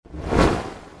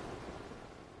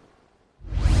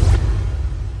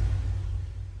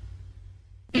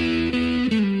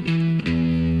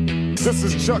This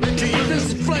is Chuck D.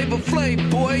 This is Flavor Flav,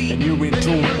 boy. And you're in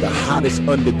tune with The hottest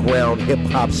underground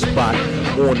hip-hop spot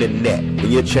on the net.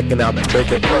 And you're checking out Make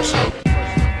It Personal.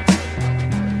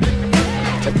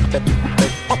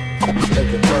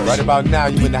 Right about now,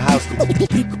 you in the house with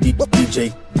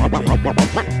DJ.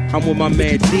 I'm with my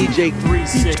man DJ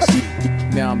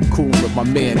 360. Now I'm cool with my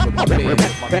man,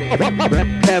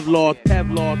 Kevlar,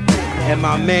 and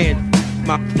my man,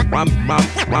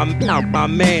 my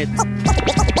man,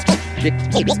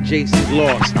 Jason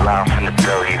Lost. Allow him to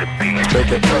tell you to be.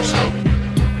 Make It Personal.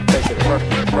 Make It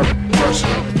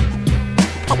Personal.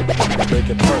 Make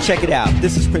It Personal. Check it out.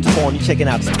 This is Prince Paul, and you're checking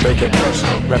out Make It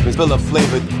Personal. Reppin' Villa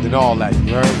flavored and all that,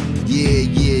 you heard?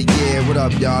 Yeah, what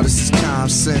up, y'all? This is Common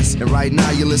Sense, and right now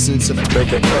you're listening to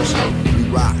Make It Personal. We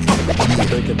Rock.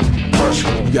 Make It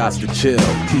Personal. You got to chill.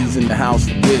 Keys in the house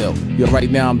for real. Yeah,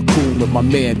 right now I'm cool with my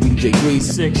man DJ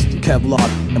 360, Kevlar,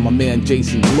 and my man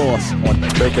Jason Gloss on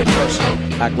Make It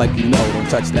Personal. Act Like You Know. Don't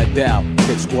touch that dial.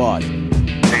 Hit squad.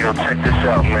 Hey, yo, check this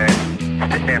out, man.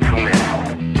 It's the infamous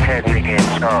head nigga in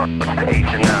charge. The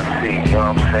H&I-C, you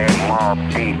know what I'm saying? Mob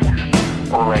deep.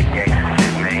 All that gangsta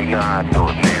shit, man. You know how I do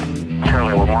it, man.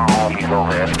 Chilling with my homies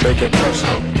over there. Make It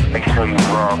Personal. Make sure you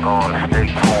log on and stay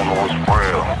tuned to what's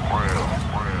real.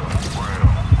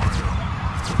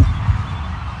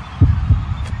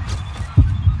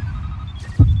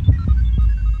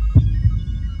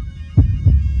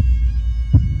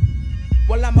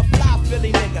 Well, I'm a fly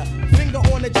Philly nigga. Finger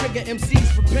on the trigger,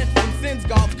 MCs repent from sins.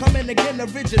 Gods coming again,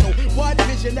 original. What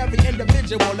visionary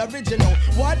individual? Original.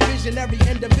 What visionary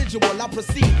individual? I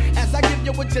proceed as I give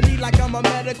you what you need, like I'm a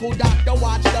medical doctor.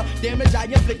 Watch the damage I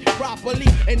inflict properly.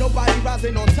 Ain't nobody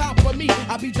rising on top of me.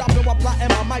 I be dropping while plotting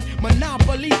my mic.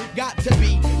 Monopoly. Got to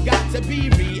be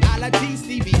reality.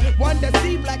 Stevie. One that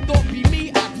see Black thought be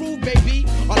me. I grew, baby.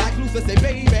 Or like Luther say,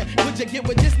 baby. Could you get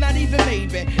with this? Not even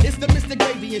maybe. It's the Mr.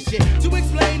 Gravy and shit. To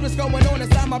explain what's going on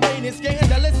inside my brain is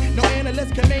scandalous. No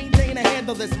analyst can maintain and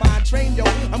handle this mind train, yo.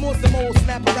 I'm on some old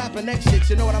snapper rapper next shit,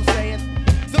 you know what I'm saying?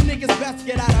 Some niggas best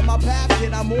get out of my path,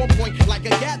 kid. I'm on point like a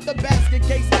gat the basket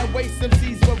case that waste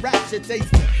MCs with rap shit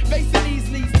tasting. Facing these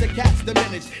leads to cats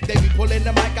diminish. They be pulling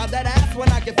the mic out that ass when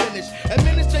I can finish.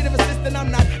 Administrative assistant, I'm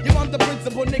not. Yo, I'm the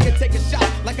principal nigga. Take a shot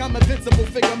like I'm invincible.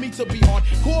 Figure me to be on.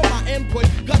 Core my input,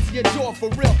 guts your jaw for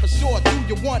real, for sure. Do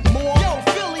you want more? Yo,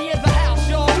 Philly in the house,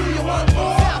 y'all. Do you want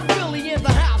more? South Philly in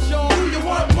the house, y'all. Do you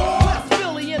want more? West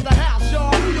Philly in the house,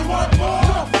 y'all. Do you want more?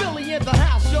 North Philly in the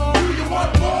house, y'all. Do you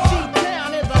want more?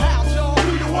 G-Town in the house, y'all.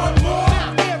 Do you want more?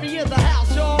 Mount Airy in the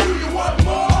house, y'all. Do you want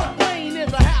more? Lane in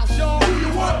the house, y'all. Do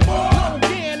you want more?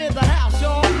 Logan in the house,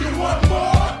 y'all. Do you want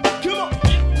more? Come on.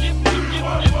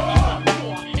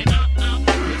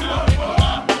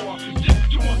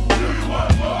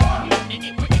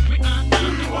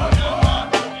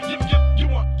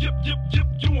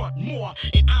 You want more?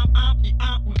 And I'm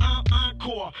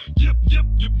encore. Yep, you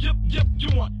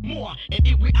want more. And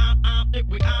it we I'm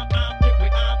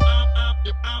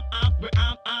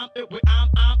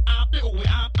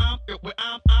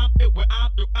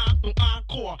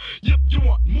encore. Yep, you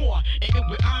want more. And it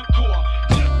we encore.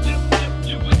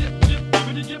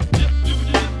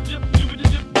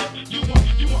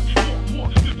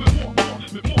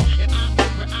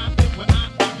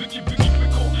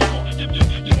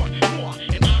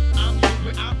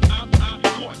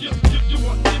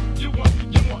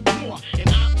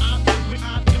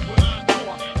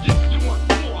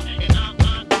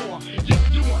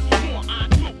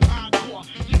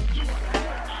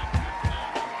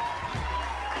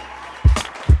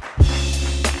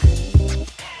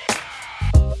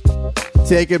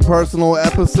 Take It Personal,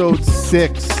 episode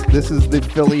 6. This is the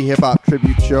Philly Hip Hop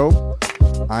Tribute Show.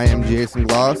 I am Jason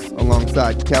Gloss,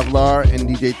 alongside Kevlar and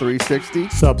DJ 360.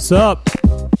 Sup.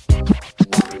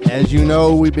 As you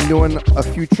know, we've been doing a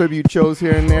few tribute shows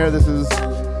here and there. This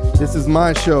is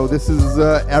my show. This is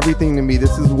everything to me.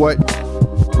 This is what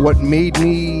made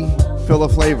me feel a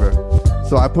flavor.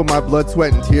 So I put my blood,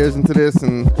 sweat, and tears into this,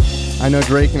 and I know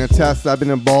Drake can attest. I've been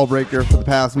a ball breaker for the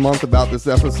past month about this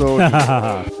episode.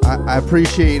 I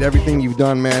appreciate everything you've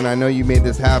done, man. I know you made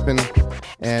this happen.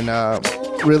 And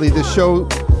really, this show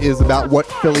is about what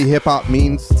Philly hip-hop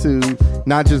means to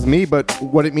not just me, but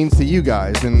what it means to you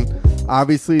guys. And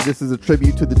obviously, this is a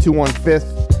tribute to the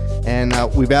 215th. And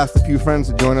we've asked a few friends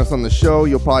to join us on the show.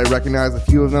 You'll probably recognize a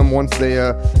few of them once they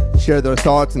share their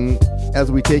thoughts and as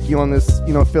we take you on this,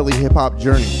 Philly hip-hop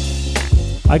journey.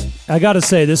 I gotta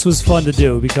say, this was fun to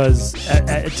do because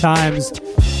at times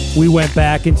we went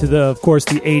back into the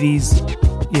 80s,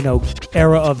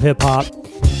 era of hip hop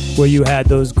where you had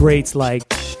those greats like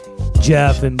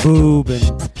Jeff and Boob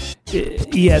and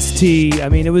EST. I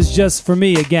mean, it was just, for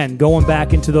me, again, going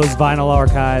back into those vinyl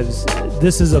archives.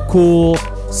 This is a cool,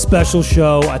 special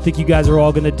show. I think you guys are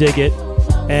all going to dig it.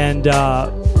 And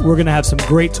we're going to have some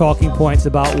great talking points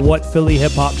about what Philly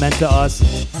hip-hop meant to us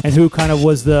and who kind of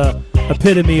was the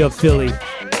epitome of Philly.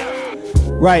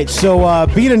 Right, so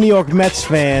being a New York Mets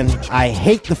fan, I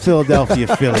hate the Philadelphia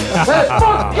Phillies.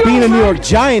 Being a New York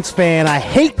Giants fan, I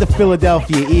hate the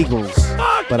Philadelphia Eagles.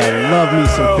 But I love me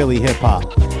some Philly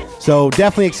hip-hop. So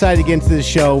definitely excited to get into this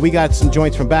show. We got some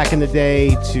joints from back in the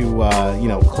day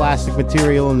to, classic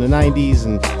material in the 90s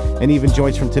and even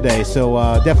joints from today. So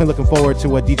definitely looking forward to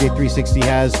what DJ 360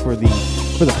 has for the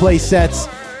play sets.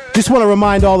 Just want to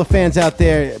remind all the fans out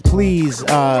there, please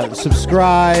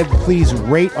subscribe, please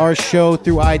rate our show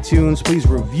through iTunes, please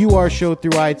review our show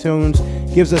through iTunes.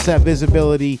 Gives us that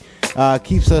visibility,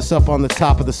 keeps us up on the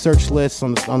top of the search list,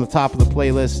 on the top of the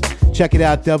playlist. Check it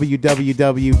out,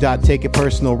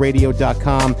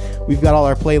 www.takeitpersonalradio.com. We've got all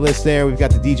our playlists there. We've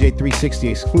got the DJ 360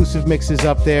 exclusive mixes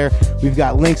up there. We've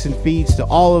got links and feeds to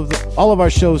all of our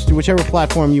shows through whichever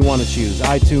platform you want to choose,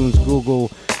 iTunes,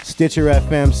 Google, Stitcher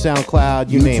FM, SoundCloud,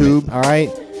 you name it. All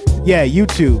right? Yeah,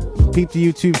 YouTube. Peep the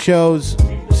YouTube shows.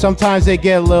 Sometimes they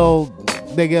get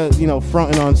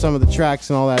fronting on some of the tracks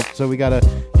and all that, so we got to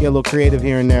get a little creative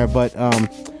here and there. But,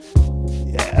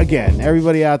 again,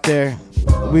 everybody out there,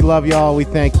 we love y'all. We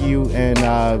thank you. And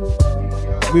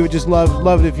we would just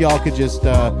love it if y'all could just,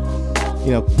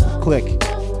 click,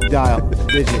 dial,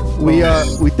 digit. We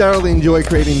thoroughly enjoy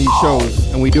creating these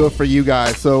shows, and we do it for you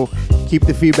guys. So keep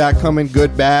the feedback coming,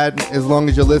 good, bad. As long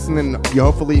as you're listening, you're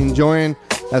hopefully enjoying.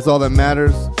 That's all that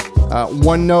matters.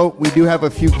 One note, we do have a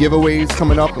few giveaways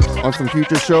coming up on some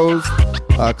future shows.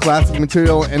 Classic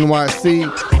Material NYC,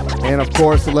 and of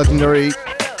course the legendary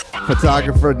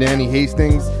photographer Danny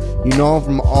Hastings. You know him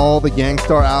from all the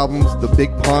Gangstar albums, The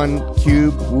Big Pun,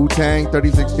 Cube, Wu-Tang,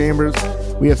 36 Chambers.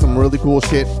 We have some really cool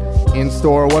shit in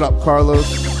store. What up,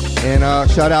 Carlos? And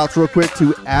shout outs real quick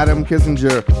to Adam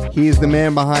Kissinger. He is the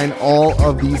man behind all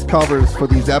of these covers for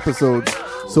these episodes.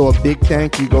 So a big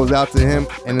thank you goes out to him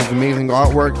and his amazing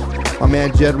artwork. My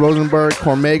man Jed Rosenberg,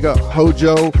 Cormega,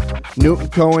 Hojo, Newton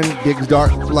Cohen, Diggs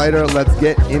Dark Lighter. Let's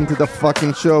get into the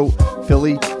fucking show.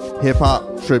 Philly Hip Hop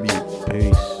Tribute.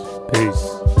 Peace.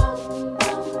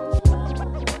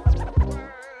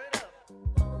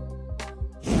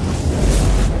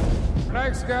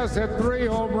 Next guest hit 3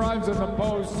 home runs in the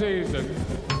postseason,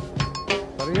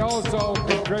 but he also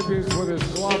contributes with his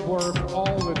glove work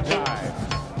all the time.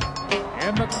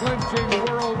 In the clinching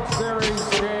World Series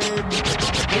game,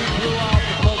 he threw out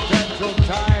the potential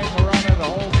time run at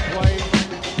home plate.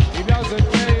 He does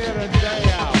it day in and day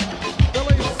out.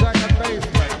 Philly's second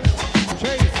baseman,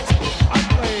 Chase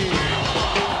Utley.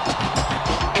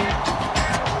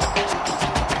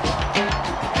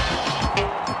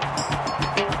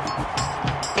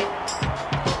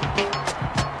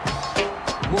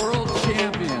 World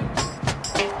champion.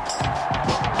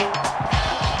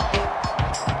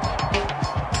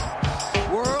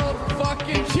 World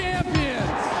fucking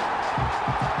champions.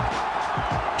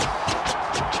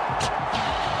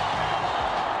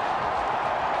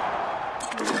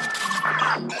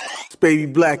 It's Baby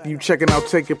Blak, you checking out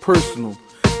Take It Personal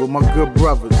with my good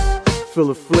brothers,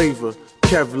 Philip Flavor,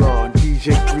 Kevlar, and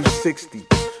DJ 360.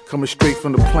 Coming straight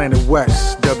from the planet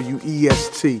West,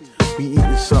 WEST. We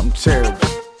eating something terrible.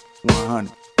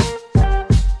 100.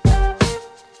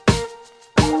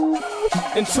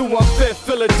 In 215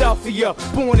 Philadelphia,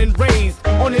 born and raised.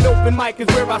 On an open mic is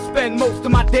where I spend most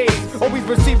of my days. Always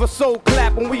receive a soul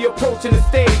clap when we approaching the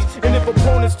stage. And if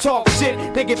opponents talk shit,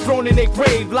 they get thrown in their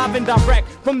grave. Live and direct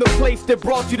from the place that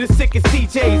brought you the sickest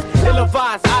DJs.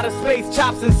 Ill-advised, out of space,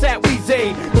 chops and sat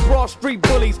Weezy. The Broad Street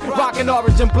bullies, rockin'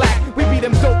 orange and black. We be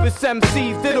them dopest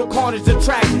MCs, diddle carnage the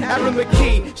track. Aaron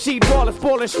McKee, Sheed Wallace,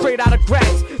 ballin' straight out of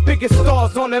grass. Biggest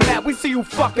stars on the map, we see you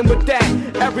fucking with that.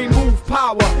 Every move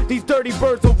power, these dirty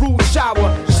birds will rude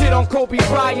shower. Shit on Kobe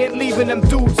Bryant, leaving them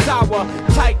dudes sour.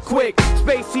 Tight quick,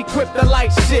 space equipped to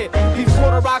like shit. These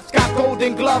water rocks got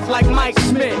golden gloves like Mike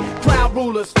Smith. Crown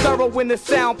rulers, thorough when the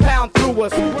sound pound through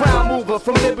us. Crown mover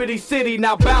from Liberty City,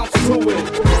 now bounce to it.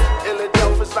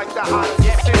 Illadelph is like the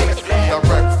hottest city.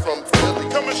 Direct from Philly,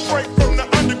 coming straight from the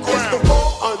underground. It's the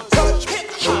raw, untouched.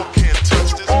 You can't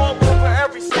touch this. All over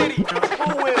every city.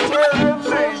 Who is where?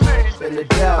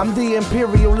 I'm the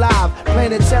Imperial Live,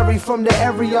 planetary from the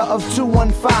area of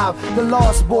 215. The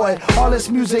Lost Boy, all this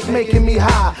music making me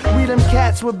high. We them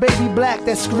cats with baby Blak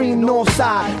that scream north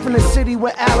side. From the city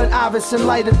where Allen Iverson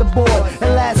lighted the board.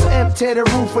 And last M tear the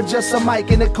roof with just a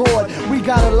mic and a cord. We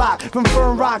got a lot from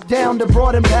Fern Rock down to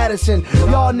Broad and Patterson.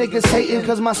 Y'all niggas hating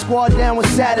cause my squad down was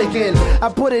sad again. I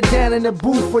put it down in the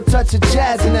booth with touch of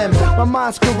jazz in them. My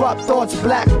mind's corrupt, thoughts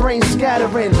black, brains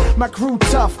scattering. My crew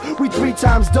tough, we 3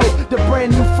 times dope. The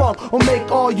brand new funk will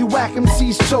make all you whack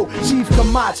MCs choke. Chief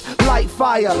Kamach, light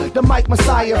fire, the mic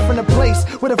messiah from the place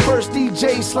where the first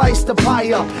DJ sliced the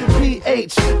pie up.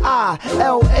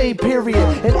 P-H-I-L-A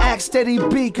period. And act steady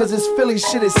B cause this Philly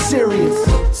shit is serious.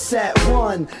 Sat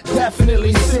 1,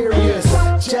 definitely serious.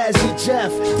 Jazzy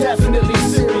Jeff, definitely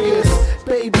serious.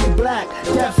 Baby Blak,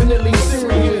 definitely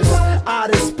serious.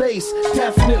 Outer Space,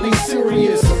 definitely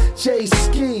serious. Jay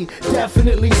Ski,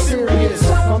 definitely serious.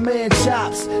 My man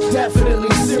Chops, definitely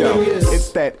serious. Yo, it's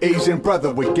that Asian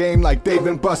brother with game like Dave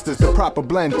and Buster's. The proper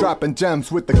blend, dropping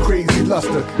gems with the crazy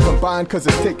luster. Combined cause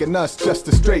it's taking us just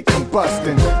to straight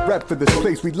combusting. Rep for this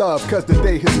place we love cause the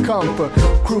day has come for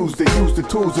crews that use the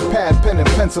tools of pad, pen and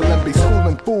pencil and be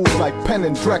schooling fools like Penn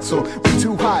and Drexel. We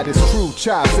too hot as true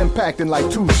chops, impacting like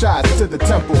 2 shots to the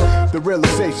temple. The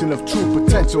realization of true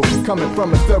potential coming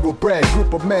from a thoroughbred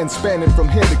group of men spanning from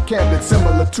here to Camden,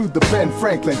 similar to the Ben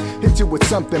Franklin. Hit you with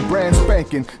something brand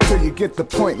spanking till you get the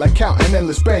point like counting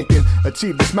endless banking.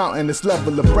 Achieve this mountain, this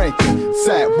level of ranking.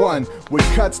 Sat 1 with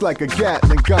cuts like a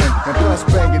Gatling gun and plus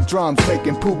banging drums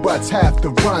making poo butts have to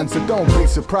run. So don't be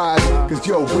surprised cause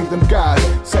yo, we them guys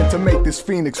sent to make this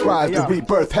phoenix rise. The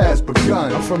rebirth has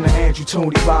begun. I'm from the Andrew,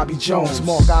 Tony, Bobby Jones,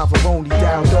 Mark Ivoroni,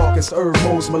 down dark as Herb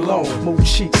Mose Malone. Mo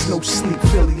cheeks, no sleep,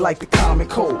 Philly like the common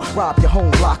cold. Rob your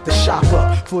home, lock the shop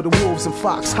up. For the wolves and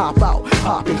fox, hop out,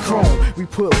 hop and chrome. We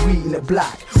put weed in the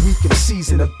black, weak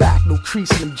MCs in the back. No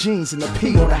crease in them jeans and a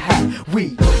P on the hat.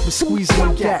 We squeeze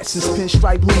one gats and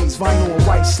pinstripe leaves. Vinyl and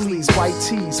white sleeves, white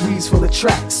tees, weeds full of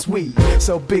tracks. We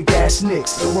sell big ass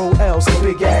nicks, roll L's and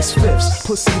big ass fifths.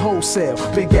 Pussy wholesale,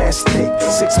 big ass thick,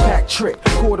 6-pack trick,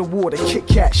 quarter water, Kit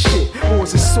Kat shit.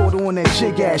 Oars is sorta on that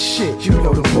jig ass shit. You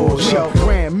know the balls, yo.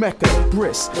 Grand Mecca,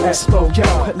 Briss, Espo, yo.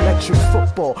 Electric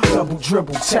football, double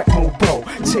dribble, Tecmo bow.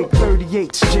 Take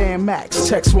 38s, Jam Max,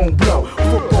 text won't blow.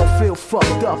 Football field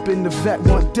fucked up in the vet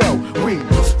one dough. We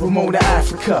Ramona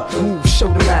Africa, move, show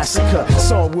the massacre.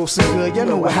 Saw Wilson good, you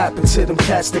know what happened to them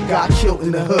cats that got killed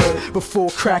in the hood. Before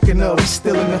cracking up, we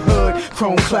still in the hood.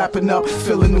 Chrome clapping up,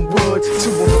 filling the wood.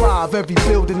 215, every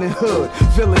building and hood.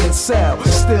 Villain and cell,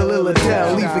 still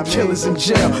Illadelph, leaving killers in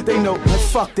jail. They know,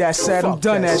 fuck that sad, I'm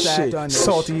done that shit.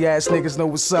 Salty ass niggas know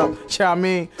what's up. I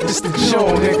mean, this the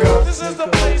Joe, nigga. This is the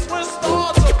place where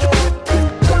stars are born.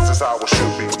 This is how it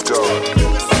should be done.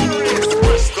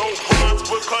 Bristol Bonds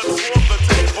will transform the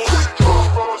table.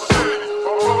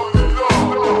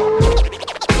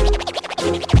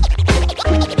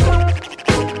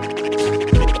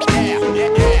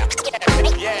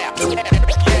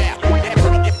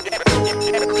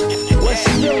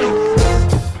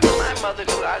 My mother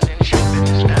knew I was in show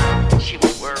business now. She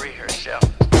would worry herself.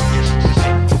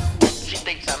 She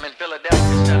thinks I'm in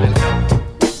Philadelphia selling dope.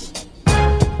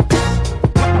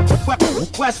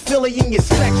 West Philly in your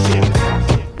section.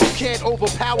 You can't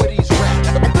overpower these raps.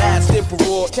 Last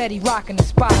Emperor, steady rocking the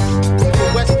spot.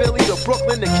 From West Philly to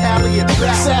Brooklyn to Cali and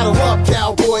back. Saddle up,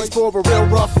 cowboys, for a real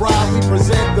rough ride. We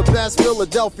present the best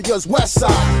Philadelphia's West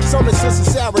Side. Some insist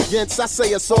it's arrogance, I say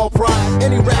it's all pride.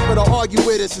 Any rapper to argue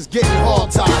with us is getting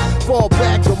hog-tied. Fall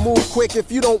back or move quick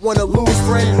if you don't want to lose,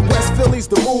 friend. West Philly's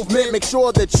the movement, make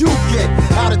sure that you get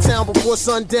out of town before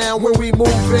sundown when we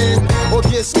move in. Or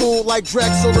get schooled like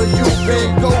Drexel or you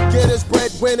been. Go-getters,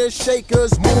 breadwinners,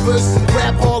 shakers, movers.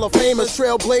 Rap Hall of Famers,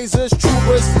 trailblazers,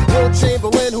 troopers. Will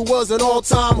Chamberlain, who was an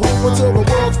all-time hooper, till the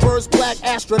world's first black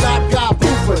astronaut got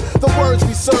Buford. The words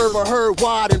we serve are heard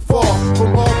wide and far,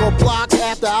 from all the blocks,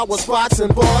 after our spots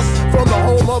and bars. From the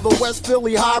home of the West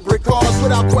Philly hybrid cars,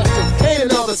 without question, ain't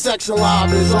another section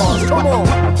live as ours. Come on.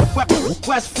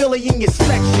 West Philly in your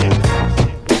section.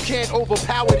 You can't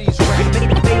overpower these raps.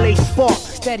 Maylay Sparks,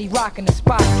 steady rocking the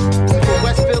spot. From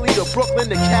West Philly to Brooklyn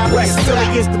to Cali. West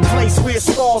Philly is the place where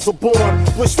stars are born.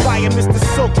 Bushfire, Mr.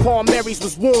 Silk, Palm Marys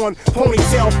was worn.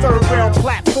 Ponytail, third round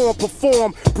platform,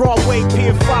 perform. Broadway,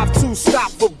 Pier 5-2, stop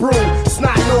for brew.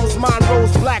 Snot nose, mine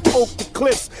rose, black oak the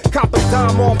cliffs. Cop a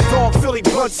dime off dog, Philly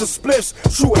blunts and spliffs.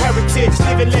 True heritage,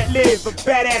 live and let live. A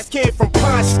badass kid from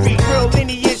Pine Street, real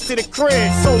lineage to the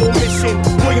crib. Solo mission,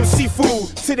 William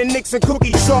Seafood to the Nixon cookie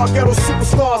jar. Ghetto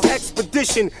superstars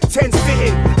expedition, 10s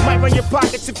fitting. Might run your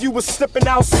pockets if you was slipping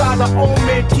outside the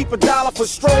omen. Keep $1 for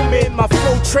Strowman. My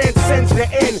flow transcends the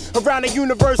end. Around the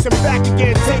universe and back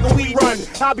again. Take a wee run.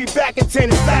 I'll be back in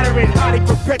 10 flattering. How they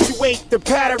perpetuate the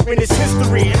pattern is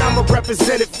history, and I'ma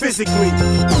represent it physically.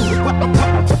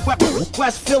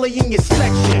 West Philly in your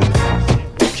section.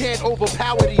 You can't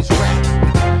overpower these raps.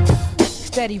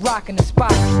 Steady rocking the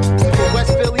spot. From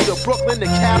West Philly to Brooklyn to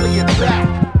Cali and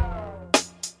back.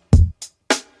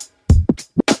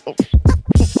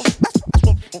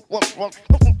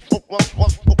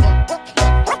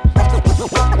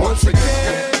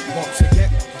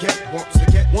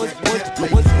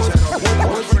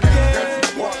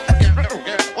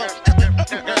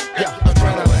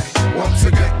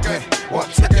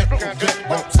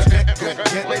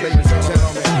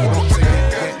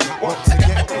 Once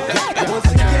again,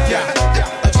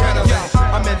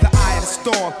 I'm in the eye of the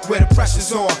storm where the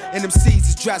pressure's on, and them seeds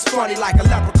is dressed funny like a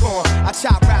leprechaun. I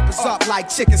chop rappers up like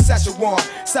chicken Szechuan,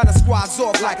 set the squads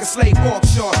off like a slave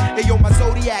auction. Hey yo, my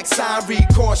zodiac sign read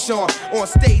caution. On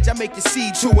stage I make you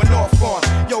see to an off on.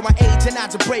 Yo, my age and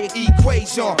algebraic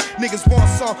equation. Niggas want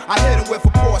some, I hit them with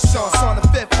a portion. Son the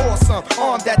fifth awesome,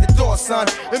 armed at the door, son.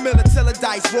 And Militilla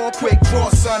dice, roll quick, draw,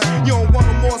 son. You don't want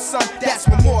no more, son, that's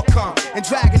when more come. And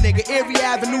drag a nigga, Erie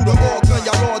Avenue to Oregon,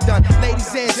 y'all all done.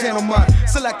 Ladies and gentlemen,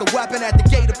 select a weapon at the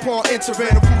gate upon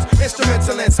entering the roots.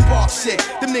 Instrumental and spark shit.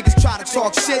 Them niggas try to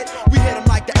talk shit, we hit them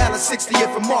like the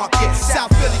L60th and market.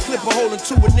 South Philly clip a hole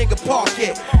into a nigga park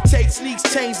it. Take sneaks,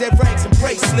 chains, and rings and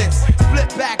bracelets.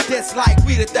 Split back this like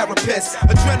we the therapists.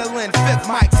 Adrenaline, fifth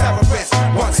mic terrorist.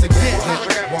 Once again,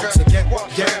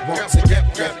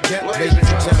 ladies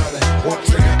and gentlemen.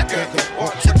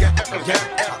 Once again,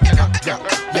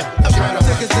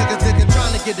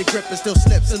 trying to get the grip and still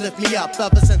slips and lift me up.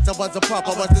 Ever since I was a pup,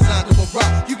 I was designed to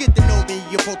erupt. You get to know me,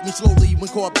 you approach me slowly when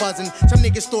caught buzzing. Some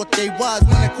niggas thought they was,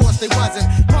 when of course they wasn't.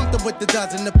 Pumped up with the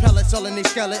dozen, the pellets all in they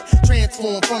skeleton.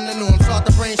 Transform from the norm, start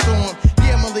the brainstorm.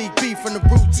 Yeah, my league beef from the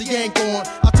roots, he ain't going.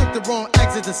 I took the wrong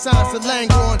exit, the signs of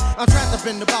Langhorne. I'm trapped up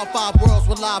in about 5 worlds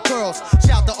with live pearls.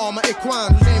 Shout to all my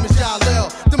Iquan, whose name is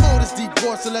Jalil. The motor's deep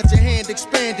voice, so let your hand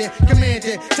expanding.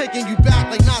 Commanding, taking you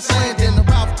back like Knots Landing. The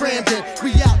Ralph Cramden,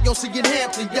 we out, yo, see it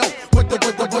Hampton, yo. With the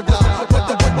pivot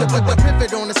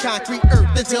on this concrete earth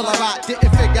until I rot.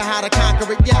 Didn't figure how to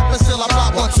conquer it yet, but still I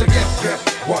rock once again.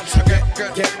 Once again,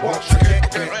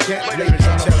 ladies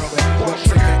and gentlemen.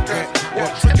 Once again.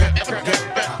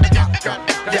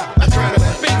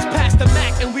 Things past the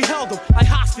Mac and we held them like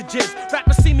hostages.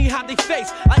 Rappers see me how they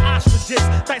face like ostriches.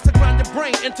 Dice to grind the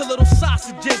brain into little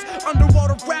sausages.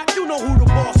 Underwater rap, you know who the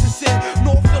boss is in.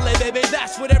 North Philly, baby,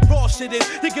 that's where that raw shit is.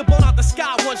 They get blown out the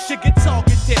sky once shit get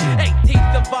targeted.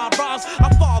 18th of our rhymes, I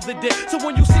fathered it. So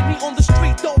when you see me on the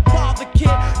street, don't bother,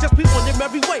 kid. Just be on your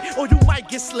merry way, or you might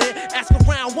get slid. Ask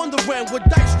around, wondering what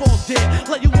dice roll did.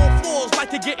 Lay you on floors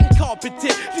like you're getting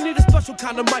carpeted. You need a special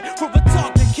kind of mic for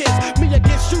retarded kids. Me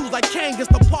against shoes like Kane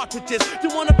against the partridges. You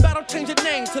wanna battle, change your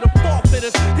name to the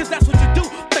forfeiters. Cause that's what you do,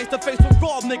 face to face with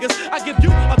raw niggas. I give you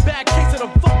a bad case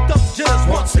of the fucked up jitters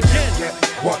once again.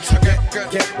 Once again,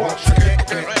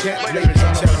 ladies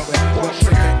and gentlemen. Once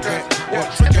again.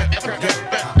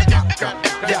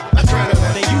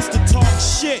 They used to talk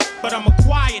shit, but I'ma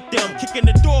quiet them. Kicking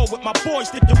the door with my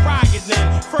boys that the riot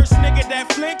them. First nigga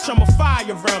that flinch, I'ma fire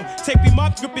him. Tape him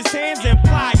up, grip his hands and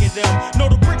plier them. Know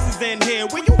the bricks is in here,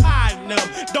 where you hiding them?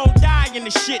 Don't die in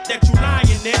the shit that you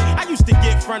lying in. I used to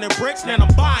get fronted bricks, now I'm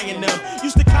buying them.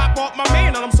 Used to cop off my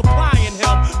man and I'm supplying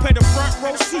him. Pay the front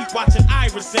row seat watching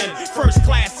Iverson. First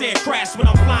class air crash when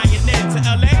I'm flying in to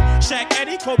LA. Shaq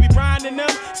Eddie, Kobe Bryant and them.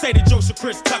 Say to Joseph,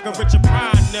 Chris Tucker, Richard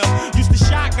Pryor and them. Used to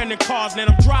shotgun the cars, now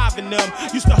I'm driving them.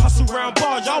 Used to hustle around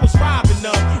bars, y'all was robbing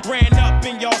them. Ran up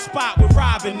in y'all spot with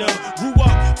robbing them. Grew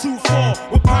up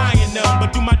 2-4 with buying them.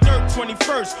 But do my dirt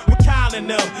 21st with Kyle and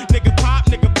them. Nigga pop,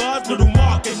 nigga buzz, little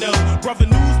Mark in them. Brother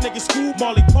News, nigga Scoop,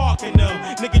 Marley Park in them.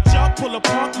 Nigga jump, pull a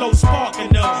pump, low spark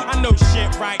in them. I know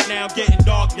shit right now, getting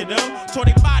dark in them. Tore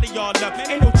they body all up,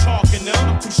 ain't no chalk in them.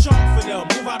 I'm too sharp for them,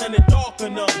 move out in the dark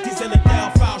in them. These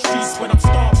Illadelph foul streets when I'm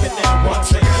stomping them.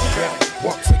 Once again, ladies and gentlemen.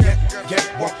 Once again,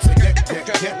 adrenaline. Once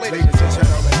again, ladies and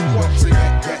gentlemen.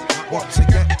 Once again,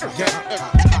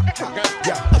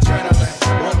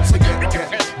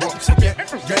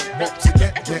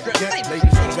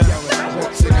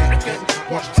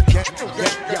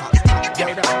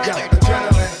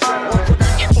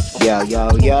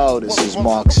 Yo, Yo, this is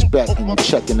MarQ Spekt, and you're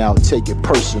checking out Take It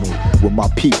Personal with my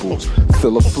peoples.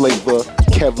 Full of Flavor,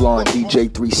 Kevlar,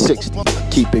 DJ 360.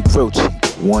 Keep it grilled,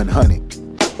 100.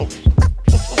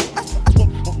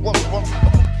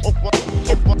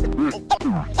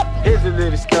 Here's a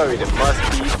little story that must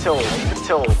be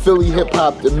told. Philly hip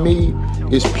hop to me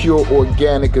is pure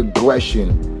organic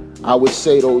aggression. I would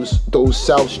say those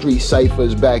South Street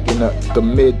ciphers back in the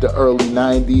mid to early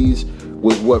 90s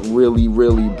was what really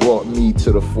brought me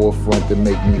to the forefront to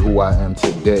make me who I am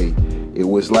today. It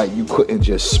was like you couldn't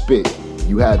just spit.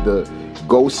 You had to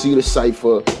go see the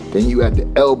cipher, then you had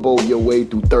to elbow your way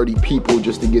through 30 people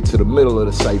just to get to the middle of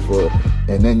the cipher,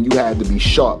 and then you had to be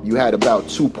sharp. You had about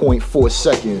 2.4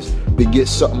 seconds to get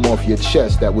something off your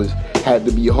chest that had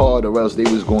to be hard, or else they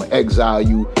was going to exile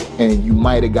you, and you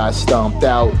might have got stomped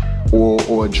out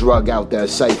or drug out that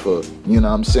cipher. You know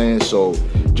what I'm saying? So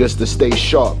just to stay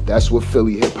sharp, that's what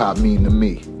Philly hip hop mean to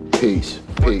me. Peace.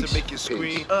 One to make it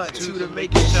scream, two to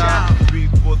make it shout.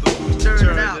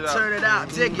 Turn it out,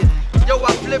 dig it. Yo,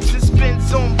 I flips and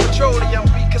spins on petroleum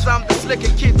because I'm the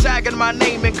slicker kid tagging my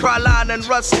name in Crylon and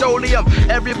Rust-Oleum.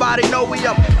 Everybody know we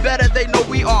up, better they know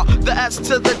we are. The S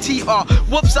to the TR.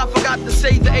 Whoops, I forgot to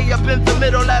say the A up in the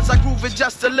middle as I groove it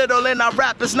just a little. And I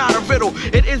rap, it's not a riddle.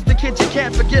 It is the kid you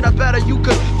can't forget. I better you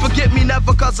could forget me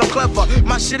never cause I'm clever.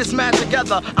 My shit is mad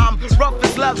together. I'm rough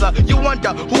as leather. You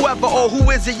wonder whoever or who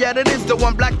is it? Yet it is the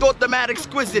one. Blak thought the mad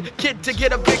exquisite kid to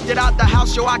get evicted out the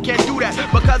house. Yo, I can't do that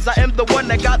because I am the one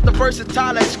that got the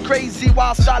versatile as crazy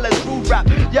wild style as rude rap.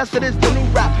 Yes, it is the new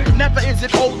rap. Never is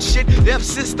it old shit. F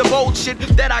system old shit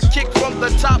that I kick from the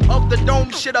top of the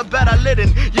dome. Shit a better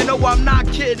living. You know I'm not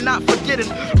kidding, not forgetting.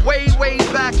 Way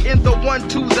back in the 1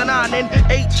 to the 9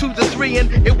 and 8 to the 3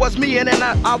 and it was me and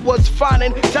I was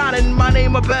finding, signing my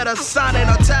name a better signing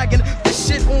or tagging the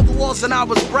shit on the walls and I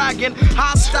was bragging.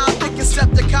 Hostile thinking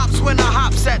set the cops when I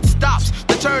hop set stops.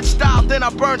 The turnstile, then I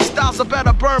burn styles. I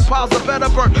better burn piles, I better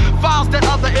burn files that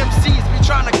other MCs be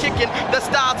trying to kick in. The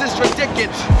styles is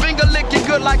ridiculous. Finger licking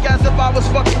good like as if I was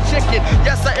fucking chicken.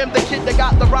 Yes, I am the kid that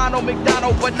got the Ronald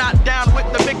McDonald, but not down with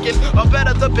the Mickin. Or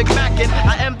better the Big Mackin.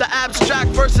 I am the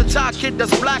abstract, versatile kid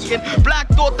that's blackin'. Blak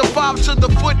thought the 5 to the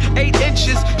foot, 8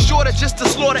 inches. Shorter just to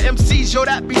slaughter MCs, yo,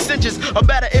 that be cinches. Or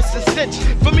better, it's a cinch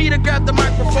for me to grab the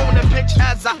microphone and pinch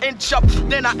as I inch up.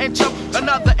 Then I inch up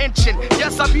another inching.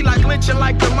 Yes, I be like lynching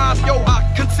like the mob. Yo,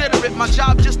 I consider it my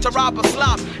job just to rob a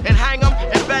slop and hang them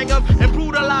and bang them and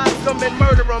brutalize them and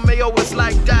murder them. Yo, it's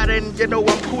like that, and you know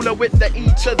I'm cooler with the E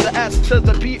to the S to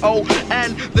the P-O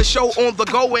and the show on the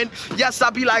going. Yes, I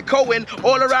be like Cohen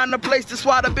all around the place. That's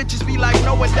why the bitches be like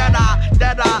knowing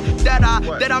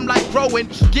that I'm like growing,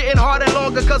 getting harder and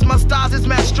longer cause my styles is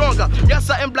mad stronger. Yes,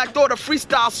 I am Blak Thought, a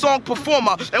freestyle song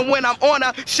performer, and when I'm on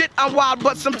her shit I'm wild,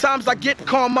 but sometimes I get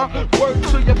calmer. Word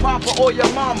to your papa or your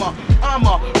mama, I'm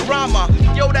a rhymer.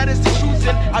 Yo, that is the truth,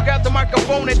 and I grab the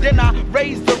microphone and then I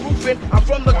raise the roofing. I'm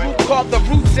from the group called the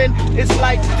Roots, and it's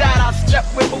like that. I step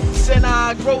with boots and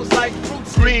I grows like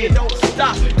fruits. Green, don't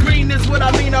stop. Green is what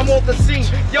I mean. I'm on the scene.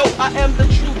 Yo, I am the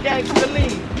true gangster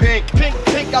lean. Pink.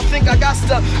 I think I got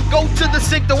to go to the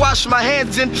sink to wash my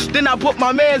hands in. Then I put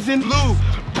my mans in.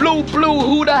 Blue,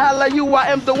 who the hell are you? I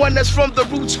am the one that's from the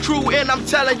Roots crew, and I'm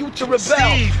telling you to rebel.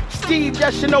 Steve,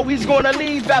 yes, you know he's gonna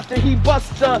leave after he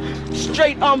busts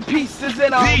straight pieces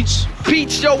in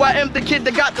Peach, yo, I am the kid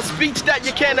that got the speech that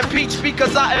you can't impeach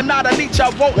because I am not a leech, I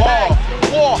won't hang.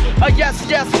 War, yes,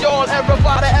 y'all,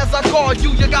 everybody as I call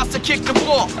you, you got to kick the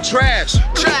ball. Trash,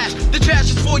 the trash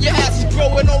is for your ass, it's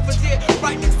growing over there,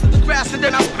 right next to the grass, and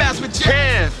then I spaz with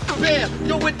jam. Bam,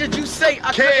 yo, what did you say?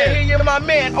 I couldn't hear you, my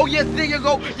man. Oh yes, there you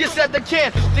go, you said the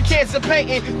cans of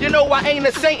painting. You know I ain't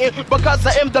a saint because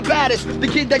I am the baddest, the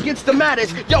kid that gets the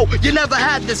maddest. Yo, you never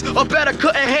had this, or better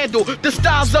couldn't handle the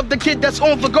styles of the kid that's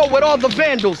on the go with all the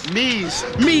vandals. Me's,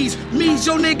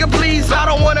 yo nigga please. I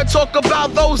don't wanna talk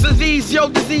about those disease, yo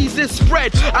disease is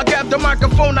spread. I grab the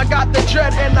microphone, I got the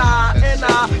dread, and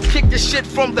I kick the shit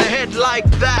from the head like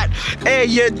that. Hey,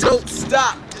 you don't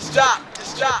stop, just stop.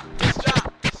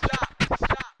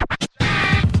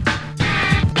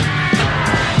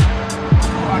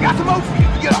 I got some more for you.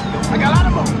 Get up. I got a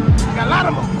lot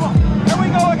of more. Come on. Here we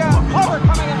go. I got a cover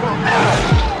coming in. Come on.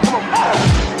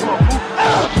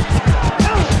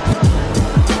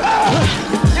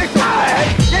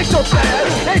 Ain't so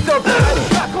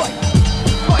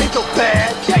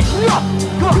bad.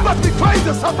 You must be crazy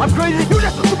or something. I'm crazy. You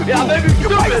just a stupid fool. Yeah, maybe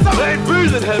stupid. I ain't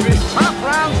breathing heavy. Top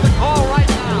round's the call right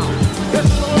now. This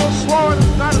is a little slower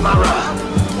than that. It's my round.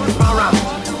 It's my round.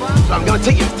 So I'm gonna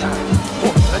take you this time.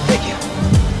 I'm gonna take you.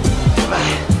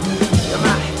 You're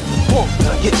mine. Come on.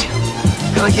 Gonna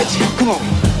get you. Come on.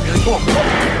 Come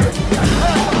on.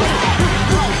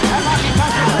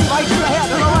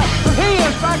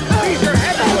 He's your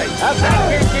heavyweight. That's that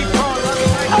kid keep going.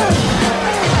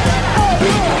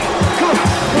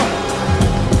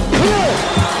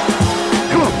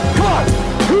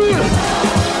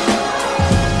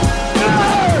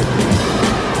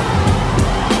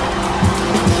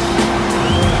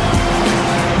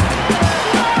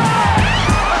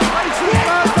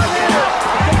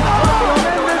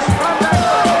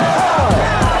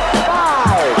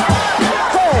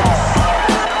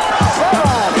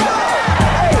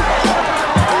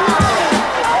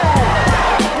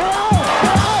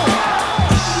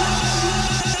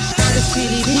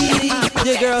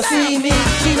 Girl see me,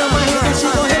 she know my hit and she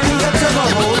gon' hit me up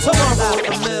tomorrow. Bottles,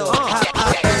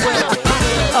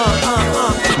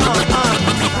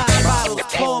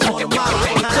 palm on the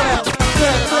model.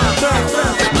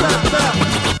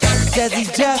 Jazzy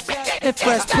Jeff and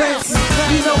Fresh Prince,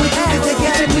 you know we do it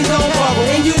together, we don't borrow.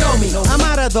 And you know me, I'm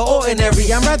out of the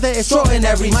ordinary, I'm rather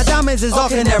extraordinary. My diamonds is all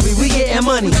canary, we getting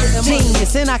money.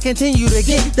 Genius, and I continue to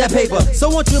get that paper. So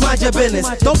won't you mind your business?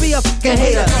 Don't be a fucking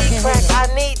hater. Crack, I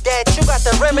need that, you got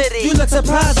the remedy. You look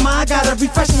surprised, ma, I got a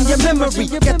refreshing your memory.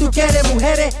 Get to get it,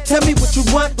 mujer, tell me what you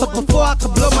want. But before I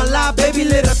could blow my lie, baby,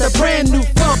 lit up the brand new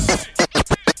funk.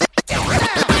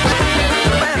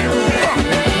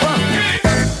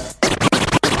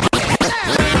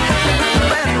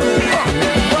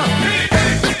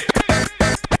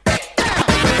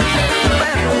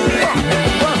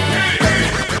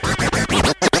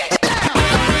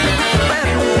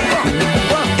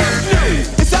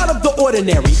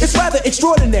 It's rather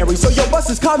extraordinary, so your bus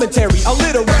is commentary. A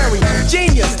literary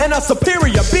genius and a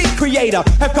superior beat creator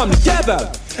have come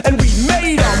together, and we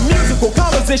made a musical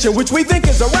composition which we think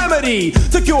is a remedy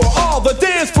to cure all the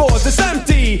dance floors that's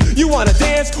empty. You wanna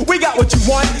dance? We got what you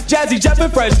want. Jazzy Jeff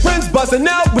and Fresh Prince buzzing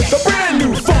out with a brand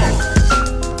new funk.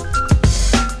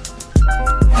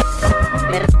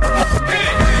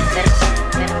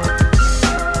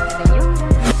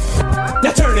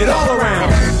 Now turn it all around.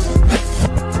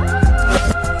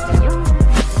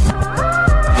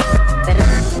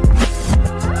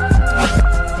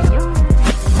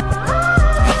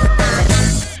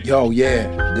 Yo, yeah,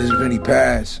 this is Vinnie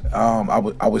Paz. I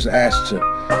was asked to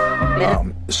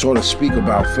sort of speak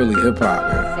about Philly hip hop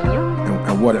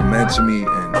and what it meant to me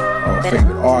and our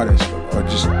favorite artists, or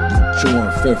just the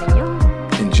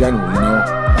 215th in general. You know,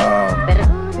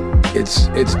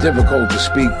 it's difficult to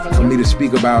for me to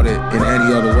speak about it in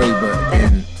any other way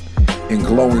but in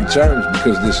glowing terms,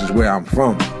 because this is where I'm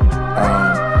from.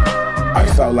 I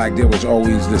felt like there was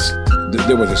always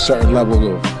there was a certain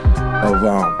level of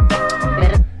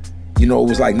you know, it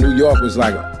was like New York was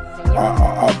like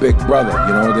our big brother,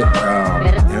 you know,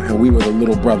 and we were the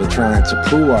little brother trying to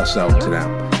prove ourselves to them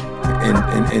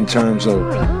in terms of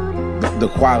the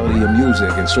quality of music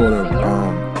and sort of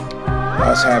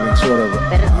us having sort of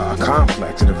a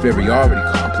complex, an inferiority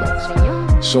complex.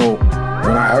 So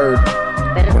when I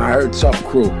heard Tuff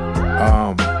Crew,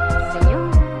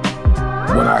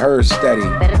 when I heard Steady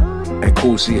and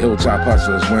Cool C Hilltop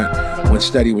Hustlers, when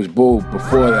Steady was booed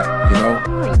before that, you know.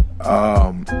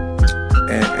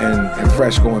 And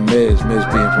Fresco and Miz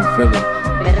being from Philly,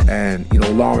 and you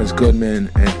know Lawrence Goodman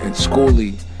and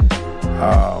Schoolie,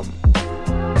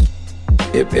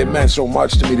 it meant so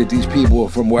much to me that these people were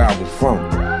from where I was from.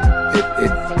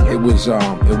 It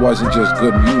wasn't just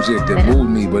good music that moved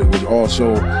me, but it was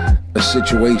also a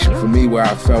situation for me where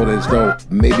I felt as though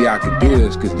maybe I could do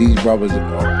this because these brothers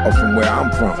are from where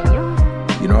I'm from,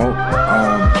 you know.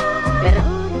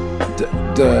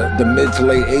 The mid to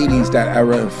late 80s, that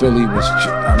era in Philly was,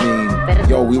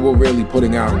 we were really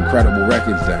putting out incredible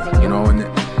records then, you know, and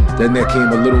then there came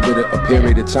a little bit of a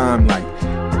period of time, like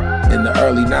in the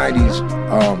early 90s,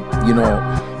 you know,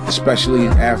 especially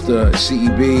after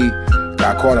CEB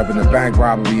got caught up in the bank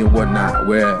robbery and whatnot,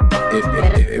 where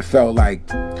it felt like,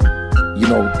 you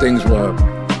know, things were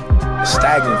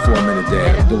stagnant for a minute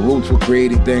there. The Roots were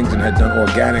creating things and had done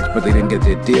organics, but they didn't get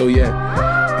their deal yet.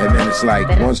 And then it's like,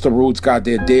 once the Roots got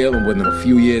their deal, and within a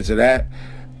few years of that,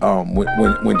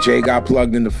 when Jay got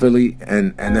plugged into Philly,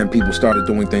 and then people started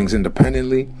doing things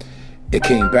independently, it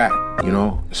came back, you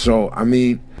know. So I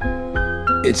mean,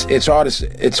 it's hard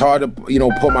to you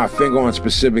know put my finger on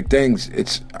specific things.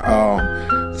 It's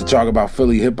to talk about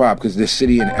Philly hip hop, because this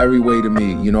city in every way to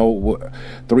me, you know,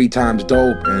 3 Times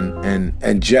Dope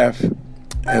and Jeff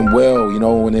and Will, you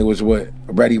know, when it was with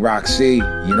Ready Roxy,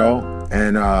 you know,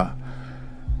 and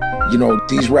you know,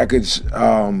 these records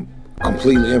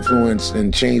completely influenced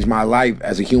and changed my life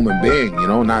as a human being, you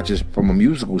know, not just from a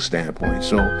musical standpoint.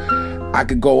 So I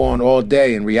could go on all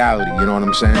day in reality, you know what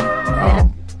I'm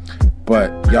saying? but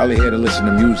y'all are here to listen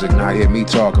to music, not hear me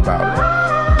talk about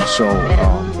it. So,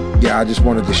 yeah, I just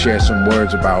wanted to share some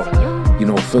words about, you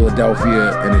know,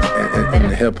 Philadelphia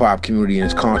and the hip-hop community and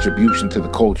its contribution to the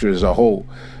culture as a whole.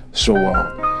 So,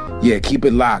 yeah, keep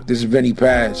it locked. This is Vinnie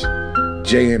Paz,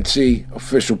 JMT,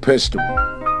 Official Pistol.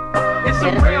 It's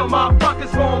some real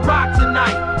motherfuckers gon' rock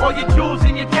tonight. All your jewels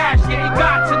and your cash, yeah, you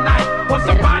got tonight. Or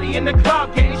somebody in the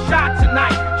club getting shot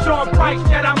tonight. Sean Price,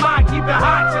 Jedi Mind, keep it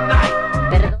hot tonight.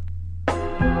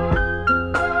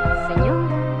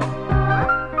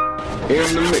 In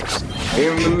the mix,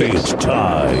 in the mix. It's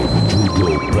time to go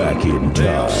back in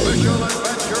time.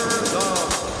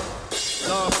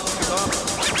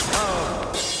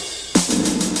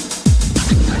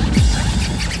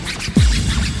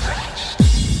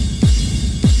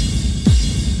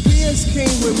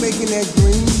 Came with making that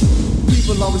green.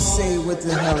 People always say, what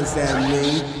the hell does that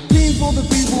mean? Green for the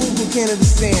people who can't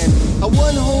understand. A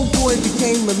one homeboy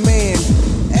became a man.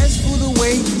 As for the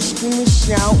way you scream and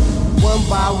shout, one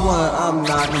by one I'm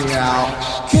knocking you out.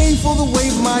 Came for the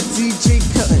way my DJ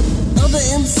cutting. Other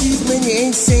MCs, man, you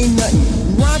ain't saying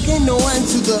nothing. Rocking on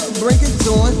to the break of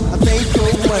dawn. I think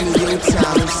your money, your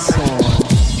time is on.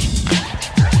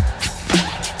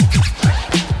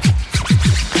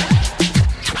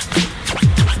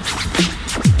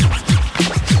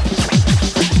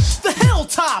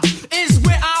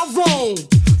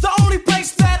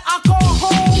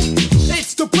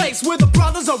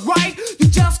 Right, you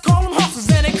just call them hustlers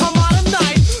and they come out at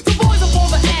night. The boys up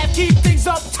on the ad keep things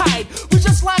uptight. We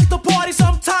just like the party,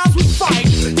 sometimes we fight.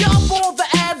 Y'all on the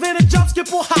ad, then it jump, skip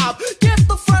or hop. Get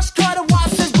the fresh cut and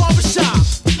watch this barbershop.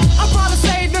 I'm proud to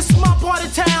say this is my part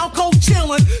of town. Go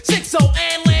chillin', 6-0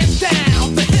 and lands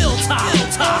down the hilltop.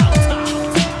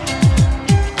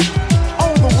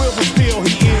 On the wheel of steel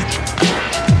he is.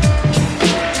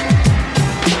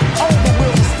 On the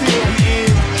wheel of steel he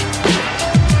is.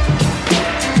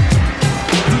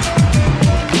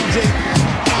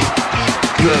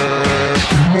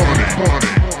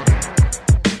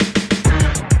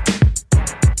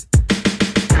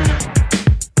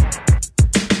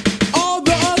 All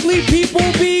the ugly people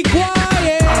be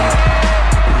quiet.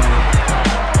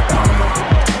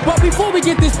 But before we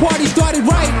get this party started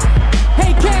right,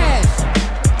 hey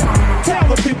Cash, tell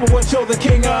the people what you're the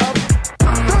king of.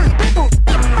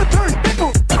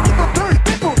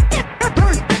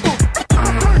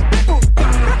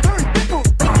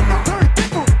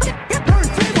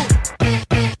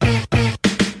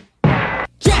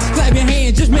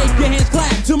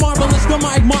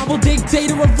 Marvel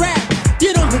dictator of rap.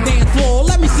 Get on the dance floor,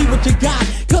 let me see what you got.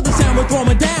 Cause the sound we're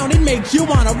throwing down, it makes you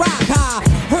wanna rock high.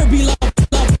 Herbie love,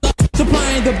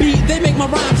 supplying the beat. They make my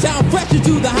rhyme sound fresher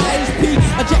to the highest peak.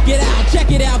 Check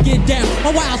it out, get down.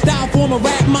 A wild style form of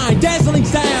rap, mind dazzling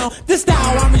style. This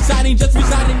style I'm reciting, just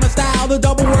reciting my style. The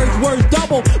double words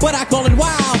double, but I call it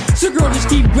wild. So girl, just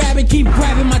keep grabbing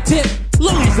my tip.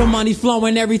 Long as the money's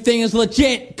flowing, everything is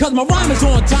legit. Cause my rhyme is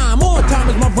on time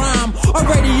is my rhyme.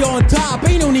 Already on top,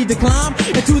 ain't no need to climb.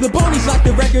 And to the bone, he's like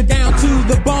the record down to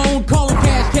the bone. Call him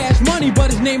Cash Money,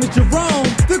 but his name is Jerome.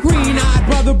 The green-eyed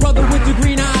brother with the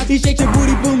green eyes. He shakes your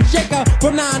booty, boom, shaker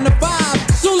from 9 to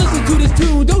 5. So listen to this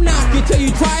tune, don't knock it till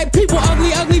you try it. People,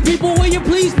 ugly people, will you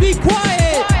please be quiet?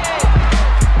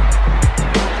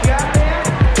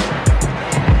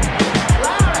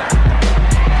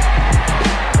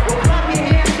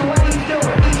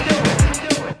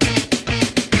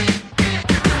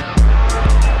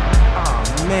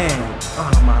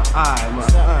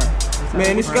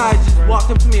 Man, this guy just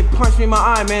walked up to me and punched me in my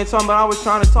eye, man, talking about I was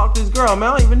trying to talk to this girl, man.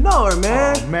 I don't even know her,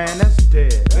 man. Oh, man, that's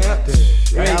dead.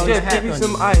 That's dead. Man, Jeff, give me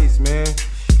some ice, man.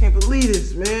 Can't believe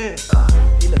this, man.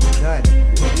 He looks good.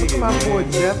 Look at my boy,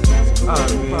 Jeff.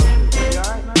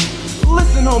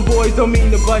 Listen, homeboys, don't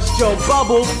mean to bust your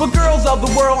bubble, but girls of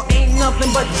the world ain't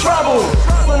nothing but trouble.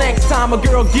 So next time a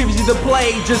girl gives you the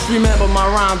play, just remember my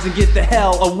rhymes and get the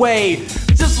hell away.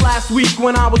 Just last week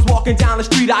when I was walking down the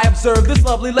street, I observed this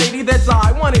lovely lady that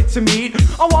I wanted to meet.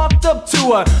 I walked up to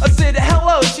her, I said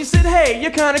hello, she said hey,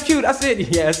 you're kinda cute. I said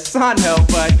yes, I know,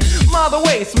 but by the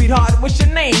way, sweetheart, what's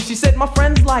your name? She said my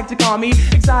friends like to call me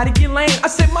Exotic Elaine. I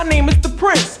said my name is the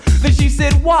Prince. Then she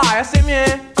said why? I said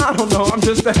man, I don't know, I'm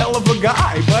just a hell of a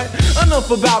guy. But enough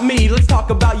about me, let's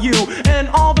talk about you and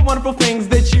all the wonderful things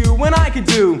that you and I could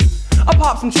do. I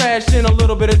popped some trash in a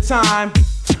little bit of time.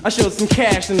 I showed some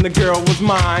cash and the girl was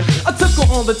mine. I took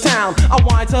her on the town, I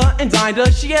wined her and dined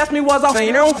her. She asked me was I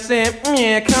saying her? I said,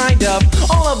 yeah, kind of.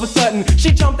 All of a sudden,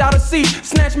 she jumped out of seat,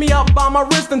 snatched me up by my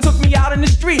wrist and took me out in the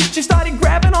street. She started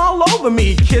grabbing all over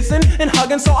me, kissing and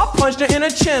hugging, so I punched her in her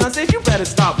chin. I said, you better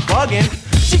stop bugging.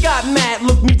 She got mad,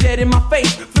 looked me dead in my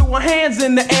face, threw her hands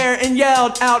in the air and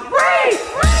yelled out, "Ray!"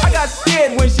 I got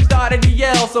scared when she started to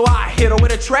yell, so I hit her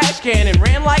with a trash can and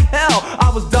ran like hell. I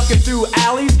was ducking through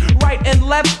alleys, right and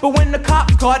left, but when the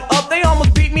cops caught up, they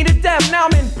almost beat me to death. Now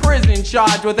I'm in prison,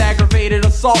 charged with aggravated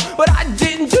assault, but I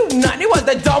didn't do nothing. It was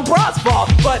the dumb broad's fault.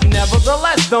 But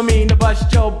nevertheless, don't mean to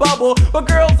bust your bubble, but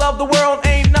girls of the world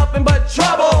ain't nothing but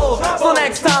trouble. So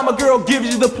next time a girl gives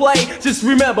you the play, just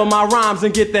remember my rhymes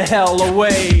and get the hell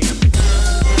away.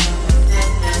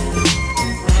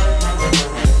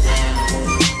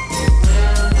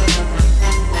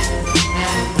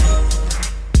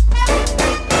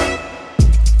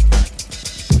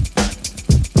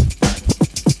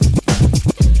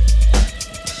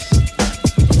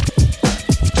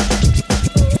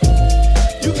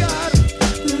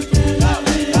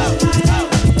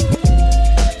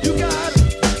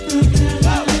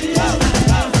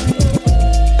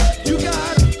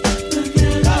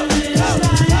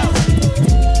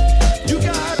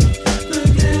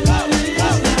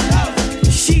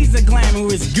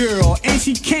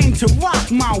 To rock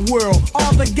my world,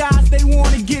 all the guys they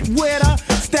wanna get with her.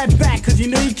 Step back, cause you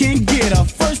know you can't get her.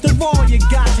 First of all, you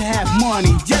got to have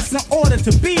money, just in order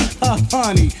to be a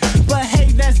honey. But hey,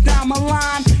 that's down my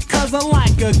line, cause I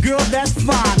like a girl that's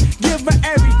fine. Give her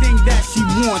everything that she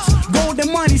wants,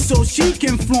 golden money so she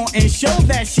can flaunt and show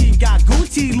that she got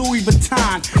Gucci, Louis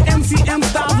Vuitton, MCM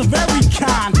styles of every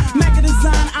kind. Mega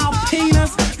design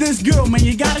Alpinas, this girl, man,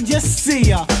 you gotta just see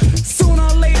her. Sooner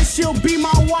or later she'll be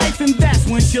my wife, and that's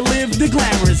when she'll live the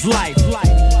glamorous life.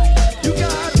 You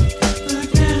got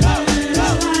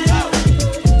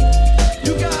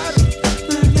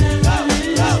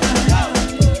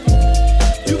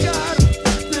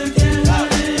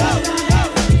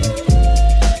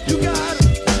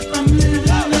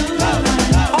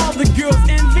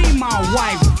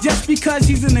because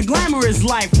she's in the glamorous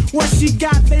life. What she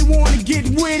got, they wanna get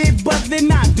with it, but they're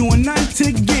not doing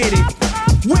nothing to get it.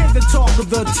 We're the talk of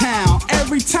the town.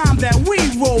 Every time that we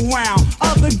roll round,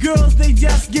 other girls, they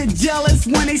just get jealous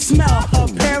when they smell her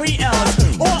Perry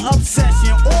Ellis, or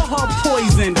Obsession, or her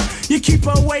Poison. You keep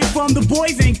away from the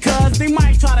boys, and cuz they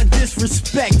might try to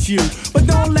disrespect you, but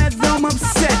don't let them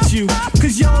upset you,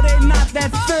 cause yo, they're not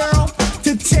that thorough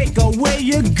to take away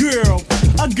your girl.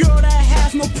 A girl that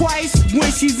has no price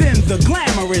when she's in the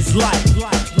glamorous life.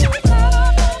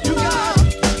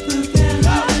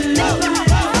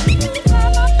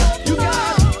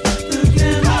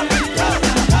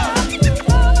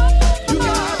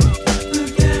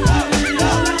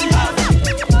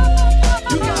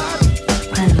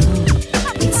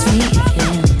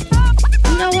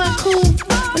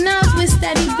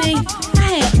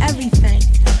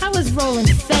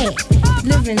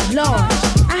 Living large,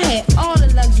 I had all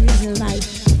the luxuries in life.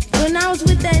 When I was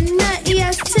with that nut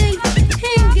EST, he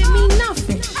didn't give me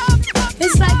nothing.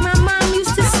 It's like my mom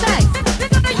used to say, we're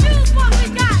gonna use what we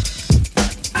got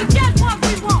to get what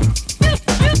we want.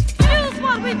 Use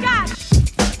what we got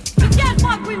to get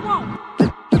what we want.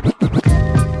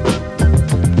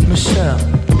 Michelle,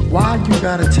 why you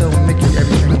gotta tell Mickey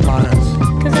everything about us?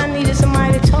 Cause I needed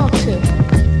somebody to talk to.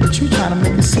 But you trying to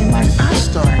make it seem like I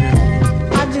started it.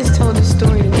 I just told the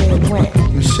story the way it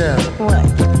went. Michelle. What?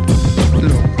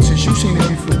 Look, since you seem to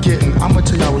be forgetting, I'm gonna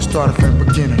tell you how it started from the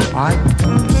beginning, alright?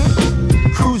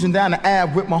 Cruising down the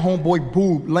Ave with my homeboy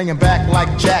Boob, laying back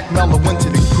like Jack Mello went to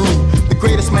the groove. The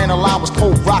greatest man alive was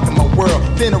cold rocking my world.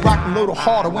 Then it rocked a little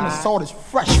harder when I saw this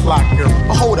fresh fly girl.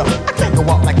 But hold up, I can't go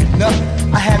out like a nut.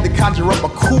 I had to conjure up a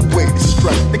cool way to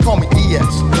strut. They call me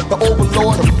ES, the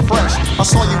overlord of fresh. I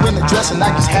saw you in the dress and I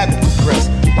just had to progress.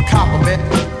 My compliment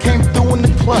came through in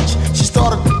the clutch. She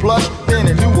started to blush, then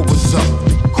I knew what was up.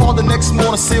 Called the next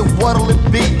morning, said what'll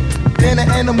it be? Dinner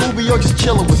and a movie or just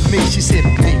chillin' with me? She said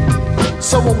me.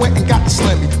 So I went and got the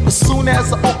Slimmy. But soon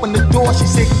as I opened the door, she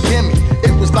said gimme.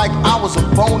 It was like I was a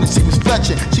bone and she was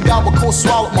fetching. She gobbled cold,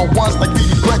 swallowed my ones like Dee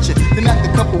Dee Gretchen. Then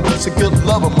after a couple weeks of good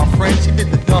loving, my friend, she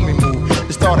did the dummy move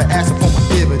and started asking for my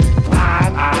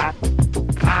dividend.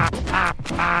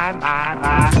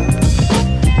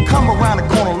 Come around the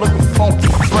corner looking funky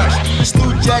fresh. This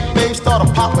new Jack babe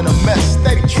started popping a mess.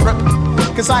 Steady tripping,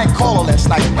 cause I ain't call her last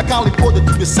night. I kindly pulled her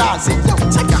to the side and said, yo,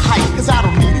 take a hike, cause I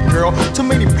don't need it, girl. Too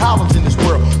many problems in this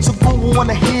world, so go on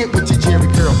ahead with your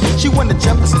Jerry girl. She went to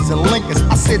Jefferson's and Lincoln's.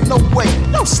 I said, no way,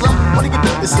 no Slim, what do you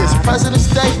think this is, President's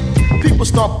Day? People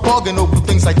start bugging over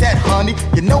things like that, honey.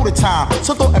 You know the time,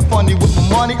 so don't act funny with my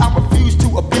money. I refuse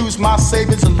to abuse my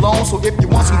savings and loans. So if you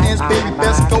want some ends, baby,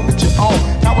 best go with your own.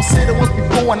 Now I said it once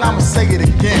before and I'ma say it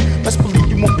again. Let's believe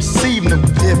you won't receive no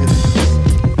dividends.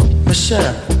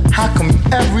 Michelle, How come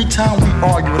every time we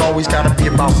argue it always gotta be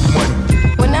about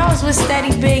money? When I was with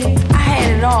Steady B, I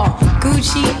had it all.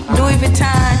 Gucci, Louis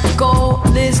Vuitton, Gold,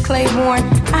 Liz Claiborne.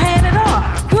 I had it all.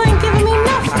 You ain't giving me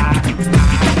nothing.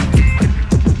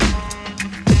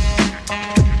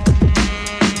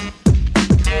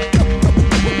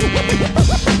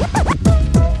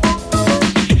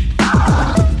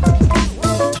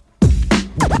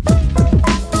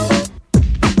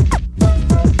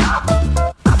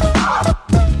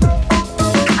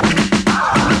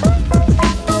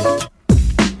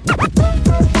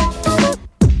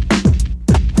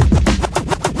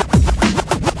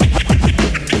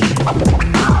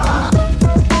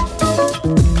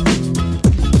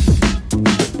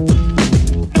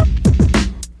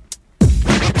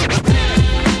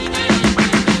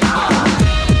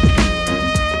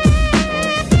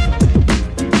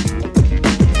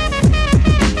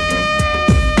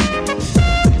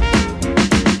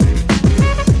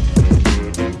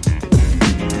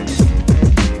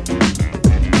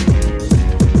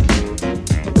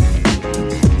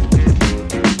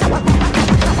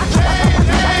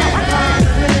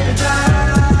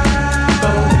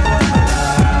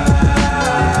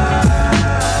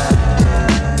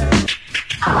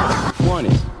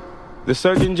 The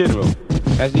Surgeon General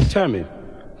has determined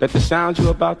that the sound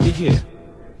you're about to hear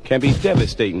can be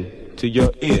devastating to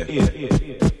your ear.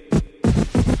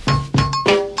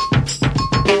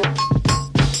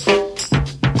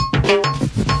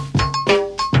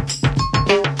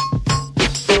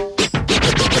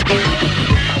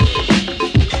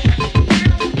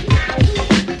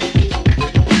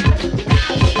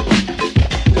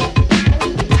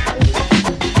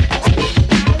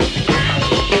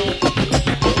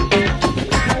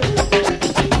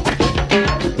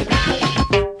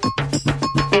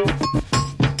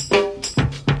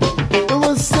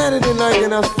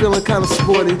 Feeling kinda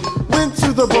sporty. Went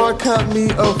to the bar, caught me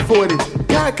a 40.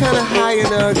 Got kinda high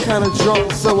and kinda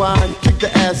drunk, so I kicked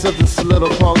the ass of this little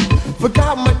punk.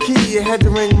 Forgot my key, had to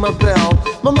ring my bell.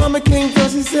 My mama came down,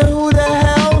 she said, who the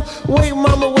hell? Wait,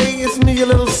 mama, wait, it's me, your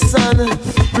little son.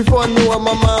 Before I knew it,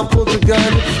 my mom pulled the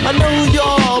gun. I know who you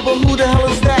are, but who the hell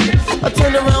is that? I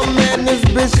turned around, man, this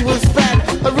bitch was fat.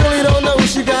 I really don't know,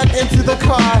 she got into the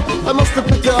car. I must have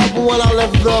picked her up when I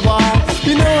left the bar.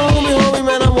 You know, homie,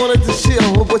 man, I wanted to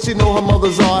chill, but you know how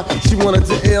mothers are, she wanted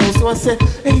to ill. So I said,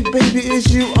 hey baby,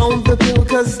 is you on the bill?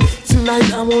 Cause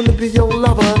tonight I wanna be your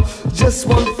lover. Just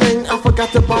one thing, I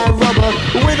forgot to buy rubber.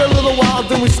 Wait a little while,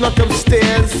 then we snuck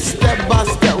upstairs, step by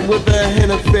step with a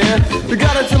hint of fear. We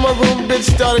got into my room, bitch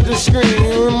started to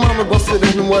scream. Mama busted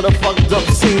in, what a fucked up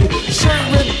scene. Shirt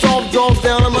ripped off, jaws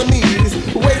down on my knees.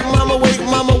 Wait, mama, wait,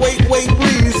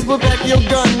 please. Put back your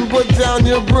gun, put down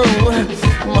your broom.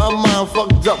 My mind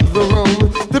fucked up the room.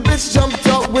 The bitch jumped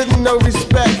up with no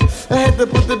respect. I had to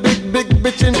put the big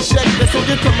bitch in check. I said,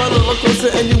 you come a little closer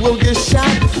and you will get shot.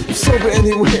 I'm sober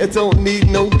anyway, I don't need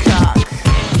no cock.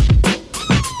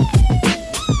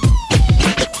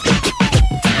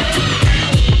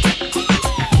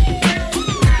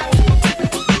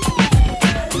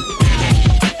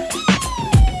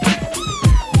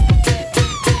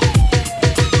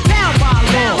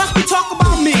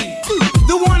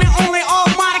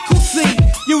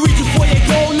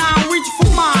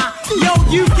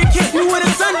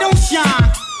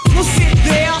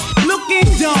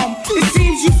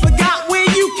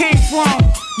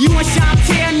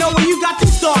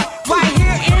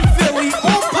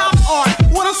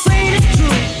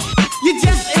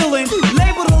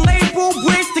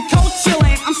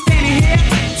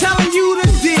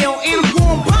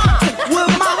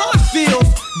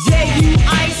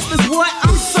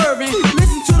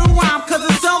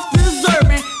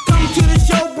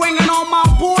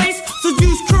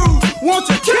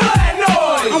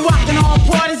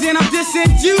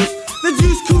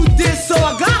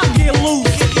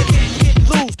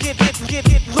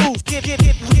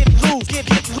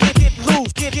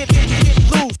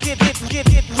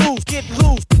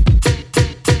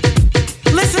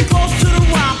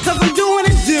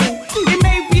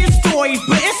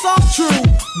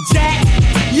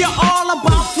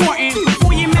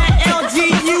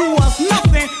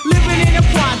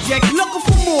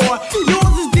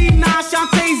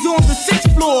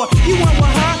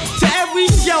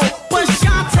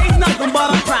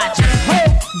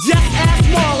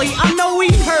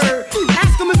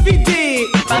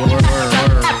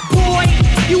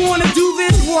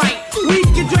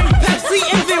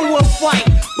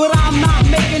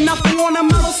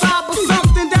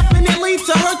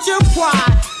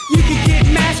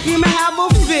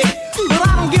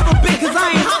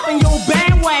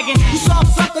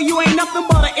 You ain't nothing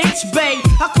but an inch bay.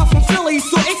 I come from Philly,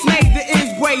 so X-made the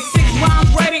is way. 6 rhymes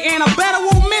ready and I better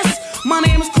won't miss. My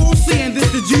name is Cool C and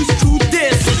this the Juice Crew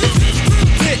diss.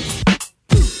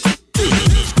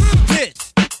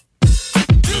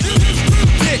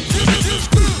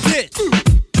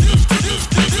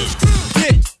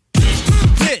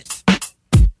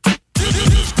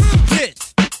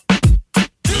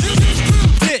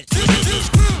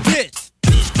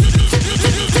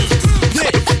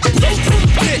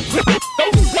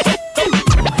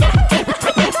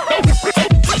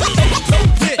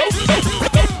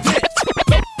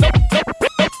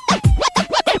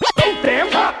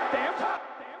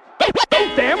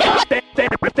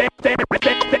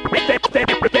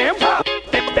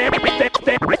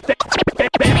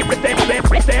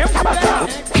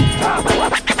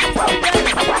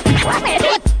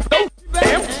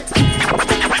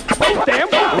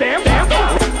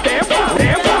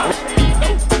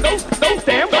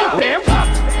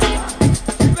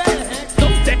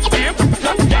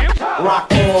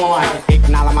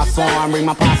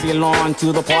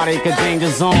 To the party, cause danger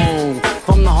zone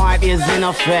from the heart is in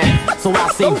effect. So I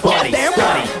say, buddy,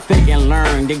 study, think and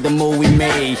learn, dig the move we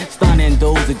made. Stunning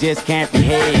those that just can't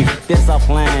behave.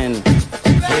 Discipline,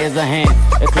 here's a hint,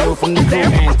 a clue from the crew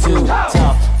and too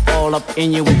tough. All up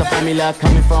in you with the formula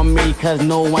coming from me, cause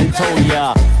no one told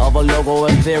ya of a logo,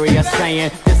 a theory, a saying.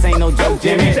 This ain't no joke,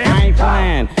 Jimmy, I ain't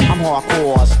playing. I'm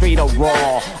hardcore, straight up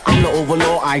raw. I'm the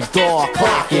overlord, I door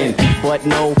clocking. But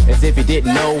no, as if you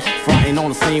didn't know, fronting on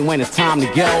the scene when it's time to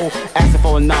go. Asking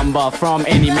for a number from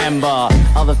any member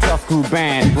of the Tuff Crew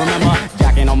band. Remember,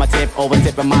 jacking on my tip, over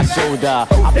tipping my shoulder.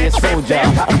 I'll be a soldier,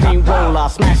 a clean roller,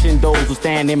 smashing those who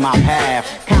stand in my path.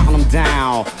 Counting them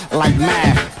down like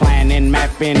math, planning,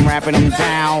 mapping, rapping them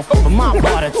down for my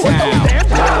part of town.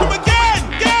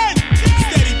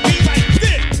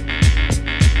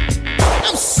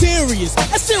 Serious,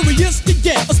 as serious to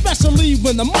get, especially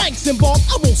when the mic's involved.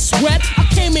 I won't sweat. I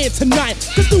came here tonight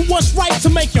to do what's right, to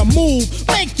make your move,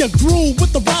 make your groove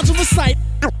with the rhymes of a sight.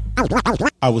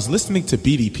 I was listening to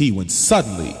BDP when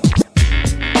suddenly,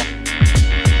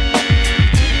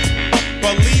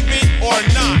 believe it or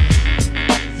not,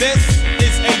 this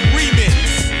is a remix.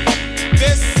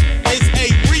 This is a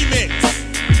remix.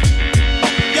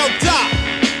 Yo, Doc,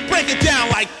 break it down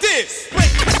like this. Break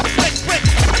it down.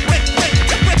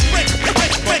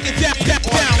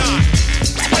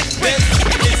 This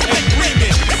is a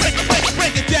remix.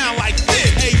 Break it down like this.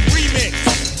 A remix.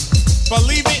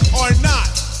 Believe it or not,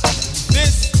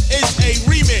 this is a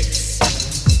remix.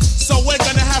 So we're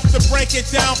gonna have to break it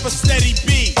down for Steady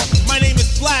B. My name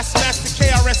is Blastmaster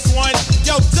KRS-One.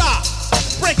 Yo, Doc,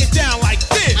 break it down like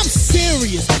this. I'm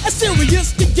serious, as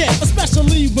serious to get,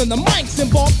 especially when the mic's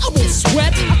involved. I won't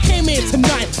sweat. I came here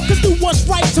tonight to do what's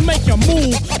right, to make your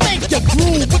move, make your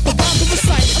groove with the rhymes of a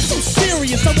sight. I'm so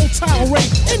serious, I won't tolerate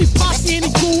any posse,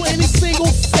 any crew, any single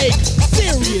fake.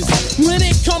 Serious, when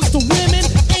it comes to women,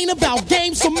 ain't about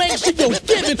games, so make sure you're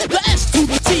giving the S to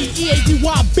the T,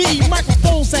 E-A-D-Y-B,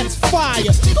 microphones that's fire.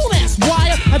 Don't ask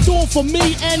why, I do it for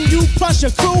me and you plus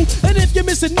your crew. And if you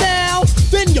miss it now,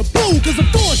 then you're blue, cause I'm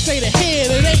going straight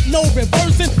ahead, it ain't no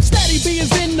reversing. Steady B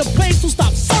is in the place, so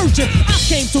stop searching. I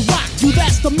came to rock you,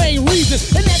 that's the main reason.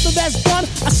 And after that's done,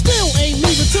 I still ain't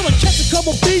leaving till I catch a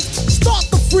couple beats, start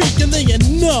the freak, and then you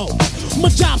know my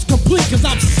job's complete, cause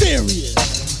I'm serious.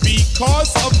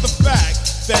 Because of the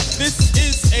fact that this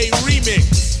is a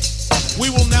remix, we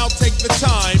will now take the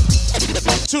time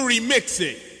to remix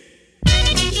it.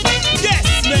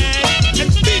 Yes, man,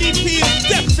 and BDP is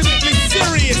definitely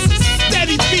serious.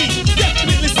 Steady B,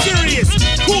 definitely serious.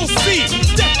 Cool C,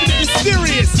 definitely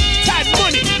serious. Tad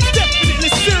Money, definitely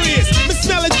serious. Miss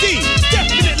Melody,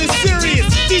 definitely serious.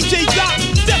 DJ Doc,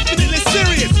 definitely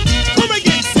serious. Come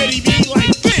again, Steady B,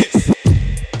 like this.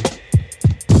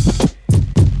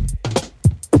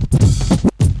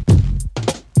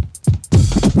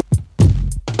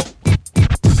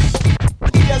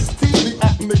 PST,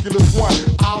 the Nicholas one,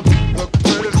 I'll the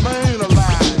credit main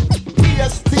alive.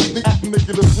 PST, the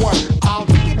Nicholas one, I'll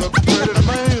the credit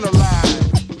main alive.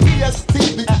 PST,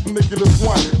 the Nicholas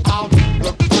one, I'll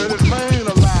the credit main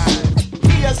alive.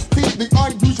 PST, the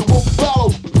unusual fellow.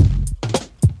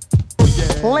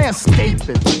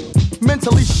 Landscaping,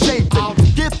 mentally shaping.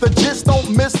 Get the gist,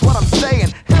 don't miss what I'm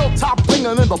saying. Hilltop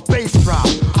ringing in the bass drop.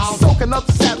 Soaking up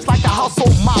saps like a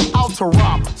household mop out to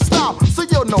romp. Stop, so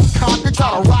you're no cop. You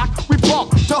try to rock, we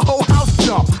bump, the whole house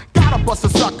jump. Gotta bust a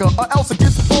sucker, or else it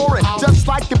gets boring. Just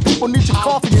like if people need your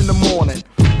coffee in the morning.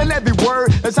 And every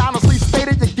word is honestly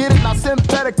stated. You get it, not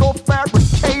synthetic or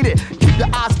fabricated. Keep your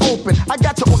eyes open, I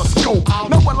got you on a scope.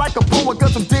 No one like a poet,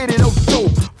 cause I'm dead and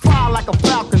dope. Fly like a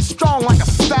falcon, strong like a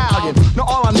stallion. Now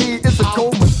all I need is a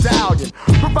gold medallion.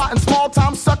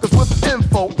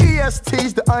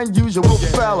 EST's the unusual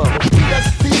fella.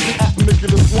 EST's the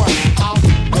ambiguous one.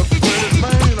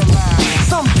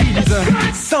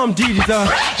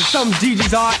 Some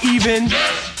DJs are even.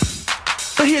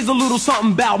 But here's a little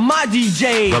something about my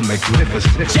DJ, the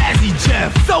magnificent Jazzy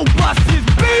Jeff. So bust his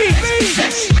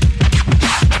beat.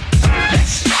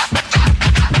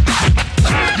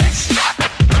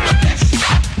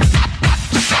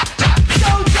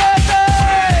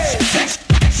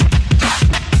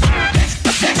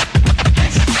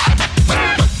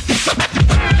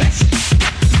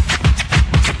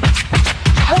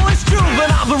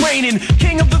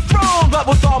 King of the throne, but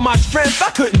with all my strength I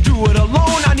couldn't do it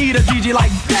alone. I need a DJ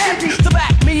like that to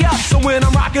back me up, so when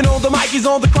I'm rocking on the mic, he's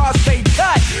on the crossfade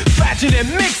cut, scratching and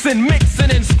mixing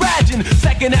and scratching.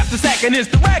 Second after second is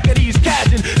the record he's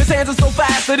catching. His hands are so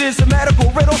fast that it's a medical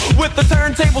riddle, with the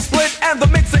turntable split and the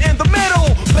mixer in the middle.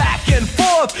 Back and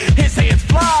forth, his hands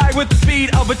fly with the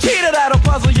speed of a cheetah that'll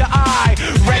puzzle your eye.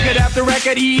 Record after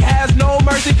record, he has no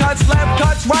mercy. Cuts left,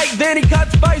 cuts right, then he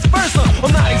cuts vice versa.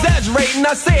 I'm not exaggerating,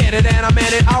 I said it and I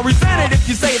meant it. I'll resent it if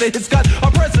you say that his cuts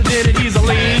are precedented. He's a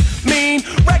lean, mean,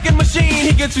 wrecking machine.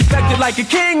 He gets respected like a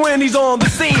king when he's on the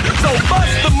scene. So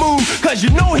bust the move, cause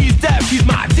you know he's deaf. He's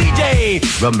my DJ,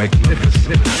 the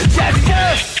magnificent Jazzy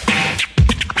Jeff.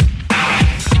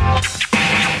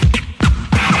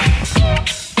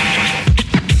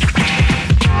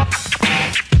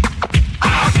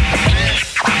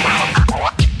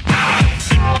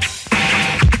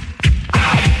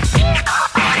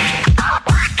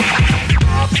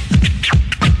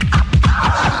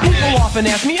 Often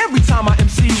ask me every time I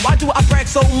MC, why do I brag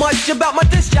so much about my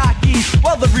disc jockey?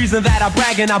 Well, the reason that I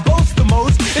brag and I boast the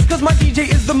most is cause my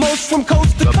DJ is the most from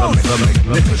coast to coast.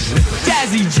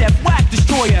 Jazzy Jeff, whack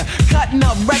destroyer, cutting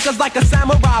up records like a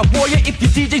samurai warrior. If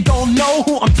your DJ don't know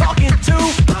who I'm talking to,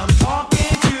 I'm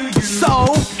talking to you.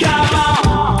 So, come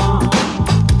on.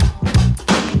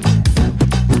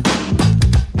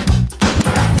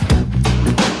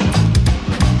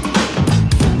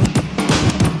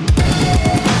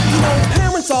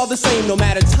 All the same, no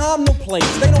matter time, no place.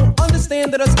 They don't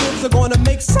understand that us kids are gonna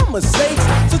make some mistakes.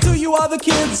 So to you other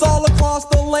kids all across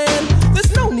the land,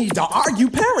 there's no need to argue,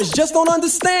 parents just don't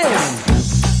understand.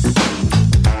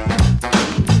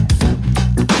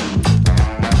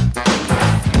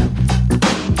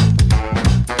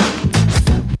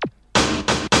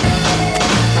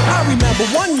 I remember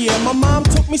one year my mom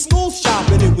took me school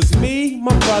shopping. It was me,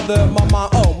 my brother, my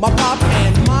mom, my pop,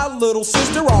 and my little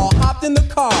sister all hopped in the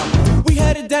car. We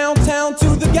headed downtown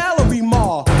to the Gallery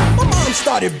Mall. My mom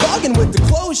started bugging with the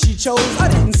clothes she chose. I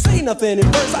didn't say nothing at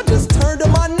first, I just turned to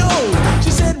my nose.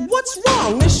 She said, what's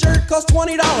wrong? This shirt costs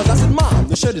 $20. I said, Mom,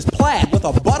 the shirt is plaid with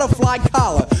a butterfly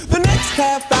collar. The next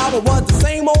half hour was the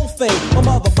same old thing. My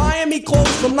mother buying me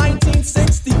clothes from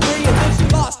 1963, and then she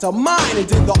lost her mind and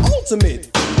did the ultimate.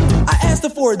 I asked her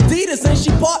for Adidas and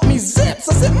she bought me Zips.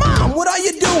 I said, Mom, what are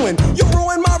you doing? You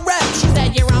ruined my rep. She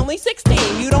said, you're only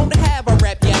 16, you don't have a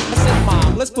rep yet. I said,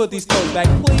 Mom, let's put these clothes back,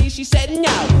 please. She said,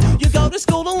 no, you go to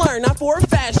school to learn, not for a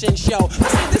fashion show. I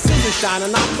said, this isn't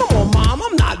shining out. Come on, Mom,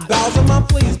 I'm not Bowser, Mom,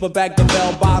 please put back the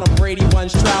bell-bottom Brady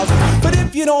Bunch trousers. But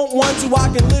if you don't want to, I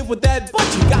can live with that. But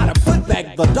you gotta put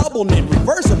back the double knit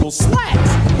reversible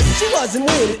slacks. She wasn't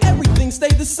with it, everything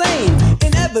stayed the same.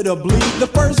 Inevitably, the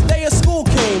first day of school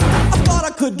came. I thought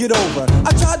I could get over.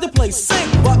 I tried to play sick,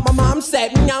 but my mom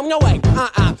said, no way,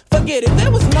 forget it, there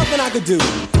was nothing I could do.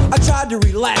 I tried to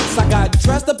relax, I got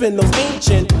dressed up in those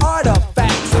ancient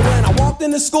artifacts. And when I walked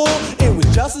into school, it was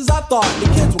just as I thought. The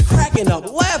kids were cracking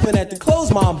up, laughing at the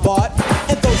clothes Mom bought.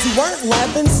 And those who weren't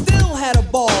laughing still had a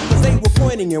ball, cause they were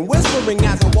pointing and whispering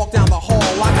as I walked down the hall.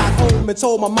 I got home and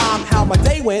told my mom how my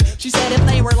day went. She said, if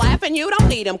they were laughing, you don't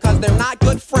need them, cause they're not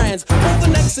good friends. For the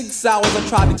next 6 hours, I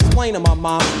tried to explain to my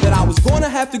mom that I was gonna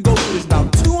have to go through this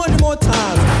about 200 more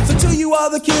times. So to you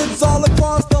other kids all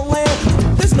across the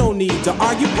land, there's no need to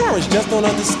argue, parents just don't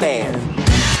understand.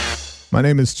 My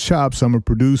name is Chops. I'm a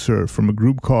producer from a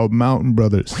group called Mountain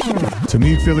Brothers. To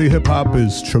me, Philly hip-hop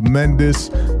is tremendous,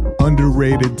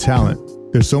 underrated talent.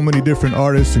 There's so many different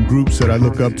artists and groups that I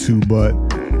look up to, but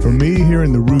for me,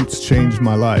 hearing the roots changed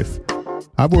my life.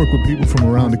 I've worked with people from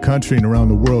around the country and around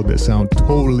the world that sound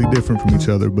totally different from each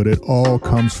other, but it all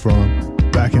comes from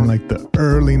back in like the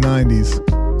early 90s,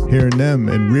 hearing them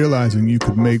and realizing you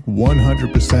could make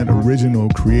 100% original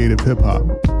creative hip-hop.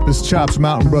 This Chops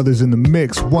Mountain Brothers in the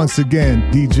mix once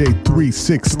again, DJ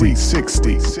 360.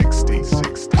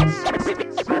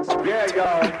 Yeah,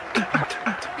 y'all.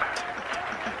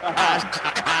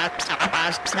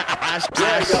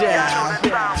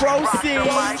 Proceed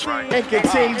and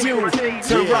continue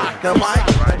to rock the mic.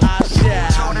 I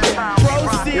shall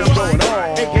proceed proceed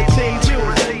and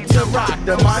continue to rock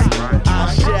the mic.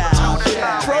 I shall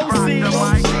proceed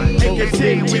and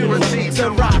continue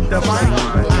to rock the mic.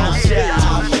 I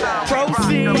shall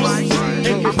proceed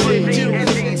and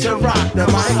continue to rock the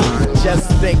mic. Just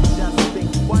think,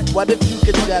 what if you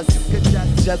could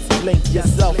just blink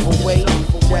yourself away?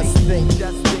 Just think,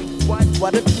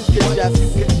 what if you could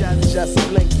just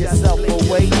blink yourself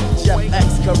away? Jeff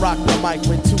X can rock the mic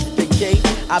with tooth decay.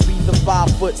 I be the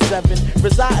 5'7",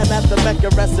 residing at the Mecca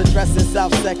rest address in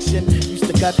South Section. Used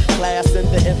to cut class in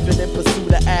the infinite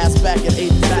pursuit of ass back in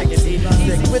 86.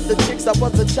 Easy with the chicks, I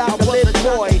was a chocolate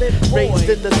boy. Raised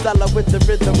in the cellar with the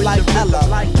rhythm like Ella.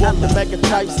 Walked the Mecca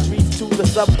type streets to the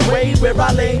subway where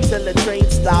I lay till the train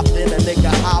stopped and a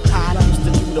nigga hop. Used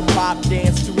to do the pop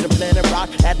dance to the Planet Rock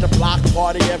at the block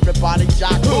party. Everybody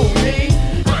jock. Who, me?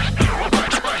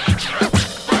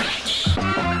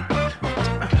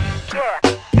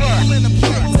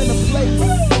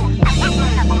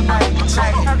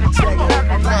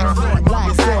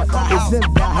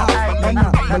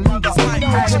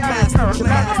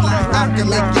 I can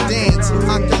make you dance,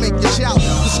 I can make you shout.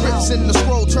 The scripts in the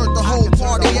scroll turn the whole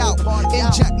party out.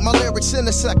 Inject my lyrics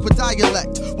intersect with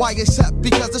dialect. Why accept?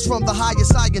 Because it's from the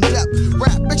highest high in depth.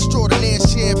 Rap extraordinaire,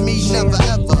 share me, never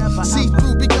ever. See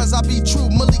through because I be true,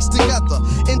 Malik's together.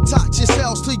 Intox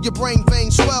yourselves till your brain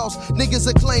vein swells. Niggas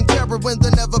acclaim terror when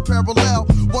they're never parallel.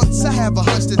 Once I have a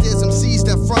hunch that there's MCs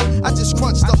that front, I just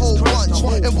crunch the whole bunch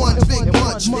in one big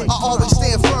bunch. I always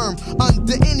stand firm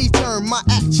under any term. My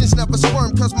actions never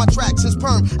squirm cause my tracks is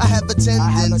perm. I have a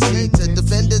tendency to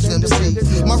defend as MC.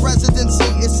 My residency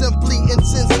is simply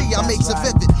insincy. I make it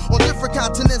vivid. On different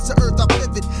continents of earth I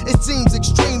pivot. It seems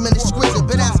extreme and exquisite,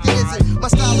 but ask it, is it? My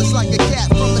style is like a cat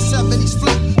from a 70s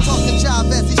flip. Talking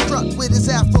jive as he struck with his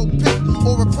afro pick.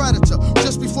 Or a predator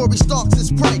just before he stalks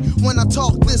his prey. When I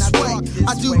talk this way,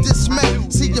 I do dismay.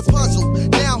 See you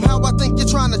puzzled. Now how I think you're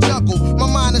trying to juggle. My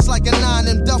mind is like a 9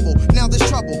 and double. Now there's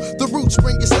trouble. The roots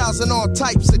bring your styles in all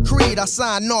types of creed. I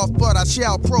sign off, but I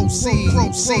shall proceed.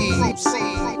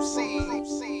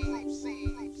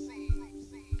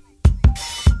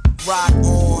 Rock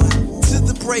on to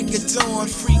the break of dawn,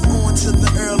 free on to the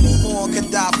early morn.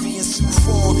 Gaddafi and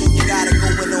Sufon, you got it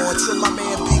going on. Till my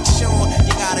man Big Sean,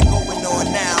 you got it going on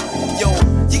now. Yo,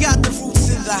 you got the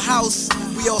roots in the house.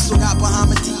 We also got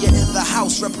Bahamadia in the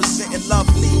house, representing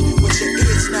lovely. With your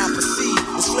ears now perceive,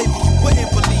 it's flavor you wouldn't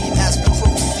believe as we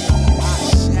proceed. I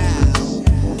shall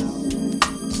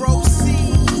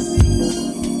proceed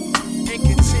and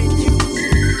continue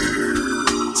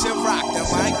to rock the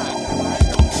mic.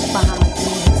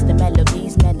 Bahamadia hits the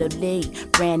melodies, melody,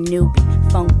 brand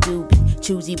newbie, funk doobie.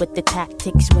 Choosy with the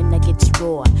tactics when I get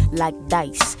raw, like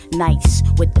dice, nice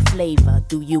with the flavor.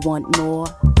 Do you want more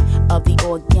of the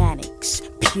organics?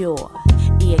 Pure,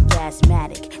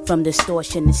 eargasmatic, from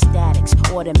distortion to statics,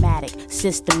 automatic,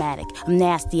 systematic. I'm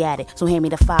nasty at it, so hand me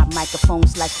the 5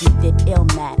 microphones like you did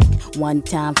Illmatic. One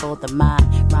time for the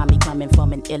mind, rhyme me coming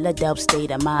from an Illadelph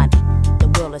state of mind. The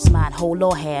world is mine, whole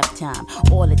or half time,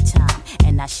 all the time,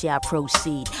 and I shall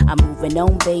proceed. I'm moving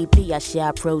on, baby, I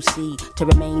shall proceed to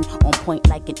remain on point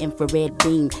like an infrared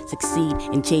beam. Succeed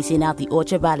in chasing out the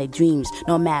ultraviolet dreams.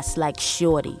 No mask like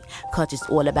Shorty, cause it's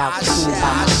all about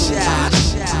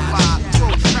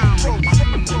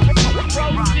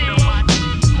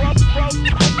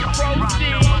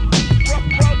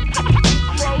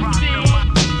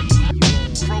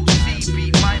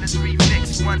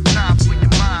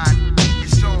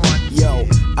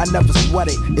I never sweat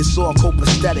it, it's all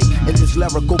copacetic. In this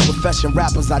lyrical profession,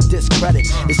 rappers I discredit.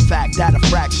 It's fact that a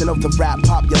fraction of the rap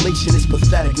population is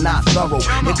pathetic, not thorough.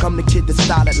 Here come the kid that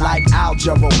started like Al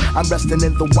Jarreau. I'm resting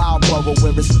in the wild borough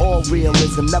where it's all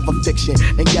realism, never fiction.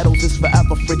 And ghettos is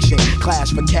forever friction.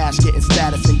 Clash for cash, getting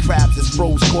status, and crabs is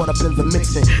froze, caught up in the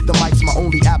mixing. The mic's my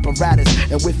only apparatus,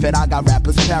 and with it I got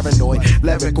rappers paranoid.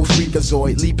 Lyrical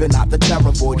freakazoid, leaping out the terror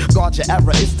void. Guard your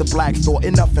error, it's the black thought,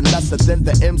 enough and lesser than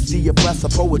the MC oppressor.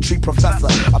 Poetry professor,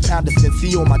 a pound of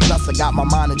Cincy on my dresser, got my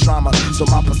mind in trauma, so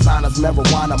my persona's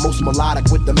marijuana, most melodic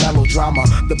with the melodrama.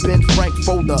 The Ben Frank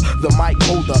folder, the mic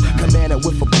holder, commanded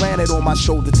with a planet on my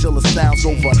shoulder till the sound's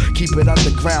over. Keep it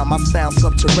underground, my sound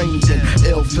subterranean,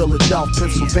 ill Philadelphia,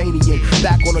 Pennsylvania.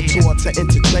 Back on a tour to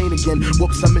entertain again.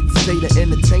 Whoops, I meant to say to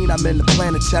entertain. I'm in the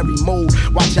planetary mode.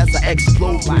 Watch as I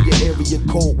explode through your area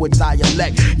code with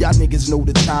dialect. Y'all niggas know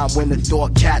the time when the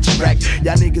thought catch wreck.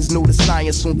 Y'all niggas know the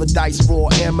science on the dice roll.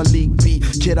 Hammer League B,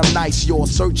 kid, I'm nice, you're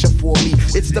searching for me.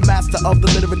 It's the master of the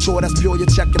literature, that's pure you're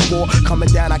checking for. Coming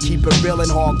down, I keep it real and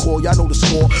hardcore. Y'all know the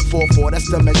score, 4-4, that's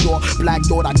the measure. Black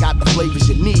thought, I got the flavors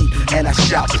you need, and I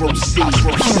shall proceed.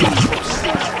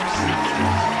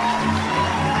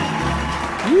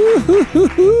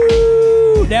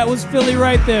 Woo-hoo-hoo-hoo. That was Philly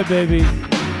right there, baby.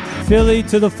 Philly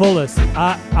to the fullest.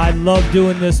 I love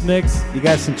doing this mix. You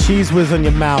got some cheese whiz on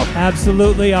your mouth.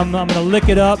 Absolutely. I'm going to lick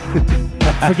it up.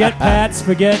 Forget Pat's.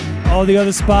 Forget all the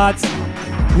other spots.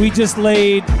 We just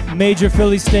laid major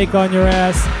Philly steak on your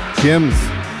ass. Jim's.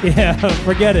 Yeah,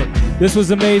 forget it. This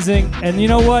was amazing. And you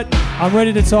know what? I'm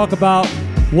ready to talk about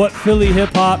what Philly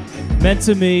hip-hop meant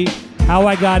to me, how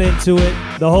I got into it,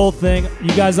 the whole thing.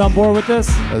 You guys on board with this?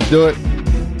 Let's do it.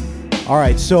 All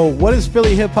right, so what does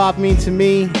Philly hip-hop mean to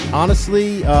me?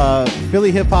 Honestly,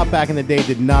 Philly hip-hop back in the day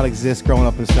did not exist growing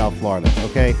up in South Florida,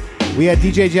 okay? We had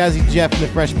DJ Jazzy Jeff and the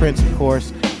Fresh Prince, of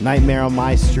course, Nightmare on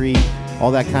My Street,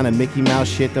 all that kind of Mickey Mouse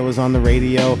shit that was on the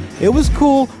radio. It was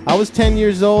cool. I was 10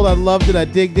 years old. I loved it. I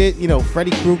digged it. You know,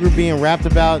 Freddy Krueger being rapped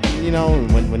about, you know,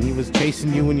 when he was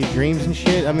chasing you in your dreams and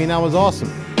shit. I mean, that was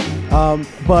awesome.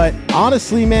 But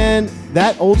honestly, man,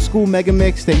 that old school mega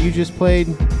mix that you just played,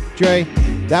 Dre,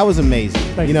 that was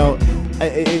amazing. You know,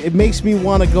 it makes me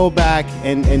want to go back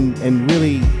and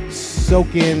really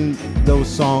soak in those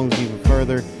songs even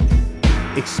further,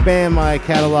 expand my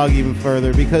catalog even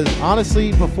further, because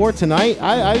honestly, before tonight,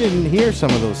 I didn't hear some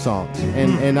of those songs,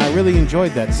 and I really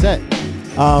enjoyed that set.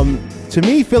 To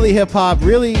me, Philly hip-hop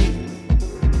really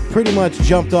pretty much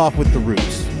jumped off with the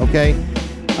Roots, okay?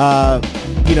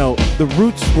 You know, the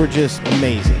Roots were just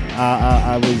amazing.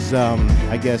 I was,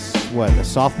 I guess, a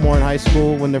sophomore in high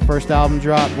school when their first album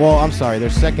dropped. Well, I'm sorry, their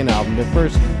second album, their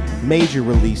first major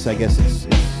release, I guess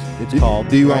it's called.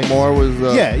 Do You Want More was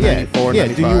 94,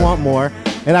 95. Do You Want More?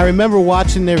 And I remember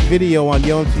watching their video on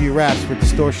Yo MTV Raps for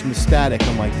Distortion to Static.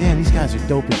 I'm like, damn, these guys are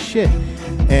dope as shit.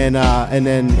 And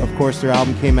then, of course, their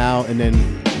album came out, and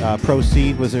then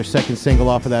Proceed was their second single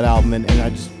off of that album, and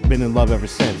I've just been in love ever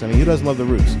since. I mean, who doesn't love the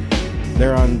Roots?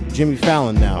 They're on Jimmy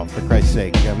Fallon now, for Christ's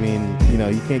sake. I mean, you know,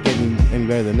 you can't get any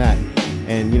better than that.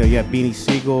 And, you know, you have Beanie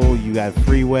Siegel, you got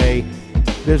Freeway.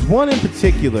 There's one in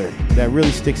particular that really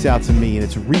sticks out to me, and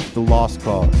it's Reef the Lost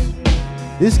Cause.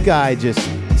 This guy just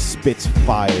spits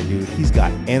fire, dude. He's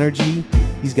got energy.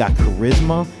 He's got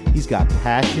charisma. He's got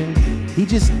passion. He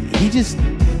just,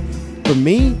 for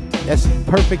me, that's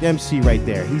perfect MC right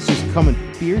there. He's just coming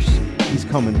fierce. He's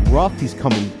coming rough.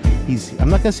 I'm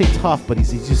not gonna say tough, but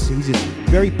he's just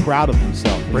very proud of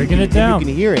himself. Breaking it down. You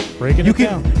can hear it. Breaking it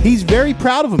down. He's very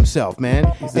proud of himself, man.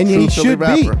 And he should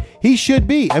be. He should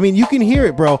be. I mean, you can hear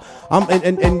it, bro.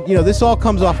 And you know, this all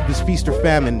comes off of his Feast or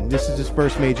Famine. This is his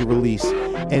first major release.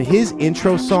 And his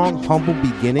intro song, Humble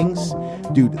Beginnings,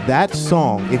 dude, that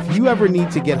song, if you ever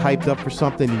need to get hyped up for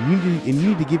something, and you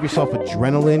need to give yourself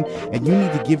adrenaline, and you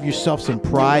need to give yourself some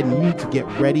pride, and you need to get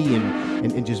ready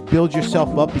and just build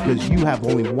yourself up because you have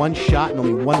only one shot and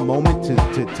only one moment to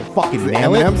fucking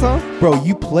nail it. Song? Bro,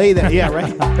 you play that. Yeah,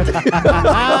 right?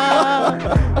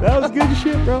 That was good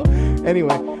shit, bro.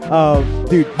 Anyway,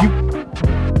 dude,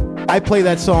 I play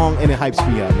that song and it hypes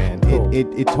me up, man. Cool.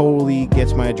 It totally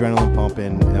gets my adrenaline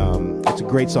pumping. It's a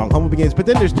great song, Humble Beginnings. But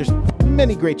then there's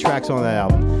many great tracks on that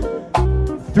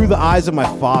album. Through the Eyes of My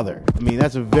Father. I mean,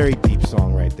 that's a very deep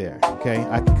song right there. Okay,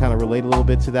 I can kind of relate a little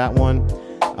bit to that one.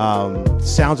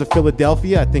 Sounds of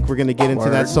Philadelphia. I think we're going to get into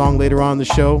that song later on in the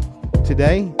show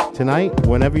tonight,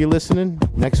 whenever you're listening,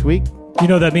 next week. You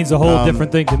know, that means a whole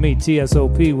different thing to me.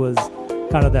 TSOP was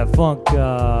kind of that funk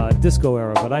disco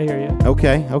era, but I hear you.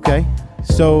 Okay.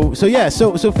 So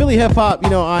Philly hip hop, you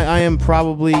know, I am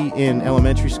probably in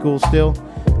elementary school still,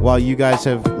 while you guys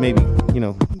have maybe, you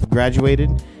know,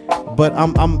 graduated. But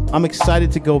I'm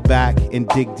excited to go back and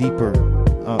dig deeper,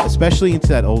 especially into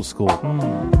that old school.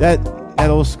 That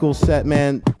old school set,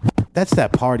 man. That's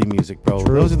that party music, bro.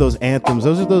 True. Those are those anthems.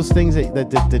 Those are those things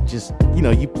that just, you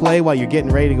know, you play while you're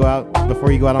getting ready to go out,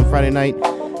 before you go out on Friday night,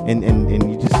 and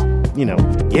you just, you know,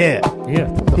 yeah.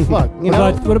 What the fuck, you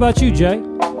know? What about you, Jay?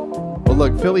 Well,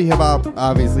 look, Philly hip hop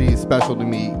obviously is special to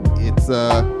me. It's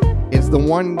the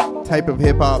one type of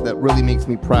hip hop that really makes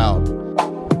me proud.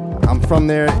 I'm from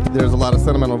there. There's a lot of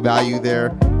sentimental value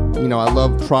there. You know, I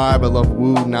love Tribe, I love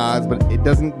Wu, Nas, but it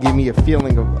doesn't give me a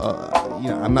feeling of, you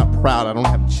know, I'm not proud. I don't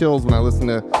have chills when I listen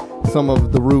to some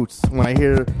of the Roots. When I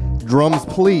hear Drums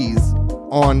Please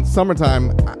on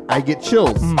Summertime, I get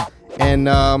chills. And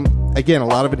again, a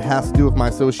lot of it has to do with my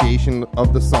association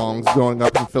of the songs growing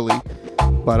up in Philly.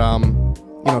 But,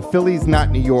 you know, Philly's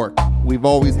not New York. We've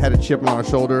always had a chip on our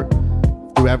shoulder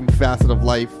through every facet of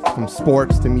life, from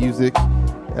sports to music.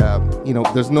 You know,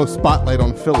 there's no spotlight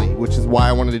on Philly, which is why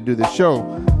I wanted to do this show,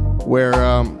 where,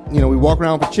 you know, we walk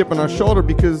around with a chip on our shoulder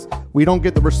because we don't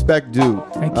get the respect due.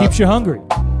 And keeps you hungry.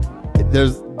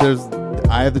 There's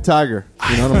Eye of the Tiger.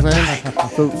 You know what I'm saying?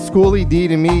 So Schoolie, D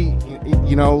to me,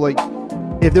 you know, like,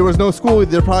 if there was no school,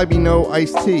 there'd probably be no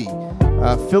Ice-T.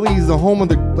 Philly is the home of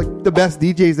the best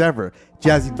DJs ever.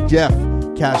 Jazzy Jeff,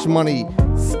 Cash Money,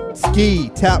 Ski,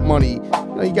 Tap Money.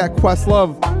 You got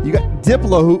Questlove. You got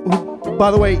Diplo, who, by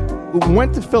the way,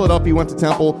 went to Philadelphia, went to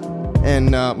Temple,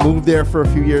 and moved there for a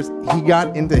few years. He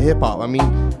got into hip hop. I mean,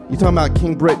 you're talking about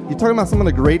King Britt. You're talking about some of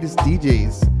the greatest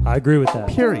DJs. I agree with that.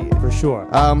 Period. For sure.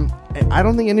 I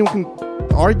don't think anyone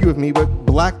can argue with me, but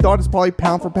Blak Thought is probably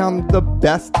pound for pound the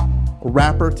best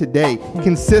rapper today.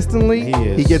 Consistently,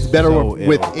 he gets better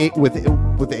with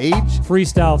age.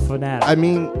 Freestyle fanatic. I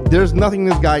mean, there's nothing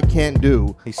this guy can't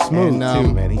do. He's smooth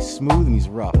too, man. He's smooth and he's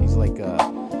rough. He's like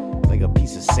a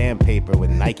piece of sandpaper with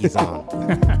Nikes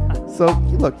on. So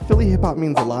look, Philly hip hop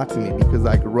means a lot to me because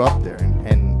I grew up there,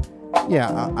 and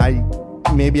yeah, I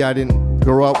maybe I didn't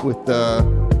grow up with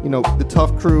the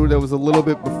Tuff Crew. That was a little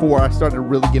bit before I started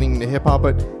really getting into hip hop,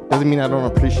 but doesn't mean I don't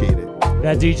appreciate it.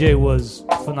 That DJ was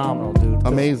phenomenal, dude.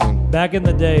 Amazing. Back in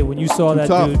the day when you saw that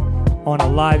dude on a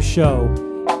live show,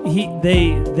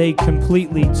 they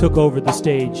completely took over the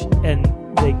stage and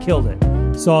they killed it.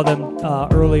 Saw them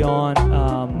early on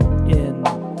in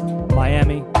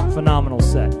Miami. Phenomenal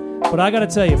set. But I got to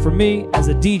tell you, for me as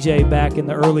a DJ back in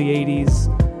the early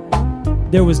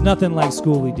 80s, there was nothing like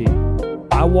Schoolie D.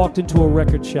 I walked into a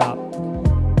record shop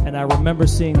and I remember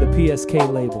seeing the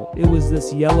PSK label. It was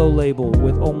this yellow label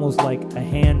with almost like a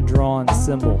hand-drawn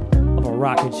symbol of a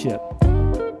rocket ship.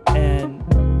 And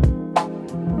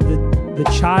the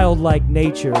childlike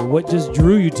nature, what just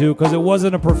drew you to, because it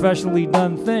wasn't a professionally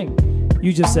done thing.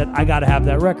 You just said, I got to have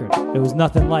that record. There was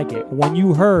nothing like it. When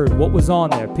you heard what was on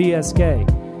there,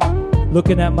 PSK,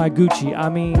 looking at my Gucci, I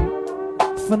mean,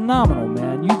 phenomenal,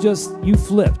 man. You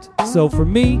flipped. So for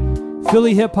me,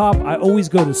 Philly hip-hop, I always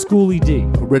go to Schoolie D.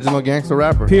 Original gangster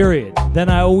rapper. Period. Then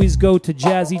I always go to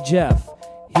Jazzy Jeff.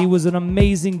 He was an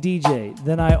amazing DJ.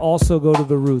 Then I also go to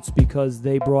the Roots because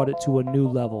they brought it to a new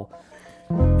level.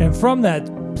 And from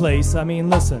that place, I mean,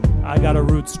 listen, I got a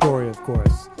Roots story, of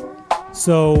course.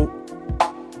 So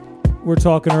we're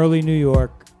talking early New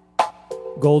York,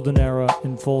 golden era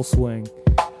in full swing.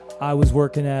 I was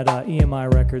working at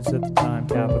EMI Records at the time,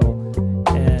 Capitol,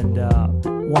 and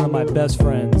one of my best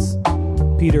friends,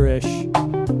 Peter Ish,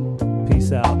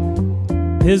 peace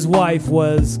out. His wife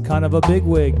was kind of a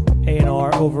bigwig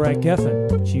A&R over at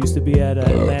Geffen. She used to be at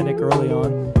Atlantic early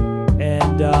on,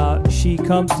 and she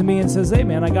comes to me and says, "Hey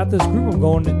man, I got this group I'm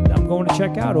going to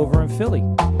check out over in Philly."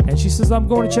 And she says, "I'm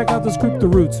going to check out this group, The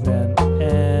Roots, man."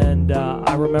 And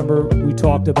I remember we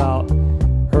talked about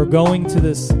her going to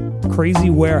this crazy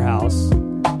warehouse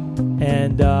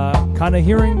and kind of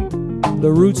hearing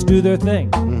The Roots do their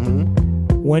thing.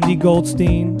 Mm-hmm. Wendy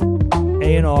Goldstein,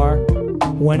 A&R,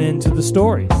 went into the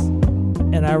stories.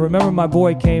 And I remember my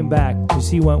boy came back because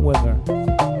he went with her.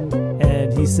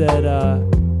 And he said,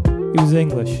 he was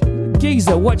English.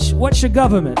 "Giza, what's your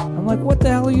government?" I'm like, "What the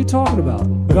hell are you talking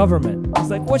about? Government." He's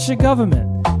like, "What's your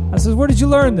government?" I says, "Where did you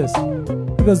learn this?"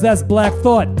 He goes, "That's Blak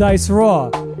Thought, Dice Raw.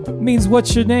 Means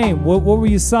what's your name? What were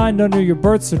you signed under your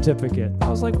birth certificate?" I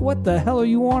was like, "What the hell are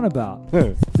you on about?"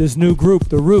 This new group,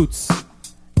 The Roots.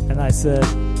 And I said,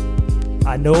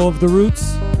 "I know of The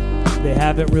Roots. They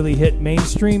haven't really hit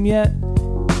mainstream yet."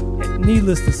 And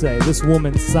needless to say, this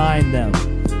woman signed them.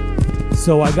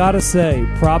 So I gotta say,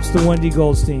 props to Wendy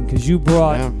Goldstein, because you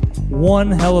brought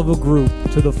one hell of a group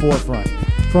to the forefront.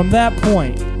 From that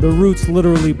point, The Roots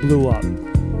literally blew up.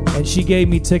 And she gave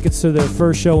me tickets to their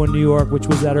first show in New York, which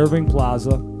was at Irving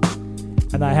Plaza.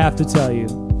 And I have to tell you,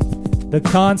 the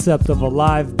concept of a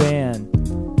live band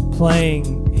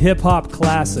playing hip-hop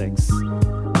classics,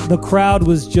 the crowd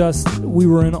was just, we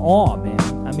were in awe, man.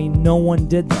 I mean, no one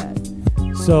did that.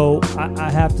 So I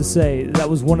have to say, that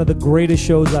was one of the greatest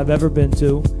shows I've ever been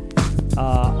to.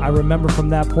 I remember from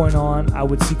that point on, I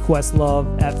would see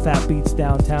Questlove at Fat Beats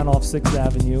downtown off 6th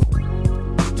Avenue.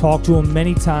 Talked to him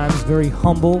many times, very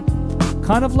humble,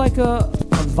 kind of like a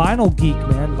vinyl geek,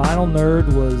 man. Vinyl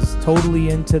nerd, was totally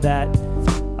into that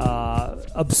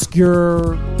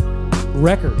obscure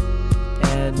record.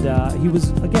 And he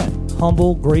was, again,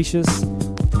 humble, gracious,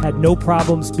 had no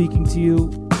problem speaking to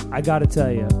you. I gotta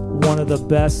tell you, one of the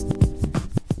best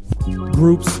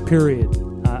groups, period.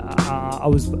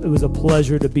 It was a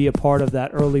pleasure to be a part of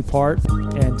that early part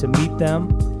and to meet them.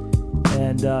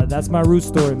 And that's my Roots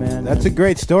story, man. That's a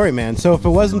great story, man. So if it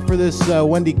wasn't for this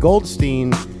Wendy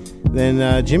Goldstein,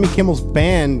 then Jimmy Kimmel's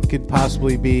band could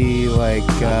possibly be like...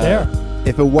 there.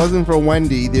 If it wasn't for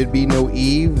Wendy, there'd be no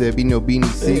Eve, there'd be no Beanie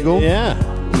Siegel. Yeah.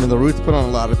 mean, the Roots put on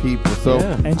a lot of people. So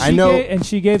And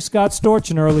she gave Scott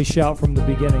Storch an early shout from the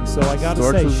beginning. So I got to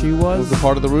say, she was a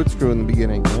part of the Roots crew in the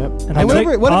beginning. Yep.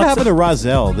 And what happened to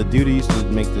Rozelle, the dude who used to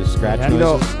make the scratch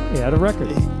noises? He had a record.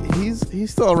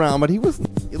 He's still around, but he was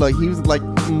like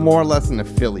more or less in a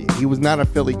Philly. He was not a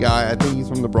Philly guy. I think he's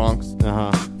from the Bronx.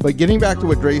 But getting back to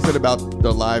what Dre said about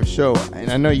the live show,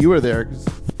 and I know you were there.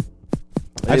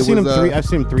 I've seen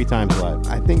him 3 times live.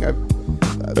 I think I've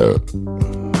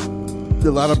a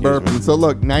lot of burping. So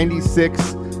look,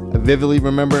 96, I vividly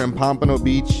remember in Pompano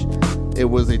Beach, it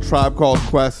was a Tribe Called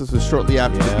Quest. This was shortly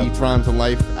after the Beat Rhymes of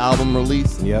Life album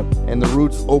release. And the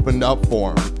Roots opened up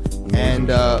for him. And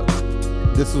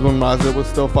this is when Rozelle was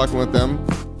still fucking with them.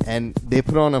 And they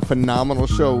put on a phenomenal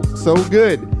show. So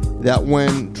good that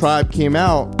when Tribe came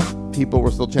out, people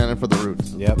were still chanting for the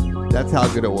Roots. That's how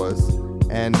good it was.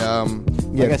 And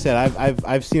like I said,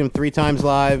 I've seen them 3 times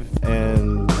live,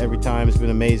 and every time it's been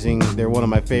amazing. They're one of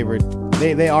my favorite.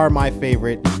 They are my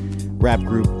favorite rap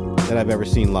group that I've ever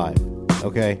seen live.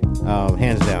 Okay,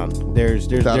 hands down. There's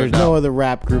no other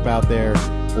rap group out there,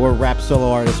 or rap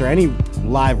solo artist, or any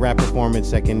live rap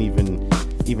performance that can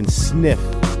even sniff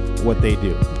what they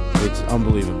do. It's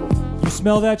unbelievable. You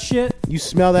smell that shit? You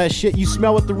smell that shit? You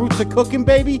smell what the Roots are cooking,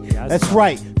 baby? That's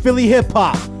right. Philly Hip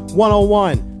Hop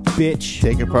 101. Bitch.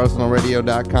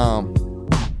 TakeItPersonalRadio.com.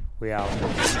 We out.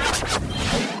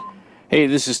 Hey,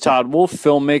 this is Todd Wolfe,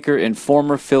 filmmaker and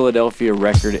former Philadelphia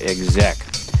record exec.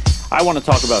 I want to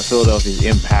talk about Philadelphia's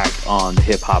impact on the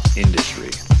hip-hop industry.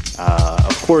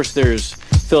 Of course, there's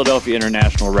Philadelphia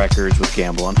International Records with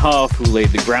Gamble and Huff, who laid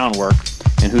the groundwork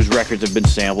and whose records have been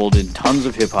sampled in tons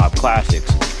of hip-hop classics.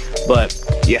 But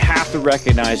you have to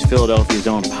recognize Philadelphia's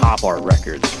own Pop Art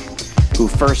Records, who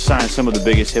first signed some of the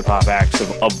biggest hip-hop acts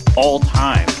of all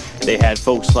time. They had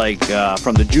folks like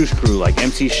from the Juice Crew, like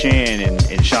MC Shan and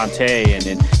Shantae,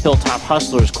 and Hilltop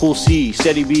Hustlers, Cool C,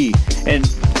 Steady B, and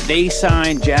they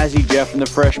signed Jazzy Jeff and the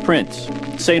Fresh Prince.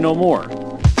 Say no more.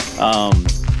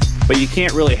 But you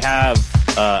can't really have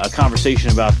a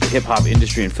conversation about the hip-hop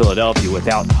industry in Philadelphia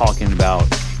without talking about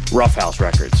Rough House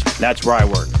Records. That's where I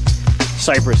worked.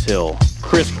 Cypress Hill,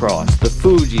 Crisscross, the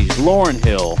Fugees, Lauryn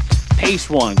Hill, Pace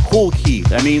One, Cool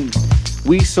Keith. I mean,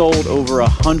 we sold over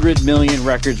 100 million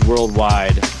records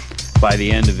worldwide by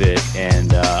the end of it,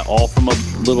 and all from a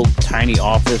little tiny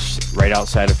office right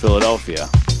outside of Philadelphia.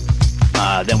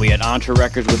 Then we had Entre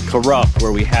Records with Corrupt,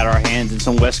 where we had our hands in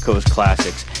some West Coast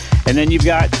classics. And then you've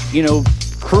got,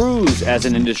 crews as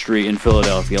an industry in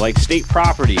Philadelphia, like State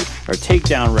Property or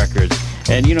Takedown Records.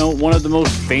 And, one of the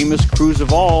most famous crews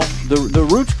of all, the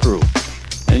Roots Crew.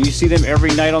 And you see them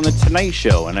every night on The Tonight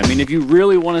Show. And I mean, if you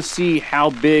really want to see how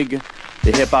big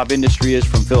the hip-hop industry is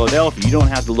from Philadelphia, you don't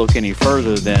have to look any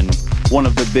further than one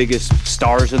of the biggest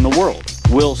stars in the world,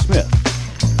 Will Smith.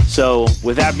 So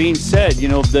with that being said,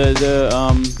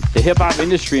 the hip-hop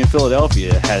industry in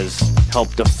Philadelphia has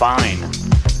helped define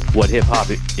what hip-hop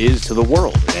is to the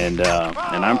world. And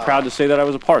I'm proud to say that I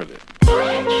was a part of it.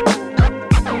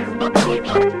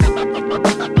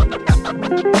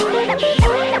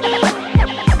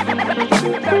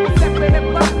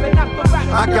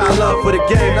 I got love for the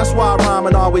game, that's why I rhyme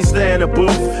and always stay in the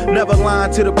booth. Never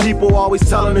lying to the people, always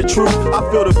telling the truth. I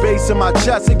feel the bass in my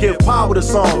chest and give power to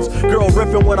songs. Girl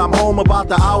riffing when I'm home about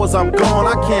the hours I'm gone.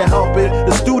 I can't help it,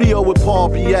 the studio with Paul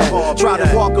be at. Try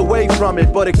to walk away from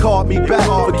it, but it called me back.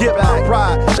 Forget my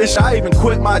pride, bitch, I even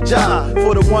quit my job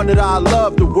for the one that I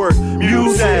love to work.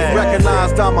 Music,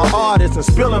 recognized I'm an artist and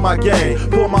spilling my game.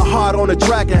 Put my heart on the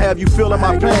track and have you feeling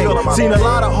my pain. Seen a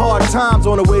lot of hard times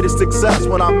on the way to success.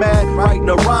 When I'm mad, writing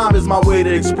a rhyme is my way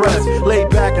to express. Lay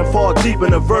back and fall deep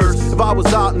in the verse. If I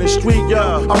was out in the street,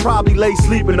 I'd probably lay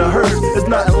sleep in the hearse. It's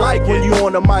nothing like when you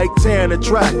on the mic tearing the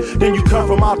track. Then you come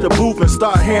from out the booth and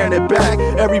start hearing it back.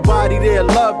 Everybody there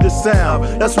love the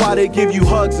sound. That's why they give you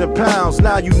hugs and pounds.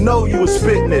 Now you know you was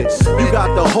spitting it. You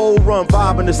got the whole run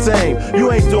vibing the same.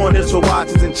 You ain't doing this for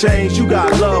watches and chains. You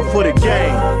got love for the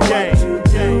game.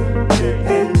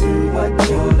 And do what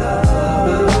you love.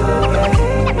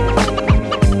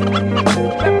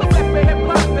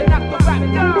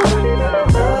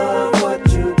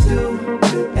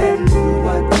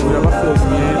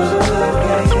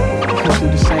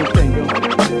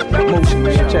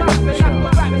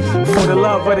 For the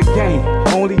love of the game,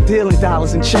 only dealing dollars,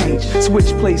 and change.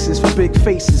 Switch places for big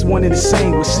faces, one and the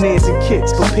same with snares and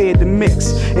kicks. Prepared to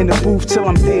mix in the booth till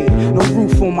I'm dead. No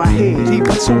roof on my head, even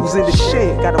tools in the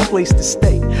shed. Got a place to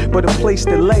stay, but a place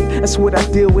to lay. That's what I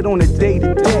deal with on a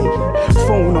day-to-day.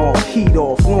 Phone off, heat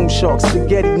off, loan shark,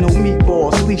 spaghetti, no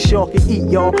meatballs. Least y'all can eat,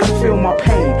 y'all. Feel my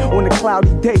pain on a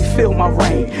cloudy day, feel my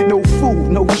rain. No food,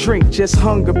 no drink, just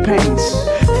hunger pains.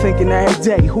 Thinking every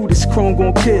day, who this chrome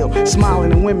gon' kill?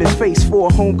 Smiling in women's face for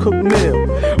a home-cooked meal.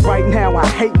 Right now I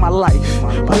hate my life,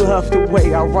 but love the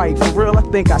way I write. For real, I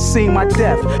think I seen my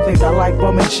death. Think I like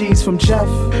bumming cheese from Jeff.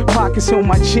 Pockets on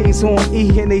my jeans on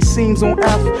E and they seams on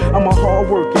F. I'm a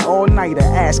hard-working all-nighter,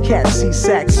 ass cat,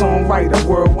 C-sack songwriter,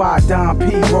 worldwide Don P,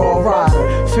 raw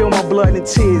rider. Feel my blood and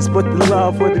tears, but the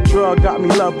love of the drug got me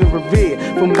loved and revered.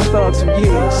 From the thugs for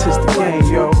years, it's the game,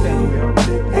 yo.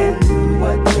 And do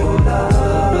what you love.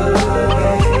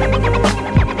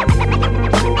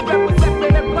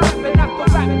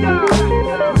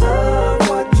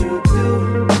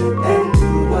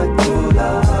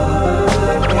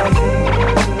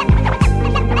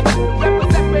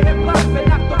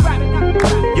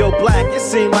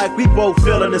 Seem like we both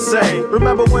feeling the same.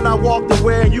 Remember when I walked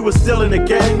away and you were still in the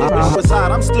game? It was hot,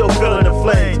 I'm still feeling the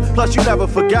flames. Plus you never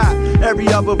forgot every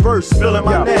other verse spilling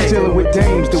my name. Dealing with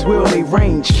dames, the will they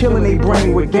range, killing they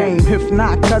brain with game. If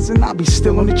not, cousin, I'll be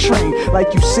still on the train.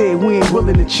 Like you said, we ain't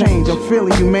willing to change. I'm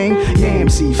feeling you, man.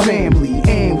 Yamsey, family,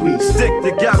 and we stick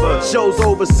together. Shows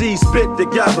overseas, spit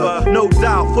together. No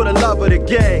doubt for the love of the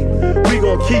game. We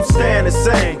gon' keep staying the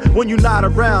same. When you not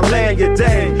around, laying your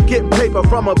day. Getting paper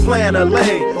from a plan of lane.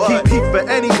 Keep heat for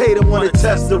any hater wanna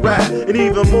test the rap. And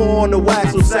even more on the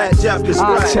wax, so Sad Jeff can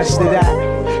scratch. I tested that.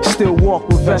 Still walk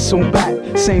with vests on back.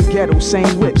 Same ghetto,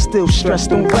 same whip, still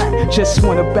stressed on rap. Just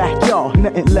wanna back y'all,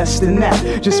 nothing less than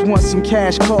that. Just want some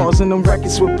cash calls and them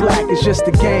records with Blak. It's just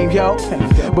a game, yo.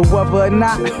 But whether or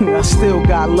not, I still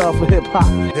got love for hip hop.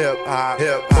 Hip hop,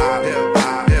 hip hop, hip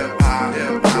hop, hip hop, hip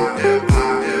hop,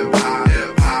 hip hop, hip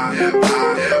hop, hip hop, hip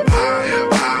hop,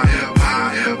 hip hop, hip hop, hip hop,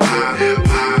 hip hop, hip hop.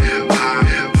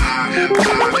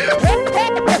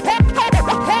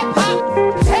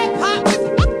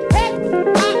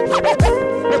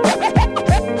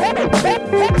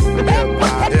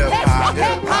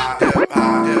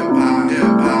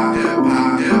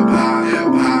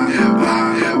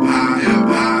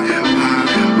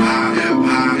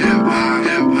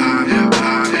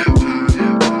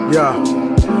 Yeah,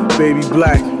 Baby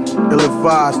Blak,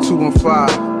 Ill-Advised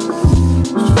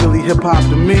 215. It's Philly hip hop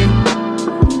to me.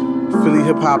 Philly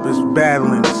hip hop is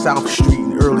battling South Street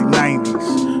in the early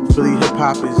 90s. Philly hip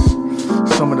hop is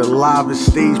some of the livest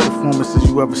stage performances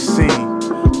you ever seen.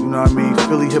 You know what I mean?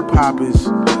 Philly hip hop is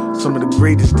some of the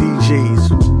greatest DJs.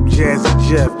 Jazzy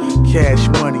Jeff, Cash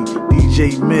Money,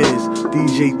 DJ Miz,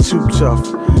 DJ Too Tough,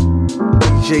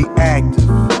 DJ Active,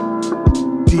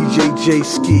 DJ J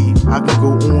Ski. I can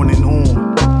go on and on.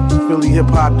 Philly hip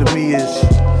hop to me is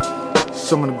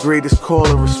some of the greatest call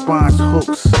and response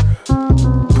hooks,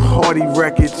 party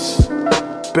records,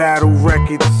 battle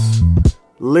records,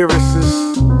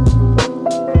 lyricists,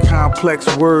 complex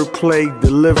wordplay,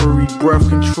 delivery, breath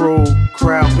control,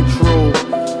 crowd control.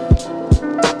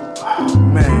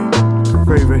 Man,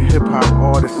 favorite hip hop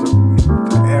artists of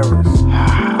the eras.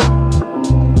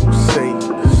 Say,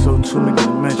 there's so too many to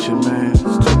mention, man.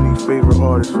 There's too many favorite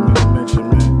artists for me to mention,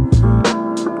 man. I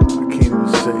can't even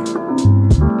say.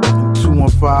 And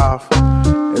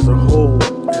 215 as a whole,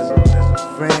 as a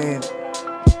fan,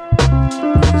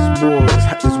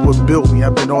 it's what built me.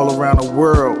 I've been all around the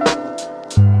world,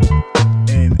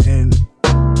 and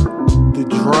the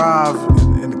drive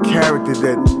and the character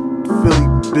that Philly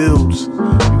builds.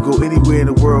 You go anywhere in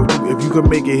the world, if you can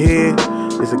make it here,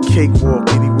 it's a cakewalk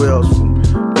anywhere else. From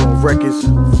doing records,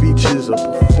 features, or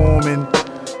performing,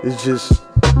 it's just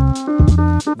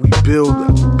we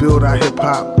build our hip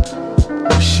hop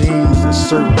machines a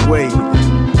certain way.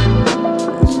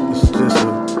 It's just a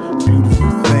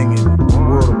beautiful thing, and the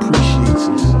world appreciates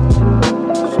it.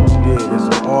 So yeah, as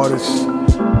an artist,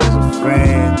 as a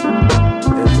fan,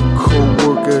 as a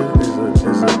co-worker,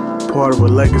 as a part of a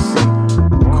legacy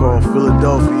called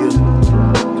Philadelphia,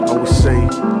 I would say,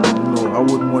 I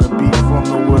wouldn't want to be from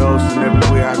nowhere else, and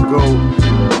everywhere I go,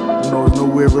 there's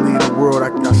nowhere really in the world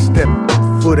I step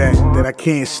foot at that I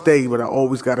can't stay, but I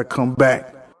always gotta come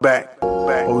back.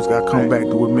 Always gotta come back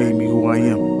to what made me who I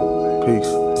am. Peace.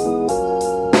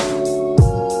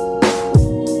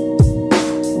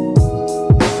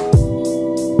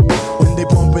 When they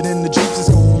pump it in the streets, it's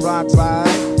gon' rock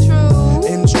right. True.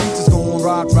 In the streets, it's gon'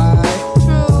 rock right.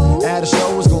 True. At a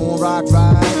show, it's gon' rock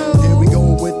right. True. Here we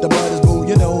go with the butters, boo.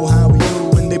 You know how we do.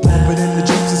 When they pump it in the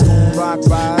streets, it's gon' rock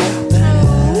right.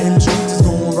 In the streets, it's gon'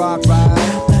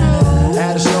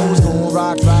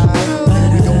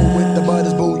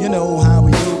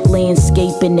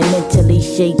 vaping and mentally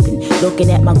shaping.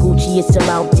 Looking at my Gucci, it's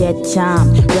about that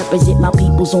time. Represent my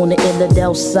peoples on the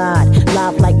Illadelph side.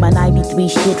 Live like my 93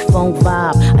 shit phone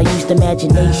vibe. I used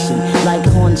imagination like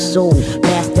Han Solo.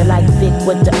 Master like Vic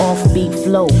with the offbeat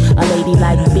flow. A lady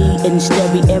like me in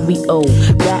stereo.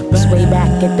 Rap was way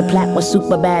back at the Plat was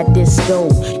super bad disco.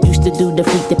 Used to do the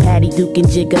freak, the Patty Duke and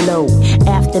Gigolo.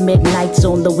 After midnights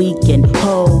on the weekend.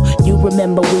 Ho, you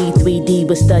remember we 3D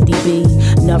with Study B.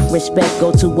 Enough respect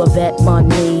go to a vet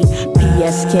money.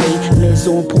 PSK, Miz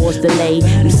on pause delay.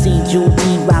 You see Jewel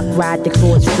T Rock ride the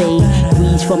chords fade.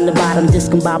 Breeze from the bottom,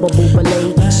 discombobable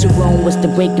ballet. Sharon was the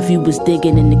break if you was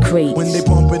digging in the crates. When they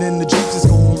pump it in the Jeeps, it's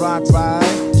gon' rock right.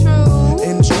 True.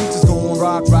 In the streets, it's gon'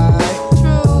 rock right.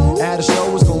 True. At a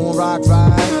show, it's gon' rock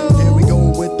right. True. Here we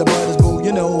go with the brothers, boo,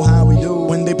 you know how we do.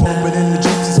 When they pump it in the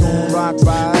Jeeps, it's gon' rock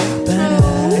right.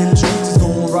 True. In the streets, it's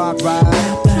gon' rock right.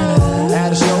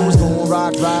 At a show, it's gon'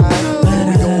 rock right. Here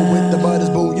we go with the brothers,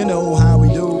 boo, you know how we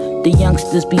do. The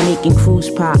youngsters be making cruise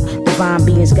pop. Divine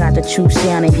beings got the true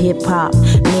sound in hip hop.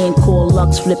 Men call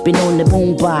Lux flipping on the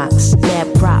boombox.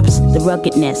 Mad props, the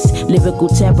ruggedness, lyrical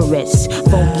terrorists.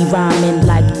 Funky rhyming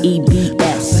like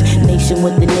EBS. Nation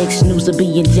with the Knicks, snooze of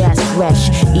being jazz fresh.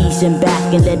 Easing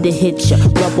back and let it hit ya.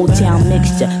 Rubble town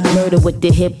mixture, murder with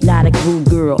the hypnotic groove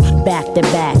girl. Back to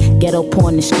back, ghetto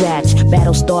porn and scratch.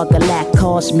 Battlestar Galactic,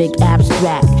 cosmic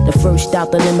abstract. The first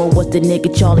out the limo was the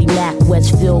nigga Charlie Mack.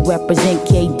 Westfield represent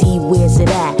KD, where's it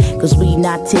at? Cause we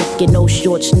not taking no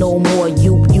shorts no more.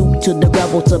 You to the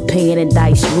rebels of pain and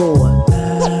dice roar.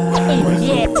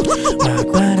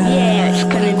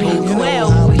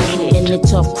 And the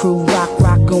Tuff Crew rock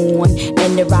on.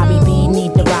 And the Robbie B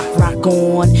need the rock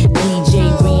on.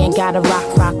 DJ Ren got a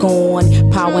rock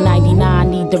on. Power 99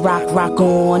 need the rock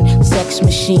on. Sex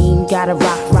Machine got a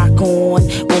rock on.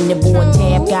 When the boy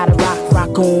Tab got a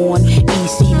rock on.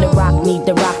 EC LaRock need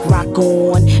the rock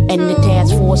on. And the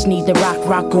Task Force need the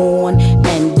rock on.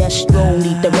 And Destro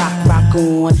need the rock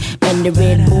on. And the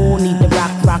Red Bull need the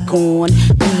rock on.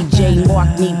 PJ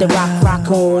Mark need the rock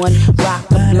on. Rock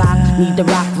the Block need the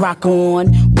rock on.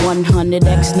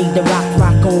 100X need the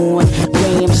rock on.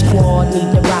 Ram Squad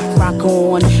need the rock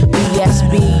on.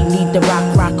 BSB need the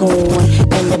rock on.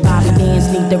 And the Bobby Dance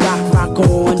need the rock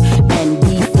on. And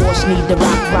B-Force need the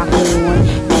rock on.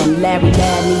 And Larry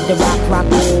Ladd need the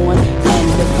rock on. And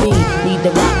the V need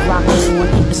the rock on.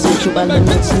 Essential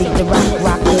Elements need the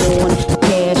rock on.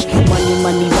 Cash,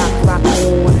 money, rock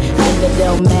on. And the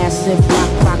Del Massive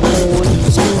rock on.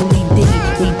 Schoolie D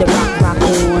need the rock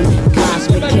on.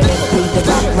 Cosmic Killer need the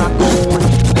rock on.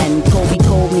 And Kobe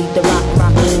Cole need the rock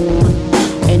on.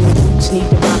 And the Boots need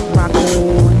the rock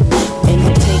on. And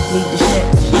the Take need the shit.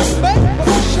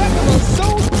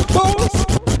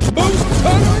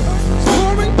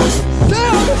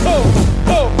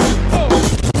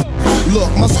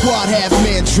 Look, my squad half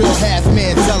man drill, half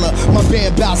man teller. My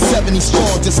band about 70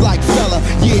 strong, just like fella.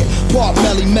 Yeah, part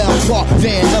Melly Mel, part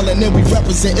Van Helen. And we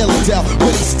represent Illadelph,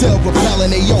 but it's still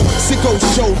repelling. Hey yo, sicko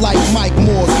show like Mike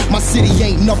Moore's. My city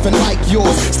ain't nothing like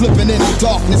yours. Slipping in the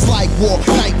darkness like war.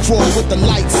 Night crawl with the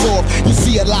lights off. You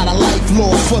see a lot of life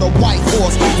laws for the white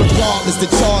horse. Regardless,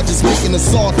 the charges making us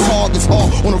all targets.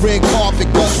 All on the red carpet,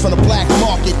 guns from the black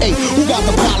market. Hey, who got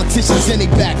the politicians in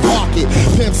their back pocket?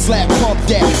 Pimp slap, pump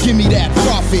that, give me that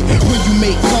profit. When you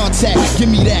make contact, give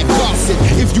me that gossip.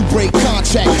 If you break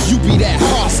contract, you be that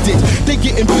hostage. They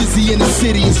getting busy in the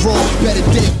city is raw. Better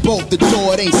dig both the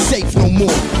door, it ain't safe no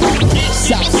more.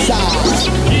 South side,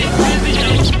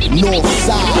 north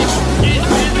side,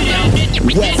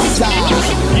 west side,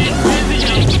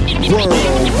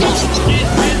 worldwide.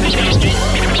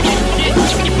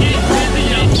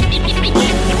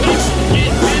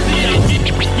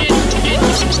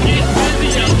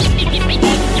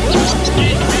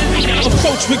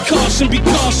 Approach with caution, be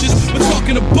cautious. We're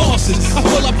talking to bosses. I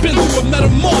feel I've been through a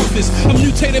metamorphosis. I'm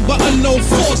mutated by unknown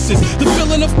forces. The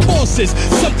feeling of course is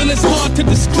something that's hard to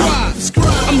describe.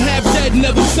 I'm half dead,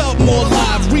 never felt more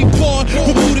alive. Reborn,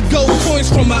 remove the gold coins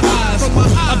from my eyes.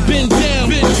 I've been down,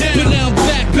 but now I'm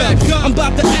back up. I'm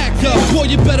about to act up, boy,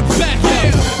 you better back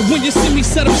up. When you see me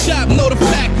set up shop, know to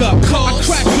pack up. I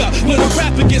crack up when a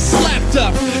rapper gets slapped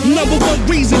up. Number one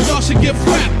reason y'all should get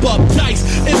wrapped up. Dice,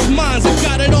 it's mine, I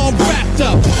got it all wrapped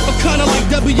up. I'm kinda like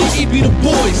W.E.B. The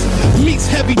Boys. Meets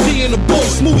Heavy D and the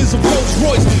Boys. Smooth as a Rolls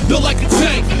Royce, built like a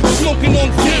tank. Smoking on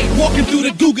gang, walking through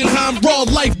the Guggenheim. Raw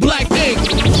life, black ink.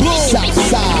 Boom. South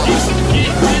side,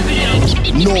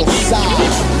 north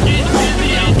side,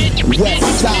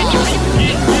 west side,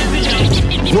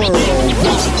 worldwide.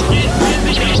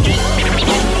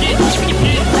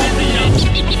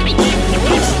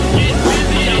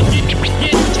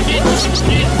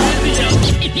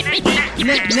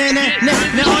 Now,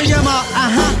 Now on your mark,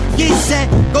 get set,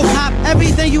 go cop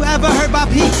everything you ever heard by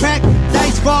P Crack,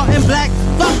 Dice Raw and Black.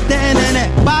 Fuck the internet,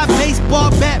 buy a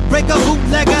baseball bat, break a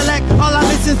bootleg a leg. All I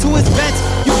listen to is bets.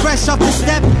 You fresh off the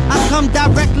step, I come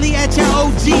directly at your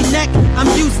OG neck. I'm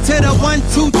used to the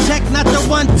 1-2 check, not the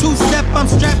 1-2 step. I'm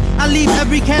strapped, I leave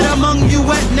every cat among you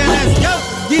wet. Now let's go.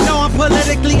 You know I'm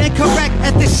politically incorrect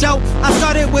at this show. I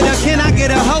started with a can I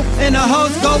get a hoe? And the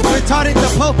hoes go retarded. The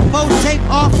po tape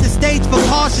off the stage for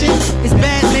caution. It's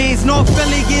bad lanes, North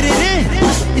Philly, get it in.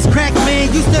 It's crack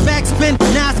man, used to backspin.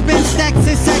 Now I spin stacks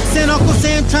and sex. And Uncle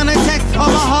Sam tryna text all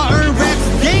my hard-earned raps.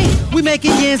 Damn, we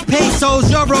making yens,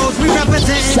 pesos, euros. We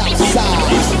representing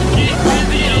Southside,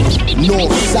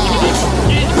 Northside,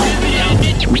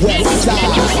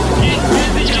 Westside,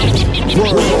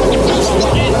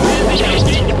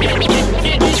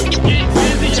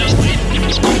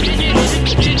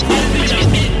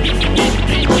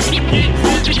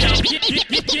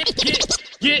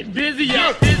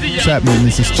 What's happening?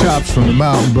 This is Chops from the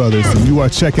Mountain Brothers, and you are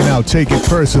checking out Take It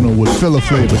Personal with Filla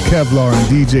Flavor, Kevlar, and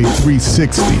DJ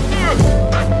 360.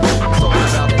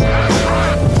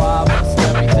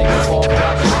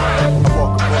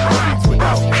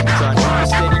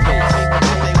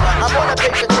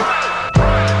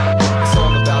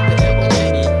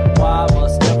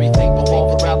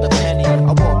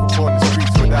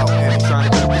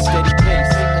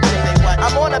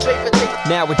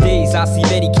 Nowadays, I see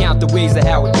many count the ways of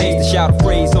how it pays to shout a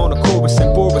phrase on a chorus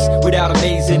and chorus without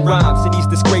amazing rhymes. In these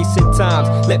disgracing times,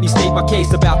 let me state my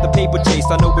case about the paper chase.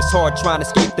 I know it's hard trying to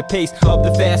escape the pace of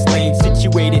the fast lane,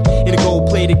 situated in a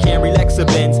gold-plated Camry Lexa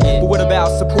Benz. But what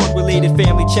about support-related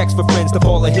family checks for friends? The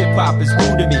fall of hip-hop is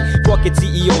rude to me. Fucking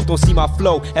CEOs don't see my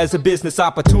flow as a business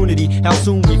opportunity. How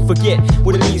soon we forget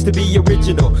what it means to be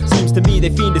original. Seems to me they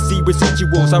fiend to see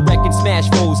residuals. I reckon smash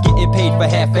foes getting paid for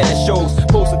half-ass shows.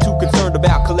 Posting too concerned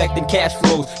about collecting cash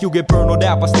flows. You'll get burned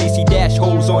out by Stacy Dash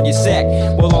holes on your sack.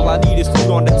 Well, all I need is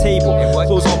food on the table,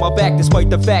 clothes on my back, despite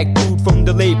the fact dude from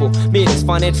the label made us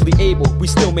financially able. We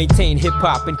still maintain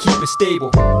hip-hop and keep it stable.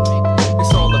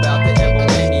 It's all about the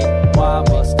M-O-N-E. Why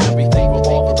must everything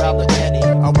revolve around the penny?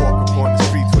 I walk upon the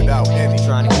streets without any.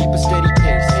 Trying to keep a steady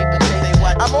pace.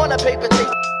 I'm on a paper tape.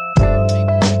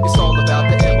 It's all about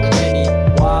the M-O-N-E.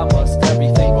 Why must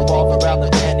everything revolve around the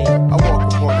penny? I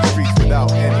walk upon the streets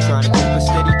without any. Trying to keep a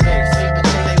steady pace.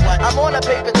 I'm on a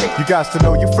paper tape. You got to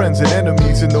know your friends and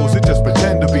enemies, and those that just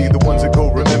pretend to be the ones that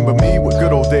go remember me with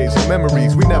good old days and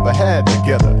memories we never had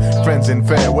together. Friends in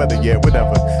fair weather, yeah,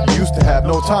 whatever. You used to have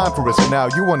no time for us, and now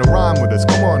you wanna rhyme with us.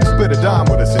 Come on and split a dime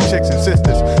with us, and chicks and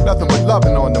sisters. Nothing but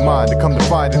loving on the mind. To come to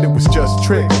find it, it was just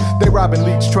tricks. They robbing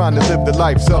leech, trying to live the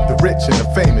lives of the rich and the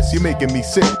famous. You're making me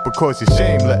sick because you're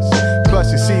shameless. Plus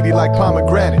you're seedy like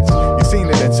pomegranates. You seen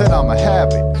it and said I'ma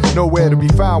have it. Nowhere to be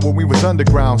found when we was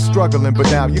underground struggling, but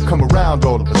now you come around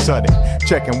all of a sudden.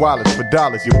 Checking wallets for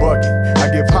dollars, you're bugging. I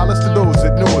give hollers to those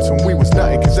that knew us when we was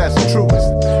nothing, cause that's the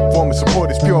truest. Former support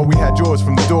is pure, we had yours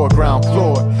from the door, ground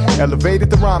floor. Elevated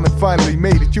the rhyme and finally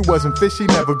made it. You wasn't fishy,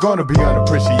 never gonna be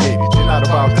unappreciated. You're not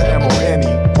about the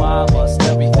M-O-N-E. Why must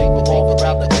everything revolve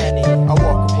around the penny? I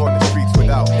walk upon the streets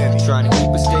without any. Trying to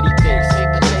keep a steady pace.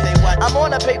 I'm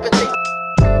on a paper tape.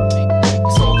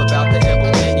 It's all about the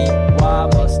M-O-N-E. Why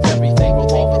must everything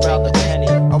revolve around the penny?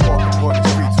 I walk upon the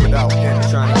streets without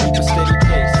any. Trying to keep a steady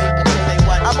pace.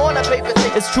 I'm on a paper tape.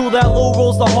 It's true that Lou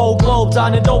rules the whole globe.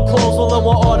 Dining don't close, well, in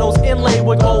autos inlaid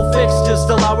with gold fixtures.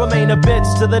 Still, I remain a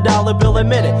bitch to the dollar bill,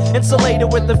 admit it.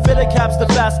 Insulated with the fitted caps, the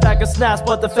fast stack of snaps,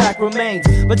 but the fact remains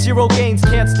material gains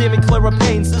can't steer me clear of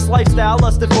pains. This lifestyle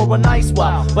lusted for a nice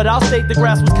while, but I'll state the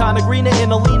grass was kinda greener in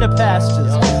the leaner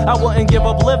pastures. I wouldn't give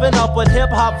up living up, but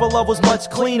hip-hop for love was much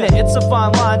cleaner. It's a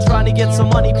fine line trying to get some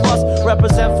money plus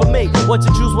represent for me. What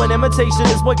you choose when imitation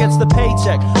is what gets the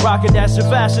paycheck. Rockin' dashing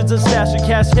fashions and stashing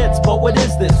cash hits, but what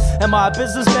is this? Am I a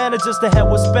businessman or just a head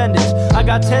with spendage? I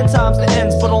got 10 times the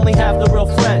ends, but only half the real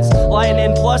friends. Lying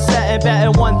in plus set and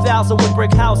batting 1,000 with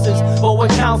brick houses. But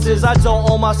what counts is I don't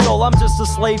own my soul, I'm just a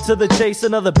slave to the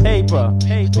chasing of the paper.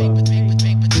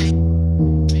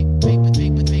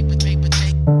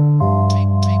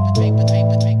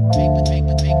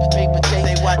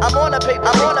 I'm on a paper,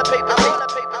 I'm on a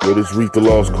paper. Yo, this Reef the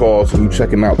Lost Cause, and you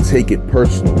checking out Take It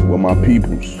Personal with my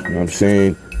peoples. You know what I'm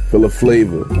saying? Filla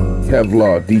Flavor,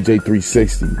 Kevlar, DJ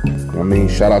 360. You know what I mean?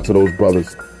 Shout out to those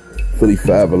brothers. Philly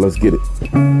forever, let's get it.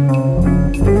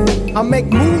 I make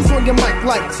moves on your mic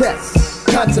like tests.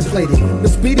 Contemplating the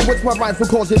speed at which my rhymes will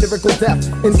cause your lyrical death.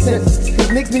 Incensed,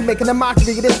 niggas be making a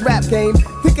mockery of this rap game.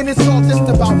 Thinking it's all just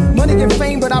about money and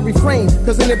fame, but I refrain.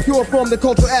 Cause in its pure form, the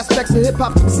cultural aspects of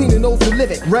hip-hop can be seen in those who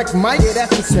live it. Wreck Mike, yeah,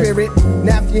 that's the spirit.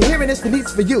 Now if you're hearing this, the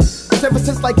need's for you. Cause ever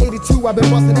since like 82, I've been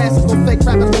busting asses on fake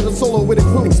rappers with a solo with a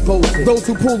crew. Exposing those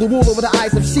who pull the wool over the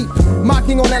eyes of sheep.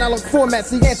 Mocking on analog formats,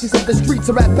 the antics of the streets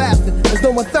are rap bastard. There's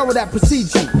no one thorough that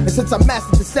precedes you. And since I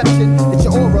mastered deception, it's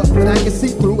your aura that I can see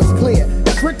through, it's clear.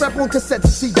 And trick rap on cassettes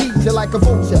and CDs, you're like a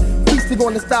vulture. Feasting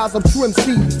on the styles of true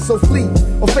MCs. So flee,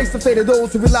 or face the fate of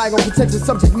those who rely on protected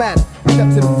subject matter. Step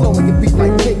to the flow and get beat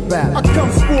like cake batter. I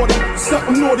come sporty,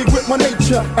 something naughty with my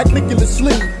nature. At Nicholas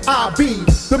Lee, I be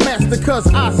the master cause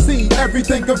I see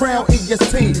everything around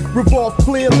EST. Revolve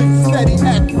clearly, steady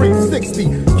at 360.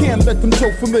 Can't let them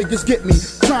Joe familiars get me.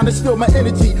 Trying to steal my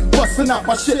energy, busting out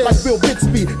my shit like Bill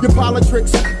Bixby. Your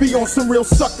politics be on some real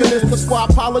suckiness. That's why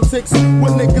politics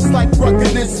with niggas like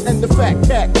ruggedness and the fat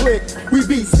cat click. We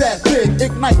beats that big,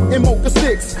 ignite and mocha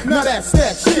sticks. Now that's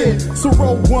that shit. So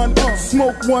roll one,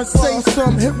 smoke one, say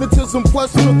some hypnotism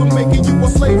plus rhythm making you a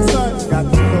slave son.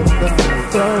 Got the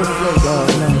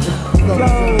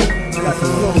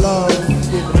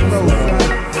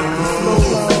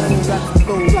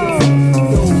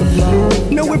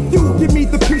Now if you give me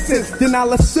the pieces, then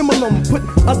I'll assimilate them. Put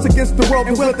us against the world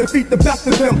and we'll defeat the best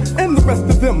of them and the rest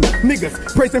of them niggas.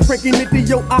 Praising Frankie Nitti,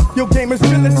 your game is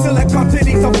real and still that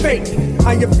quantities are fake.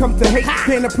 I have come to hate,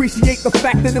 can't appreciate the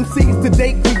fact that MCs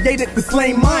today created the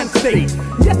slain mind state.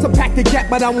 Yes, I pack a gap,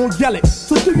 but I won't yell it.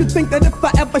 So do you think that if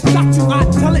I ever shot you,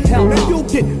 I'd tell it? Hell, now you'll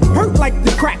get hurt like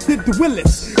the crack did the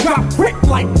Willis. Got brick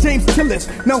like James Tillis.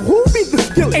 Now who be the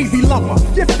skill? AV Lover,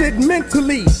 gifted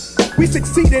mentally. We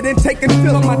succeeded in taking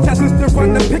fill. My test is to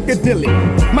run the Piccadilly.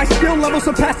 My skill level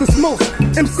surpasses most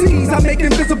MCs. I make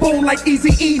invisible like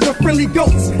Eazy-E, the friendly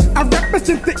ghosts. I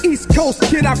represent the East Coast,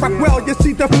 kid. I rock well. You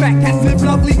see the fat cats live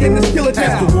lovely in the skillet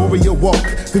town. As the warrior walk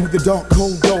through the dark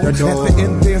cold door, at the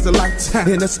end there's a light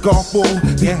and a scar for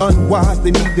the unwise.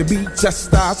 They need to be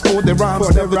chastised for their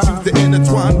rhymes. Never choose to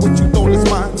intertwine what you thought is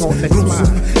mine.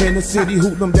 Gruesome in the city,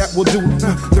 hoodlum that will do.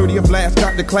 30th last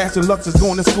got the class and Lux is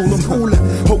going to school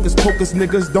them. Hocus pocus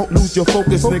niggas, don't lose your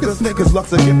focus niggas. Cause Lux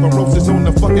will get ferocious on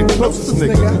the fucking closest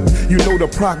nigga. You know the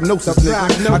prognosis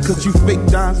nigga. Cause you fake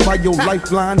dimes by your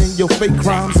lifeline and your fake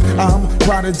crimes. I'm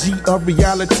prodigy of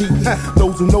reality.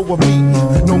 Those who know of me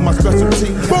know my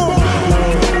specialty.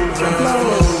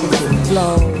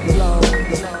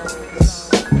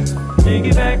 Take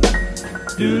it back,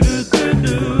 do do do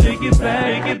do. Take it back,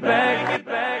 take it back, take it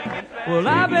back. Well,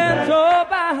 I've been told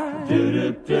by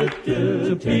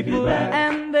some people,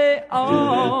 and they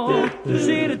all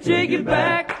say to take it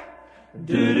back,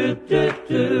 to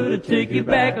take it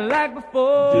back like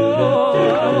before.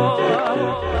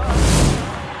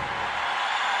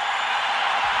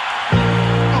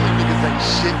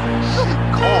 Shit,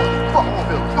 corn, fuck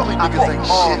Philly niggas ain't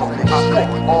shit. I think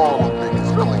all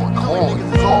niggas going corn.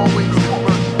 Niggas always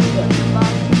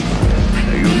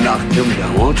You knocked him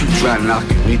down. Why don't you try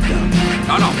knocking me down?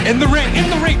 No, in the ring.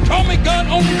 Tommy gun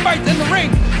only fights in the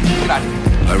ring. My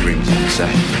ring's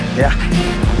inside. Yeah.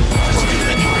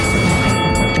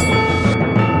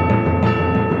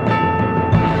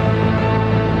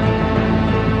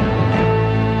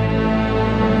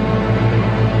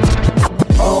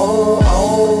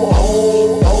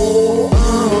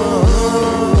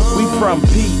 We from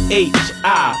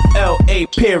P-H-I-L-A,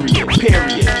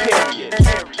 period.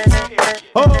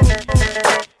 Oh.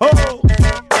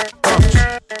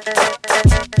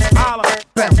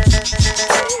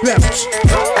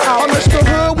 I miss the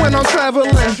hood when I'm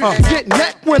traveling. Get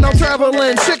neck when I'm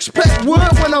traveling. Six-pack wood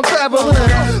when I'm traveling.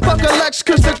 Fuck a Lex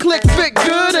cause the click fit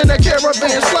good in a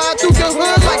caravan. Slide through the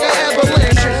hood like an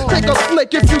avalanche. Take a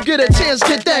flick if you get a chance.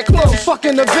 Get that close. Fuck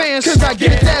in advance cause I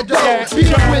get that dough.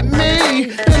 Eat with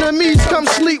me. Enemies come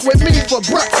sleep with me for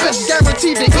breakfast.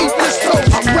 Guaranteed to eat this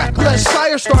toast. I'm reckless.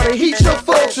 Fire starter heat your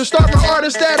folks. And start my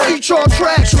artists that'll eat your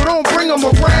tracks. So don't bring them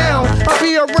around. I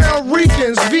be around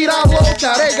Ricans. Vida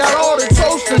Loca. They got all the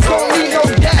toasters. Don't need no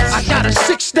gas. I got a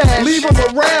six stash. Leave them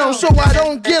around so I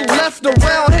don't get left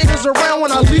around. Haters around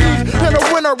when I leave. In the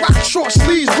winter, rock short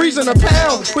sleeves, breezing a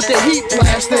pound. With the heat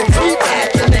blasting, heat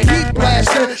acting, the heat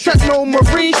blasting. Techno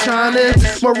marine shining,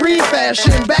 marine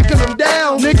fashion, backing them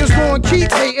down. Niggas gon' keep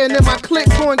hating and my clique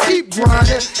gon' keep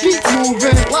grinding. Keep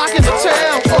moving, locking the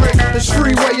town. It's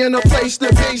Freeway in a place to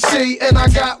be see. And I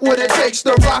got what it takes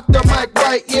to rock the mic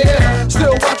right, yeah.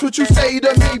 Still watch what you say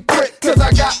to me, prick. Cause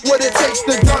I got what it takes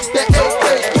to dunk that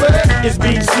AK clip. It's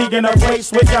BC in a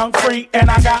place with Young Free, and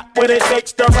I got what it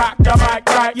takes to rock the mic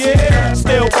right, yeah.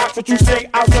 Still watch what you say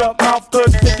out your mouth,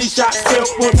 cause 50 shots still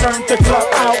will turn the club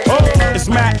out. Oh, it's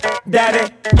Mac,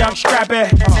 Daddy, Young young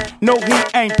scrappy. No, he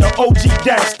ain't the OG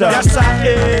gangster. Yes, I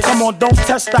is. Come on, don't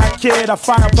test that kid. I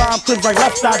fire bomb clips like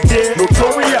left I did.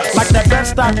 Notorious. Like that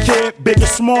best I kid. Big or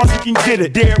small, you can get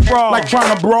it. Dead raw. Like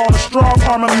trying to brawl a strong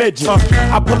arm of midget.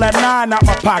 I pull that 9 out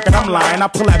my pocket, I'm lying. I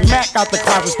pull that Mac out the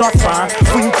closet, start firing.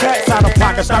 When you cats out of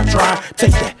pocket, stop trying.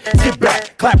 Take that, get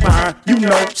back, clap behind. You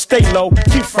know, stay low,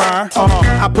 keep firing.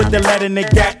 I put the lead in the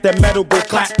gap, that metal go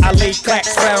clap. I lay clack,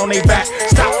 spat on they back.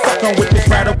 Stop fucking with this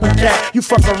radical cat. You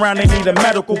fuck around and need a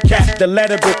medical cat. The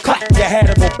letter go clap, you had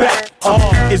to go back.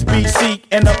 It's BC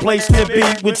and the place to be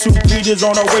with 2 beaters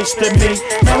on the waist of me.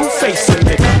 Now who facing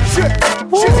me? Shit,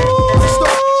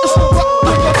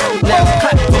 Now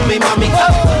clap for me, mommy.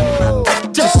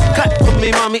 Just clap for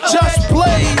me, mommy. Just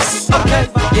blaze. Okay,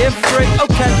 yeah, free,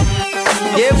 okay.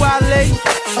 Yeah, Wale.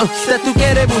 That tú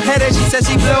quieres mujeres, she says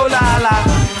she blow la la.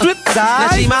 Flip side.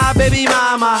 Now she my baby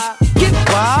mama. Get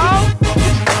wild.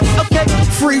 Okay.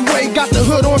 Freeway got the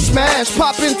hood on smash,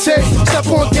 poppin' tape, step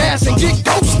on gas and get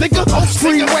ghost, nigga.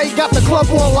 Freeway got the club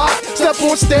on lock, step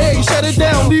on stage, shut it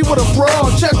down, leave with a brawl,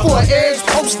 check for an edge,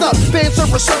 post up, fans are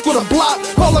circle the block,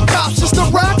 call the cops, it's the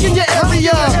rock in your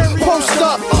area. Post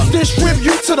up,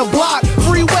 distribute to the block,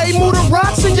 Freeway move the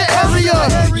rocks in your area.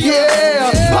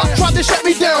 Yeah, Pop tried to shut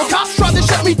me down, cops tried to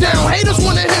shut me down, haters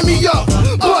wanna hit me up,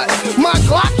 but my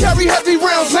Glock carry heavy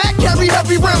rounds, Mac carry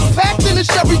heavy rounds, packed in a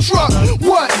Chevy truck.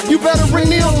 What? You better ring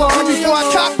the alarm before I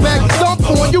cock back, dump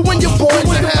on you and your boys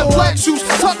and have black shoes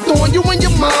tucked on you and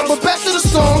your mom. But back to the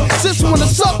song, sis wanna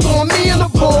suck on me and the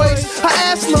boys. Her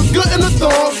ass look good in the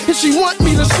thong, and she want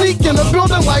me to sneak in the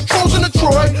building like Trojan to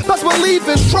Troy. Best believe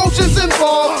it's Trojans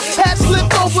involved. Hat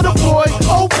slipped over the boy,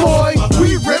 oh boy,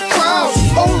 we rip crowds.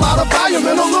 Whole lot of volume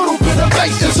and a little bit of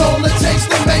bass is all it takes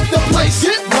to make the place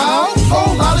get wild.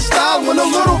 Whole lot of style and a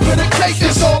little bit of cake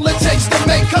is all it takes to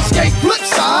make her skate. Flip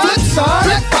side,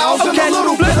 flip house and a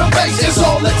little bit of bass is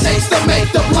all it takes to make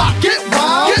the block get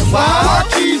wild. Get wild.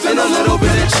 MarQ's and a little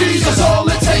bit of cheese is all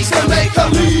it takes to make her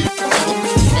leave.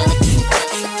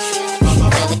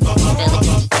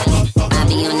 I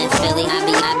be on that Philly, I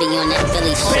be on that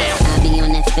Philly shit. I be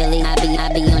on that Philly, I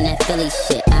be on that Philly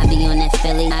shit. I be on that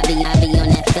Philly, I be on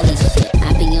that Philly shit.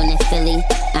 I be on that Philly,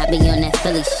 I be on that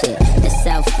Philly shit. The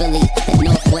South Philly, the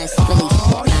Northwest Philly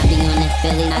shit. I be on that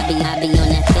Philly, I be on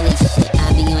that Philly shit.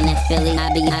 I be on that Philly, I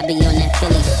be on that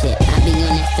Philly shit. I be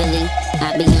on that Philly,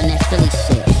 I be on that Philly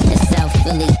shit. The South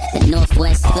Philly, the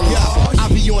Northwest Philly shit. I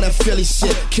be on that Philly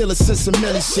shit, killer since a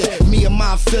milli shit. Me and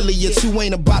my affiliates who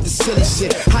ain't about the silly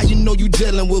shit. How you know you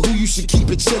dealing with who you should keep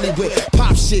it chilly with?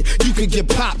 Pop shit, you can get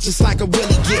popped just like a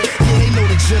Willie get. Yeah, they know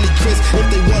the Jelly Chris if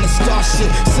they wanna start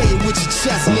shit. Say it with your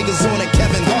chest, niggas on that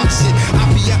Kevin Hart shit. I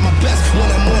be at my best when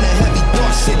I'm on that heavy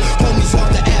thought shit. Homies off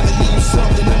the avenue,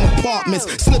 slumped in them apartments,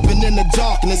 slipping in the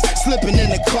darkness, slipping in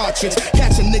the cartridge.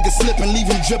 Catch a nigga slipping, leave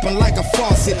him dripping like a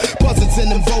faucet. Buzzards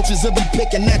and them vultures will be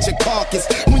picking at your carcass.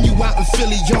 When you out in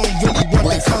Philly, you don't really want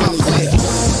the conflict.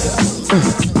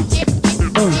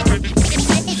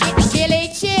 Philly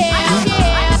chill.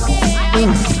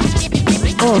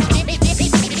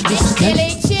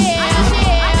 Philly chill.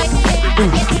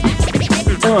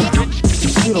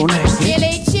 You don't have to.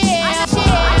 Philly chill.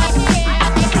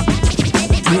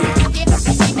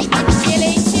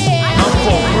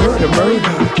 Murder,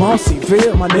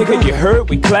 Marcyville, my nigga, you heard,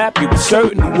 we clap, you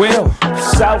certainly will.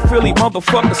 South Philly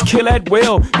motherfuckers kill at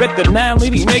will. Bet the 9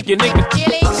 lady make your nigga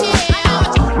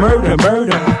murder,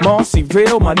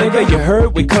 Marcyville, my nigga, you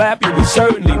heard, we clap, you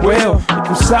certainly will.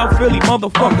 From South Philly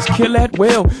motherfuckers kill at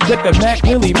will. Let the Mac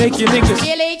really make your niggas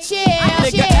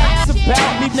nigga acts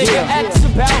about me, nigga acts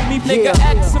about me, nigga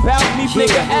acts about me,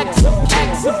 nigga acts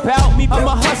about me. I'm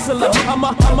a hustler, I'm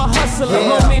a hustler,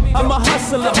 homie. I'm a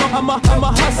hustler, I'm a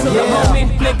hustler, homie.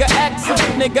 Nigga acts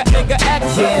about me, nigga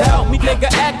acts about me, nigga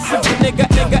acts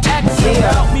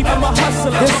about me. I'm a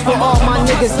hustler. This for all my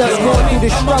niggas that's going through the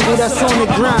struggle, that's on the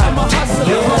grind.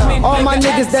 All my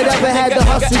niggas that ever had to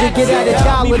hustle to get at a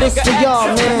dollar, this for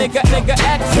y'all, man.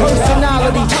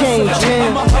 Personality change,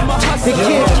 man. The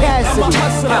Kid Cassidy.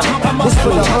 This for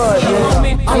the hood,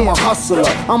 man. I'm a hustler,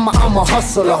 I'm a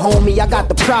hustler, homie. I got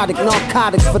the product,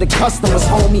 narcotics for the customers,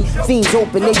 homie. Fiends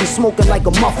open, they be smoking like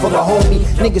a muffler, homie.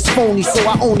 Niggas phony, so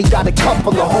I only got a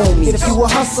couple of homies. If you a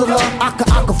hustler, I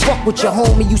could fuck with your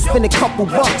homie. You spend a couple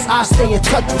bucks, I stay in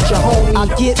touch with your homie. I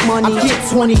get money, I get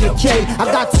 20 a K. I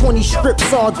got 20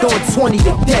 strips all doing 20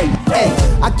 today. Hey,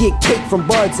 I get cake from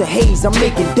buds of haze, I'm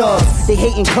making dubs. They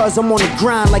hating cause I'm on the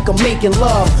grind like I'm making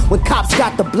love. When cops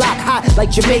got the block hot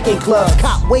like Jamaican clubs.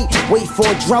 Cop wait for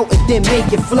a drought and then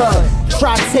make it flood.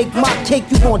 Try to take my cake,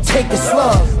 you gon' take a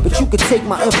slug. But you could take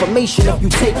my information if you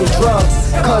taking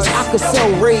drugs. Cause I could sell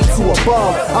raid to a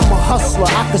bum. I'm a hustler,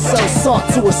 I could sell salt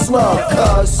to a slug.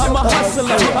 Cause I'm a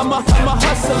hustler, I'm a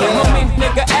hustler. I mean,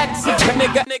 nigga, ask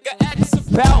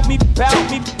about me, about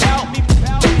me, about me.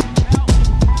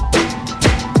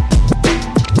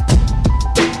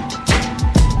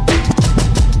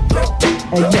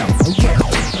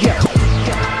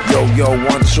 Yo,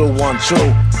 1 2 1 2.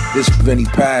 This Vinnie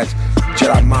Paz,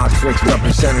 Jedi Mind Tricks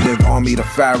representative, Army the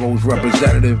Pharaohs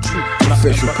representative,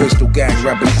 official Pistol Gang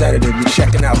representative. You're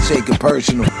checking out Take It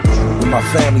Personal with my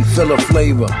family, Filler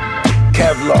Flavor,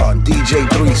 Kevlar, and DJ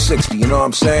 360. You know what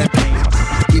I'm saying?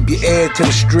 Keep your ear to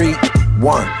the street.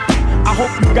 1. I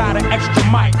hope you got an extra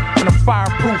mic and a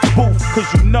fireproof booth,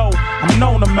 cause you know I'm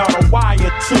known to melt a wire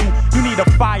too. You need a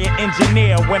fire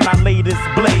engineer when I lay this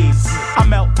blaze. I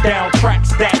melt down track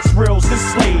stacks, reels and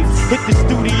slaves. Hit the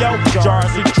studio,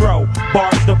 jars of dro,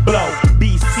 bars to blow.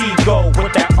 BC go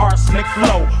with that arsenic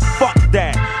flow. Fuck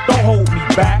that, don't hold me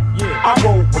back. I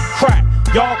roll with crack.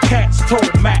 Y'all cats told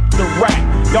Mac the rat.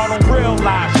 Y'all don't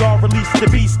realize y'all released the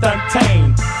beast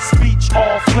untamed. Speech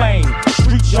all flame,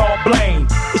 streets y'all blame.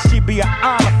 It should be an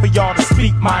honor for y'all to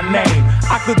speak my name.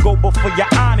 I could go before your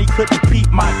auntie couldn't beat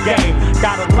my game.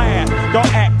 Gotta laugh,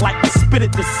 don't act like you spit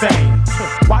it the same.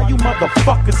 Why you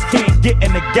motherfuckers can't get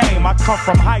in the game? I come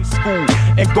from high school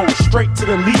and go straight to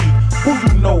the league. Who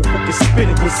you know who can spit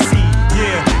it with seed?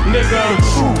 Yeah, nigga, the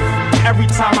truth. Every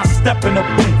time I step in the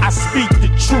booth, I speak the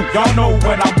truth. Y'all know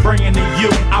what I'm bringing to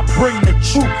you. I bring the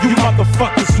truth. You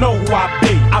motherfuckers know who I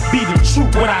be. I be the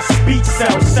truth. When I speak,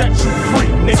 cells set you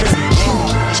free, nigga.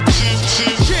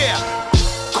 Yeah.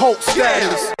 Colt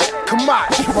status. Come on,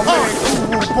 my man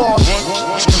Guru Boss.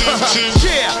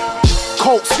 Yeah.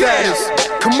 Colt status.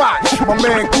 Come on, my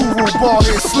man Guru Boss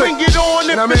is slick. Bring it on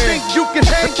if you think you can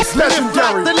hang. It's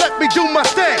legendary. Then let me do my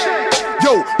thing.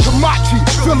 Yo, Kamachi,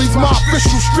 Philly's my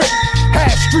official strip.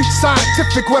 Half street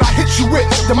scientific, what I hit you with.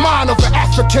 The mind of an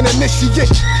African initiate.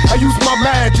 I use my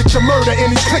magic to murder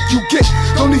any click you get.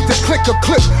 Don't need to click a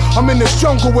clip. I'm in the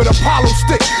jungle with Apollo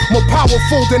stick. More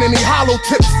powerful than any hollow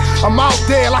tips. I'm out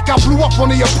there like I blew up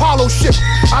on the Apollo ship.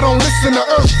 I don't listen to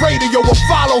Earth radio or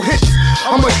follow hits.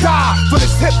 I'ma die for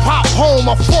this hip hop home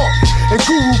I fought. And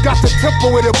Guru got the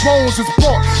tempo where the bones is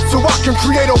bought. So I can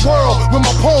create a world where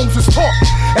my poems is taught.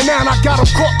 And now I got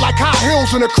them caught like high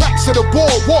heels in the cracks of the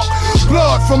boardwalk.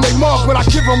 Blood from they mug when I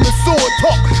give them the sword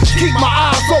talk. Keep my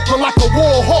eyes open like a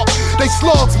war hawk. They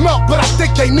slugs melt, but I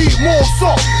think they need more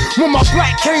salt. When my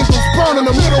black candles burn in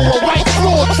the middle of white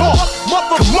floor talk.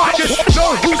 Motherfuckers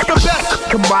know who's the best.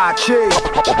 Kamachi.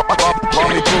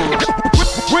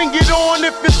 Bring it on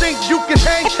if you think you can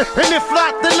hang. And if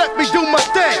not, then let me do my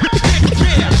thing.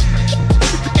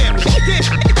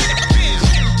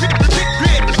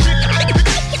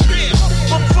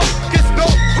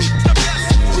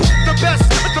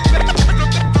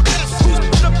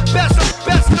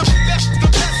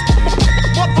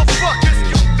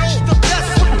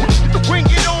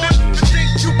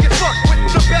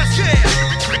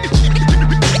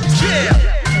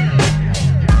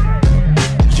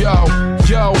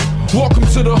 Welcome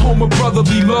to the home of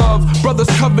brotherly love. Brothers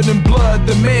covered in blood.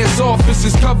 The mayor's office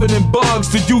is covered in bugs.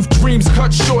 The youth dreams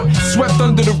cut short, swept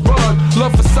under the rug.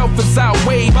 Love for self is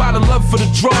outweighed by the love for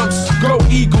the drugs. Go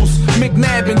Eagles,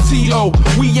 McNabb and T.O.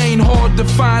 We ain't hard to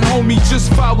find, homie,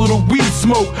 just follow the weed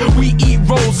smoke. We eat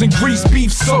rolls and grease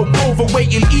beef soap.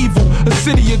 Overweight and evil, a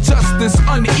city of justice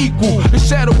unequal. The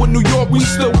shadow of New York we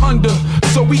still under,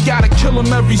 so we gotta kill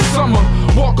them every summer.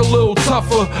 Walk a little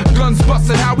tougher, guns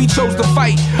busting how we chose to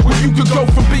fight. When you could go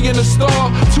from being a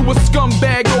star to a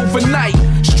scumbag overnight.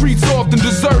 Streets often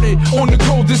deserted on the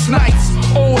coldest nights.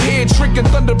 Old head drinking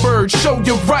Thunderbird, show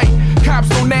you right. Cops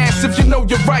don't ask if you know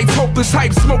your rights. Hopeless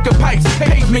hype, smoking pipes.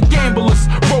 Pavement gamblers,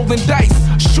 rolling dice.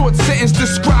 Short sentence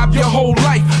describe your whole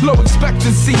life. Low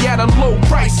expectancy at a low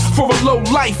price for a low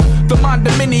life. The mind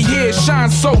of many here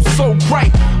shines so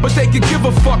bright, but they could give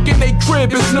a fuck in they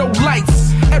crib, it's no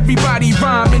lights. Everybody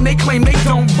rhyme and they claim they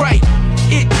don't write.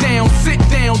 It down, sit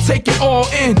down, take it all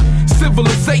in.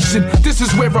 Civilization, this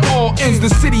is where it all ends. The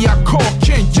city I call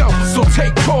king, yo, so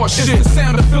take caution. It's the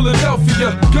sound of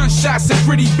Philadelphia, gunshots and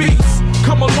pretty beats.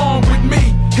 Come along with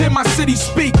me, hear my city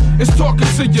speak. It's talking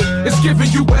to you, it's giving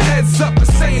you a heads up.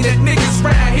 It's saying that niggas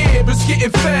round here is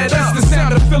getting fed up. It's the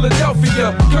sound of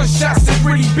Philadelphia, gunshots and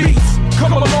pretty beats.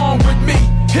 Come along with me,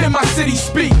 hear my city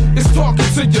speak. It's talking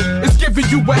to you, it's giving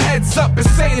you a heads up. It's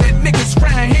saying that niggas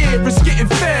round here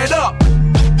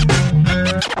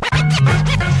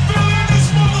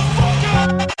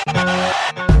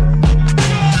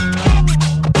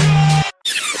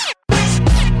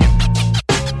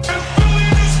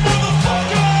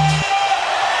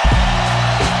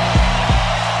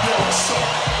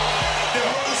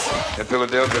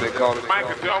Philadelphia, they call it.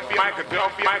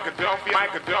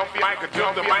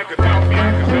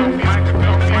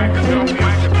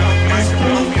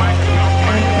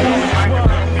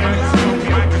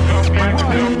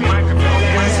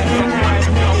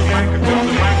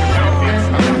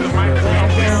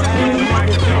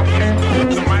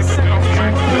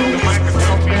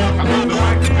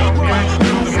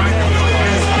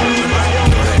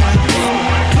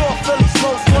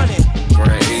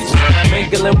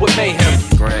 Mingling with mayhem.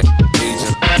 Grand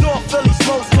Agent. North Philly's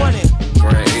most wanted.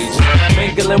 Grand Agent.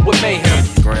 Mingling with mayhem.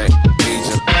 Grand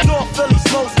Agent. North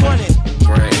Philly's most wanted.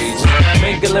 Grand Agent.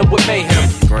 Mingling with mayhem.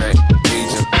 Grand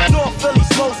Agent. North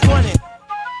Philly's most wanted.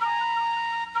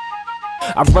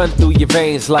 I run through your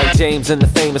veins like James and the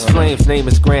famous Flames. Name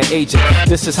is Grand Agent.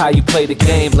 This is how you play the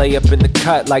game. Lay up in the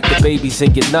cut like the babies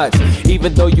in your nuts.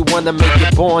 Even though you wanna make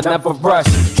it born, never rush.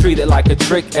 Treat it like a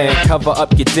trick and cover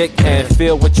up your dick and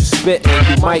feel what you spit and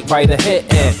you might write a hit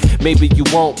and maybe you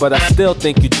won't, but I still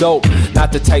think you dope.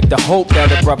 Not the type to hope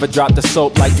that a brother drop the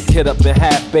soap like the kid up in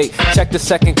half-baked. Check the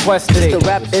second question. It's the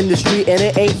rap industry and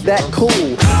it ain't that cool.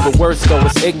 The worst though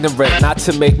is ignorant, not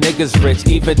to make niggas rich.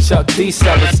 Even Chuck D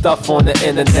selling stuff on the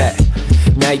internet.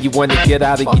 Now you wanna get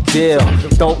out of your deal.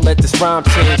 Don't let this rhyme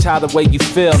change how the way you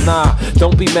feel. Nah,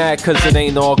 don't be mad cause it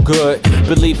ain't all good.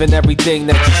 Believe in everything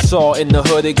that you saw in the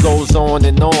hood. It goes on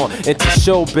and on into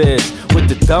showbiz with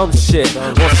the dumb shit.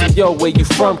 On some yo, where you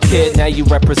from, kid? Now you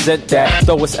represent that.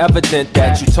 Though it's evident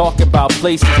that you talk about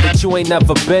places that you ain't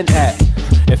never been at.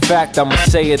 In fact, I'ma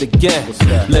say it again.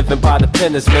 Living by the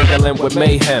pen is mingling with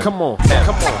mayhem. Come on,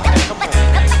 come on, come on.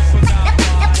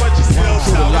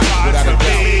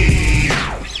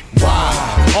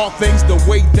 Why? All things the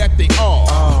way that they are.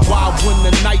 Why when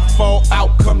the night fall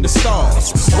out come the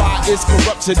stars? Why is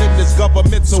corruption in this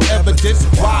government so evident?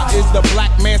 Why is the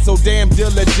black man so damn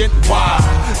diligent? Why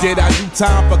did I do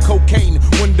time for cocaine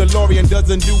when DeLorean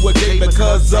doesn't do a day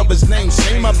because of his name?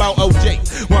 Shame about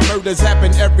OJ. When murders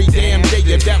happen every damn day.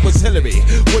 If that was Hillary,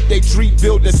 would they treat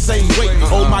Bill the same way?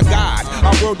 Oh my God,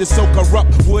 our world is so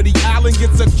corrupt. Woody Allen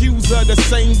gets accused of the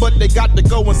same, but they got to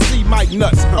go and see Mike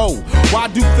Nuts. Oh, why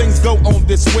do things go on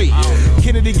this way?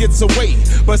 Kennedy gets away,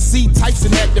 but see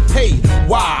Tyson had to pay.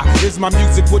 Why is my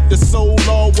music with the soul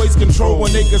always control a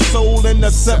nigga's soul in the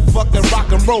set fucking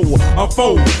rock and roll?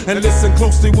 Unfold and listen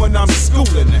closely when I'm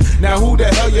schooling. Now who the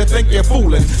hell you think you're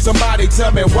fooling? Somebody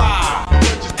tell me why.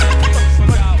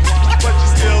 But you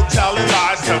still telling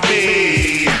lies to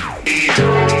me.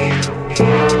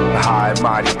 High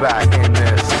mighty back in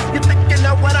this. You think you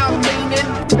know what I'm meaning?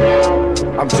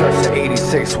 I'm just an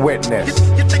 86 witness.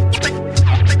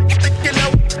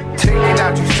 Taking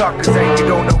out you suckers and you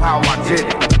don't know how I did it.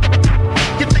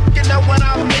 You think you know what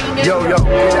I mean? Yo,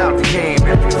 get out the game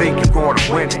if you think you're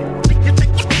gonna win it.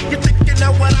 You think you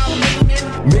know what I mean?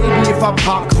 Maybe if I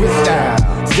pop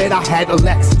Cristal, said I had a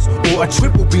Lexus or a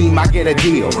triple beam, I get a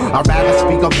deal. I'd rather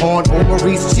speak upon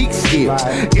Omarie's cheek skill.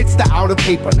 It's the outer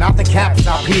paper, not the caps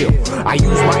I peel. I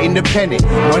use my independent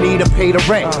money to pay the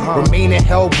rent, remaining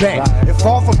hell bent. And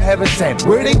far from heaven sent,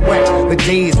 where they went, the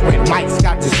days when mics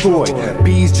got destroyed,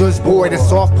 bees just bored and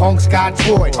soft punks got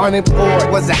toyed.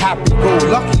 Unemployed was a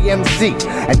happy-go-lucky MC,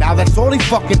 and now that's all they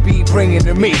fucking be bringing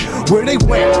to me. Where they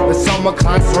went, the summer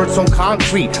concerts on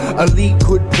concrete. Elite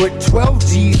could put 12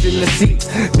 G's in the seats.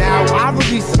 Now I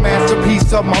release a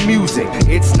masterpiece of my music.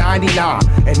 It's 99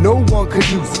 and no one could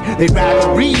use it. They'd rather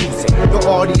reuse it. The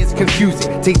audience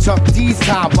confusing. Take Chuck D's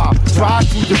time while try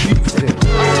to diffuse it.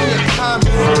 I see your time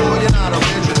before you're not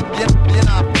original. You're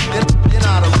not original.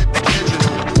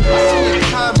 I see your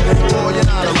time before you're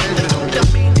not original.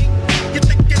 You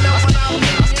think you know what I mean?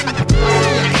 I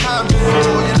see your time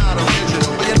before you're not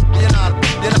original. But you're not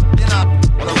original.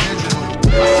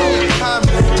 I see your time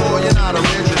before you're not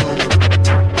original.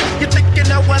 You think you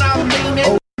know what I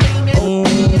mean?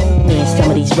 Some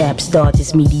of these rap stars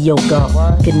is mediocre.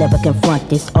 Could never confront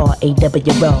this RAWO.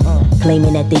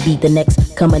 Claiming that they be the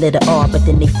next coming to the R, but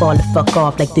then they fall the fuck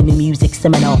off like the new music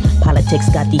seminar. Politics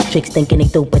got these tricks thinking they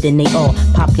doper than they are.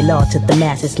 Popular to the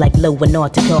masses like Low and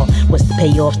Article. What's the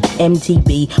payoffs to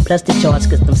MTV plus the charts?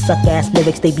 Cause them suck ass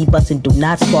lyrics they be busting do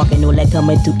not spark. And all that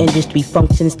coming to industry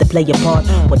functions to play a part,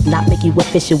 but not make you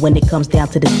official when it comes down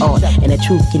to this art. And the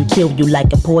truth can kill you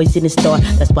like a poisonous dart.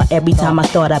 That's why every time I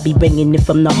thought I'd be bringing it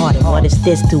from the heart. And what is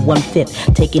this to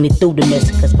 1/5? Taking it through the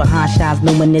mist. Cause behind shines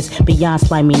luminous, beyond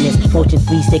sliminess. Motion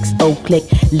 360 click,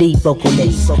 lead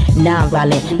vocalist.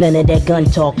 Non-violent, none of that gun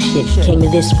talk shit. Came to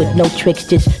this with no tricks,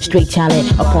 just straight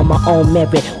talent upon my own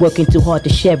merit. Working too hard to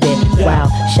share it. While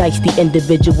shiesty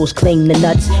individuals claim the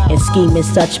nuts and scheme and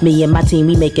such. Me and my team,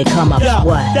 we make it come up. Yeah,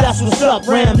 what? That's what's up,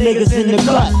 ram niggas in the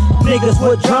gut. Niggas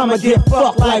with drama get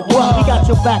fucked like what? We got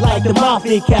your back like the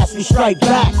mafia cats, we strike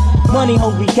back. Money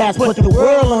hungry cats put the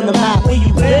world on the map. Where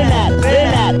you been at?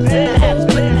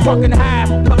 Fucking half,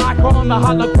 but I call the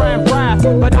hologram wrath.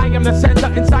 But I am the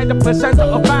center inside the placenta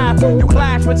of math. You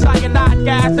clash with cyanide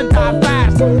gas and die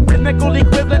fast. Rhythmical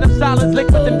equivalent of solids,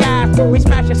 liquid and gas. We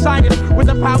smash your sinus with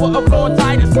the power of Lord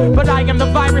Titus. But I am the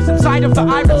virus inside of the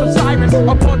iris of Cyrus.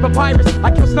 Upon papyrus,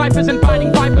 I kill snipers and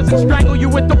biting vipers and strangle you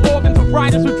with the organs of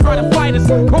riders who try to fight us.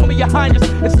 Call me your highness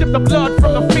and sip the blood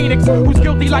from the phoenix, who's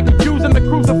guilty like the Jews in the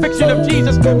crucifixion of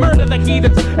Jesus. Murder the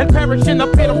heathens and perish in the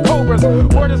pit of cobras.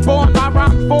 Word is born, my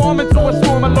rhyme form into a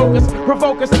storm of locusts.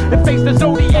 Provoke us and face the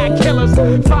zodiac killers.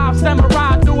 5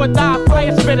 samurai, do or die,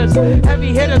 fire spitters.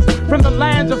 Heavy hitters from the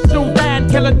lands of Sudan.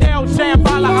 Killer Del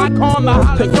Shambhala, I call the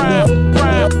hologram.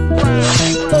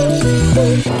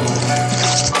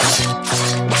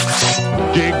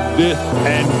 Dig this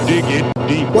and dig it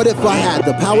deep. What if I had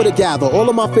the power to gather all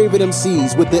of my favorite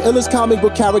MCs with the illest comic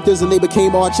book characters and they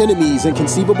became arch enemies?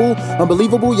 Inconceivable,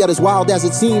 unbelievable, yet as wild as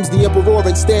it seems, the Emperor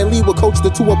and Stan Lee will coach the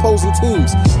 2 opposing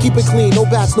teams. Keep it clean, no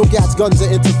bats, no gats, guns, or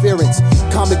interference.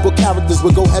 Comic book characters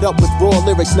would go head up with raw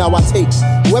lyrics. Now I take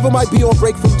whoever might be on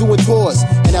break from doing tours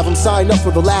and have them sign up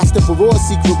for the last Emperor's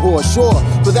secret war. Sure,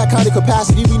 for that kind of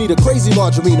capacity we need a crazy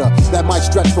large arena that might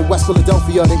stretch from West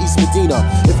Philadelphia to East Medina.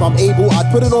 If I'm able,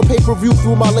 I'd put it on pay-per-view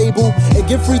through my label and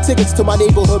give free tickets to my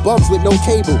neighborhood bums with no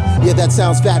cable. Yeah, that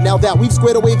sounds fat. Now that we've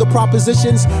squared away the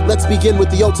propositions, let's begin with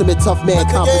the ultimate tough man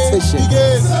competition.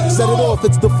 Set it off,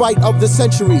 it's the fight of the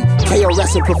century.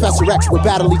 KRS and Professor X would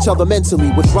battle each other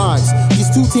mentally with rhymes. These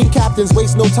 2 team captains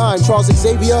waste no time. Charles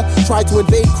Xavier tried to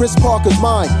invade Chris Parker's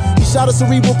mind. He shot a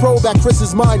cerebral probe at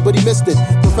Chris's mind, but he missed it.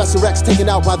 Professor X taken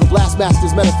out by the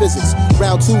Blastmaster's metaphysics.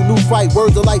 Round 2, new fight,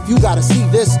 word to life, you gotta see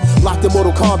this. Locked in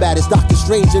Mortal Kombat is Doctor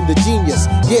Strange and the Genius.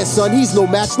 Yeah, son, he's no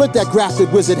match, let that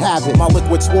grafted wizard have it. My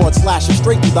liquid sword slashes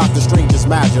straight through Doctor Strange's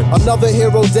magic. Another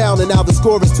hero down, and now the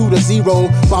score is 2-0.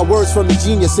 My words from the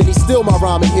Genius, and he's still my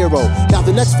rhyming hero. Now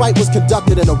the next fight was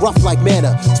conducted in a rough-like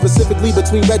manner, specifically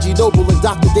between Reggie Noble and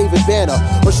Dr. David Banner.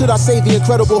 Or should I say the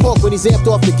Incredible Hulk when he's amped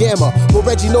off the gamma? Well,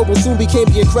 Reggie Noble soon became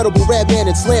the Incredible Redman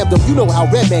and slammed him. You know how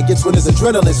Redman gets when his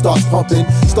adrenaline starts pumping.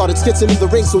 Started skitzing in the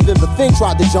ring, so then the Thing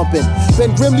tried to jump in.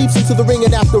 Ben Grimm leaps into the ring,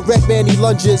 and after Redman he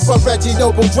lunges, but Reggie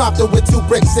Noble dropped him with 2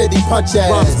 bricks and he punches.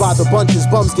 Rhymes by the bunches,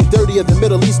 bums get dirtier than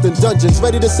Middle Eastern dungeons.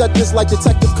 Ready to set this like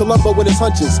Detective Columbo in his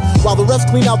hunches. While the refs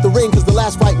clean out the ring, cause the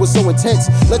last fight was so intense.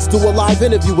 Let's do a live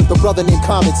interview with the brother named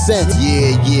Common Sense.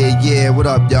 Yeah, what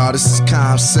up, y'all? This is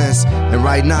Common Sense, and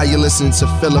right now you're listening to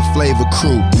Filler Flavor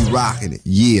Crew. We rocking it,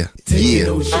 yeah. Taking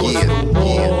no shorts no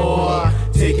more.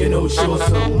 Taking no shorts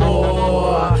no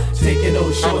more. Taking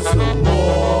no shorts no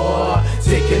more.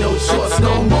 Taking no shorts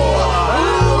no more.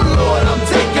 Oh Lord, I'm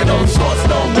taking no shorts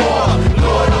no more.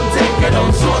 Lord, I'm taking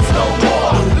no shorts no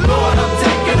more. Lord, I'm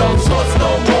taking no shorts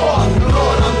no more.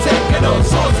 Lord, I'm taking no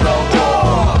shorts no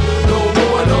more. No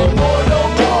more, no more, no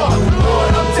more.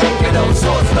 Lord, I'm taking no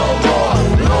shorts no more.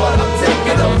 Lord, I'm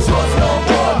taking no shorts no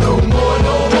more. No more,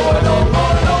 no more, no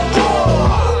more, no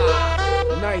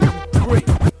more. 93.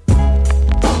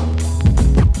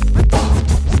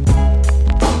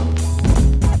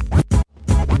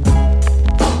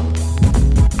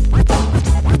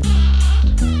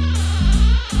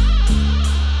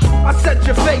 Set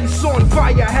your face on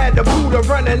fire, had a Buddha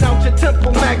running out your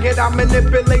temple maggot. I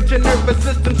manipulate your nervous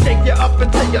system, shake you up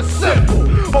until you're simple.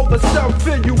 All the stuff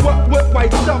fill you up with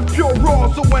white stuff, pure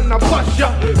raw. So when I bust ya,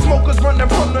 smokers running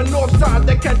from the north side,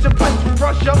 they catch a prince from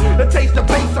Russia. The taste of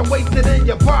bass I wasted in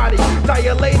your body,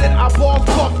 dilated eyeballs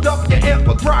puffed up, your amp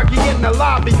was groggy in the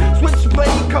lobby. Switchblade,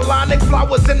 colonic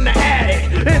flowers in the attic,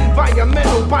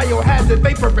 environmental biohazard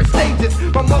vaporous stages.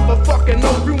 My motherfucking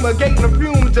no fumigating the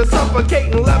fumes, just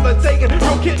suffocating, levitating,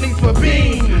 no kidneys for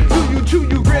beans. Do you chew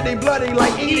you gritty, bloody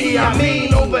like Edie? I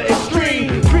mean over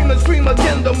extreme. Scream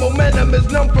again, the momentum is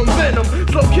numb from venom.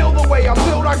 Slow kill the way I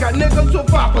build, I got niggas with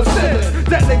 5%.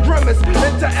 That they grimace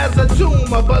into as a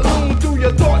tomb, a balloon through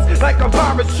your thoughts like a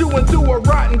virus chewing through a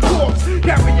rotten corpse.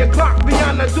 Carry your clock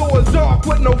beyond the doors dark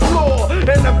with no floor.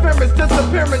 Interference,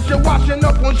 disappearance, you're washing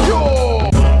up on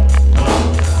shore.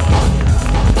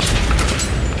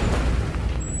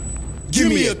 Give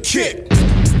me a kick.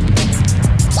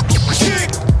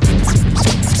 Kick.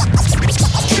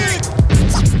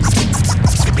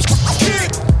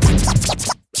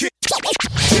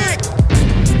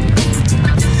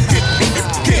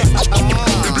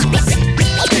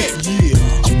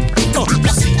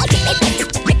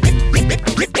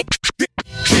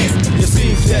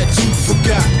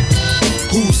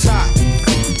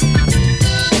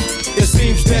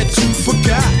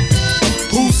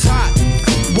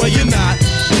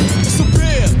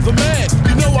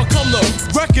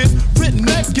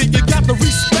 it, you got to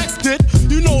respect it.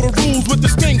 You know the rules with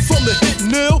this thing from the hit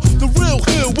nil. The real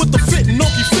hill with the fittin',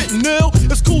 Noki fittin' nil.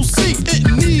 It's Cool C, it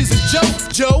knees and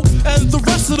Joe, and the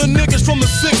rest of the niggas from the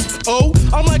 6-0.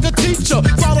 I'm like a teacher,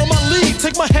 follow my lead,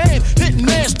 take my hand, hitting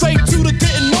ass straight to the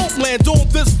didn't know land. Doing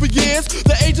this for years,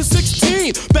 the age of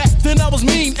 16. Back then I was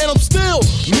mean, and I'm still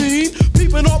mean.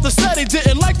 Peeping off the set, they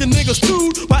didn't like the niggas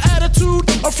too. My attitude,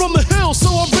 I'm from the hill, so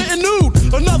I'm written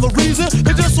nude. Another reason,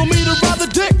 they just want me to ride the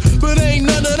dick. But ain't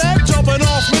none of that jumping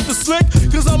off with the slick.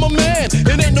 Cause I'm a man,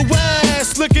 it ain't no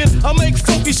ass licking. I make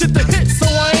funky shit to hit, so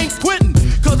I ain't quitting.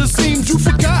 Cause it seems you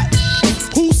forgot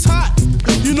who's hot.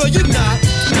 You know you're not.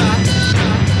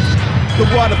 The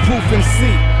waterproof MC,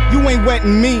 you ain't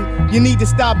wetting me. You need to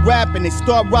stop rapping and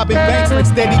start robbing banks like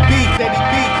Steady B.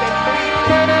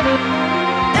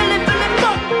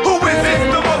 Who is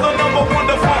it? The mother number one,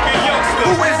 the funky youngster.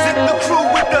 Who is it? The crew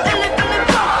with the funky youngster.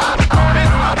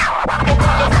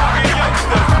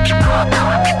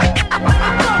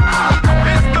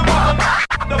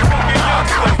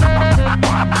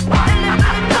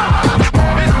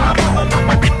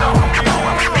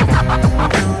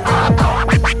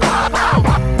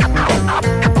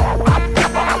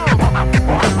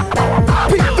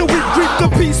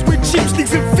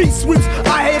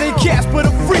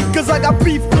 Cause I got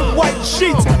beef with white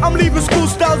sheets. I'm leaving school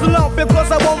styles alone,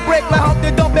 because I won't break my hump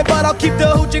and dump it, but I'll keep the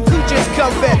hoochie coochies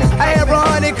comfy. I have a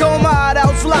honeycomb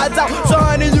hideout, slides out, so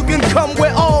honey you can come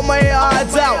with all my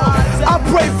odds out. I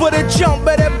pray for the jump,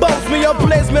 but it bumps me or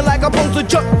plays me like I'm supposed to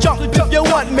jump. You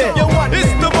want me?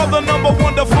 It's the mother number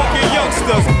one, the funky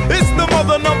youngsters. It's the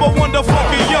mother number one, the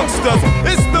funky youngsters.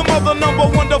 It's the mother number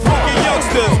one, the funky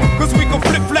youngsters. Cause we can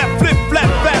flip, flap,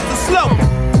 fast and slow.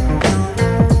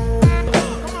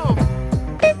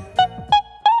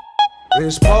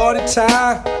 It's party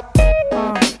time.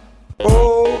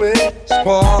 Oh, it's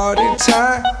party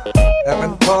time.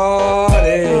 Having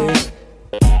party.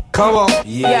 Come on.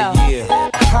 Yeah. Man,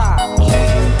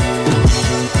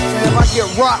 if I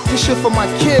get rocked, this shit for my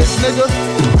kids, nigga.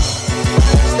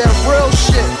 It's that real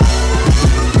shit.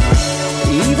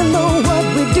 Even though what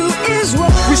we do is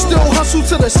wrong, we still hustle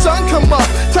till the sun come up.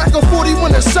 Tack a 40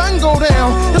 when the sun go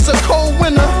down. It's a cold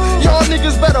winter, y'all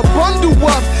niggas better bundle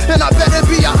up. And I better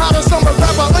be a hotter summer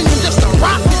rapper onion just to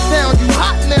rock it down. You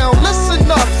hot now, listen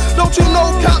up. Don't you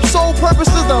know cops' sole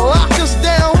purpose is to lock us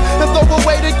down and throw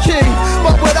away the key?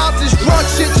 But without this drug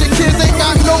shit, your kids ain't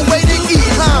got no way to eat,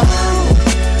 huh?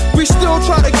 We still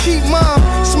try to keep mom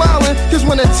smiling, cause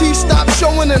when the teeth stop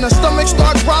showing and the stomach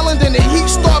start growling, then the heat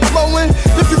start blowing.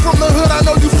 If you from the hood, I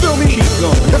know you feel me.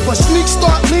 If a sneak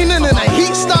start leaning and the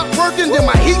heat stop working, then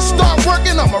my heat start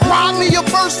working. I'ma rob me a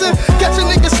person, catch a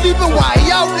nigga sleeping while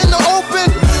he out in the open,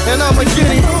 and I'ma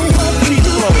get him. Keep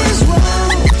flowing.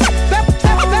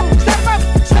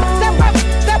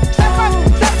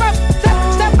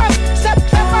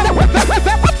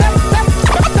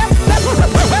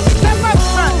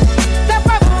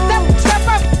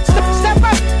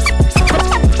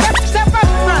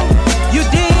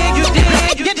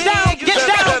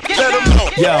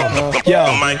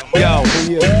 Yo,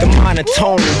 the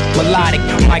monotone, melodic,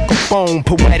 microphone,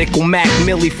 poetical Mac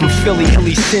Millie from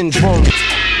Philly syndrome.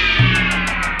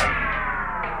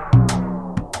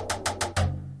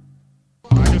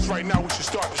 I guess right now we should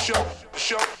start the show.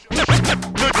 Do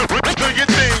your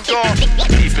thing, dog.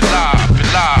 Keep it live.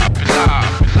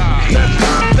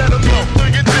 Let them know. Do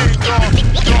your thing, dog.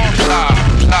 Live.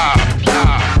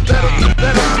 Let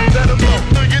them know.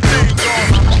 Do your thing, dog.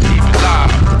 Keep it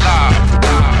live.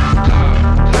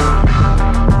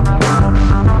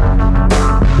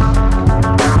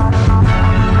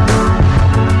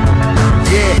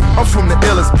 I'm from the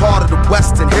illest part of the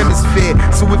Western Hemisphere.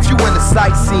 So if you into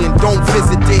sightseeing, don't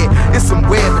visit there. It's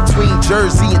somewhere between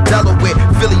Jersey and Delaware.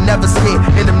 Philly never scared,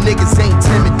 and them niggas ain't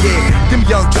timid there. Them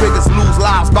young triggers lose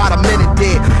lives by the minute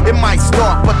there. It might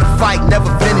start, but the fight never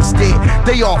finished there.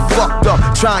 They all fucked up,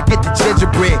 trying to get the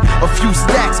gingerbread. A few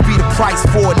stacks be the price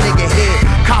for a nigga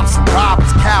head. Cops and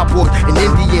robbers, cowboys and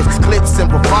Indians, clips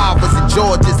and revolvers and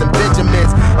Georges and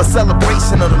Benjamins. A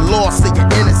celebration of the loss of your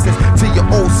innocence. To your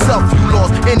old self, you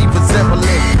lost any resemblance.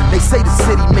 They say the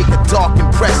city make a dark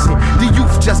impression. The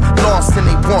youth just lost and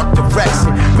they want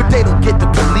direction. But they don't get the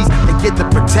police, they get the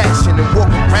protection. And walk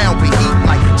around with heat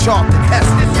like Chalk and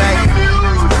Heston, man.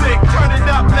 Music, turn it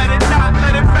up, let it not,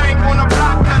 let it bang on the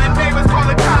block. Tell the neighbors, call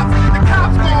the cops. The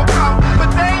cops gon' come,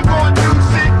 but they ain't gon' do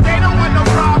shit. They don't want no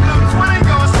problems when they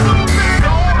go stupid.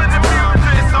 All in the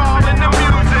music, it's all in the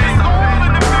music. It's all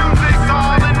in the music, it's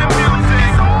all in the music.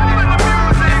 It's all in the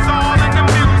music, it's all in the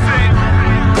music.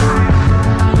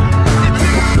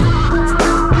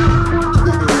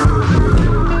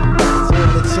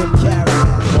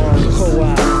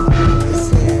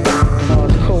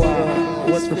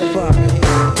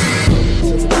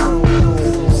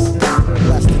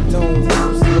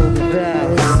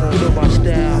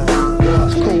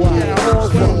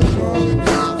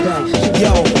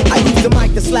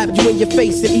 your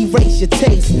face and erase your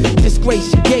taste.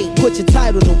 Disgrace your gate, put your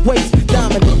title to waste.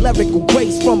 Dominant lyrical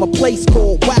grace from a place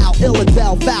called Wow,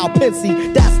 Illadelph, Val,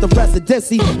 Pensy. That's the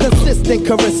residency, consistent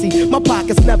currency. My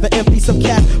pockets never empty. Some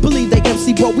cats believe they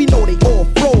MC, but we know they all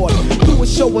fraud. Do a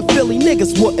show in Philly,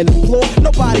 niggas wouldn't implore.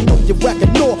 Nobody know your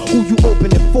record nor who you open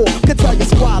it for. Could tell your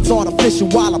squad's artificial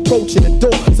while approaching the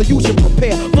door. So you should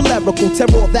prepare for lyrical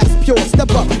terror that's pure. Step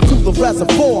up to the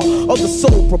reservoir of the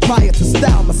soul proprietor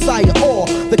style Messiah or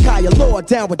the Kaya Lord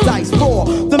down with dice roar.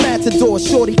 The matador,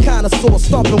 shorty connoisseur,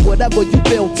 stomping whatever you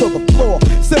build to the floor.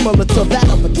 Similar to that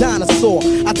of a dinosaur.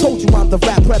 I told you I'm the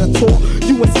rap predator.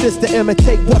 You insist to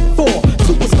imitate what for?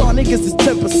 Superstar niggas is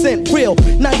 10% real,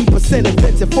 90%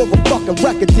 invented for a fucking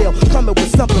record deal. Coming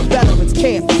with something veterans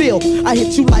can't feel. I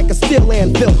hit you like a steel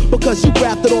anvil because you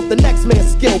grafted off the next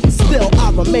man's skill. But still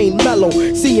I remain mellow,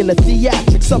 seeing the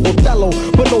theatrics of Othello,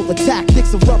 but know the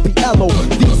tactics of Rumpiello.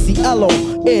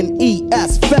 DCLONES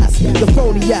fest. The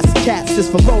phony ass cats is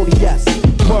felonious.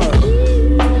 Word.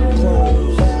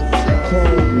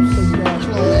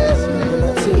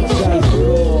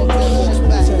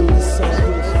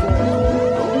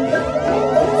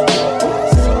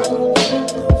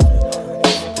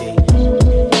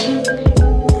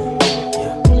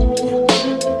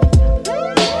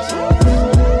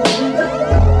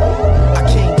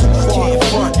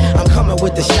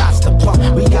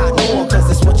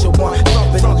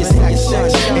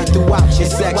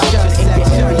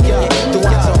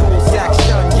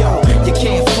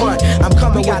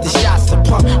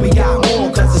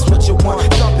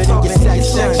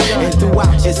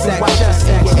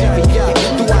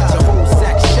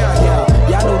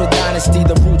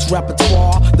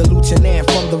 Repertoire, the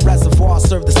lieutenant from the reservoir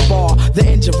serve the spar. The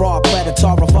injured predator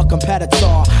of a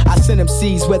competitor. I send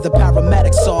MCs where the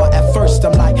paramedics are. At first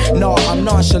I'm like, no, I'm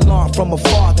nonchalant from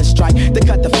afar. Then strike, they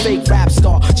cut the fake rap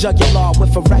star. Jugular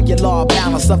with a regular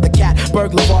balance of the cat.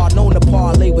 Burglar known to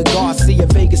parlay with Garcia,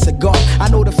 Vegas cigar. I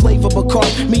know the flavor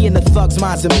because me and the thugs,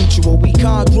 minds are mutual. We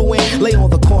congruent, lay on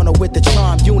the corner with the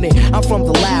charm unit. I'm from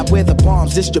the lab where the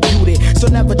bombs distributed. So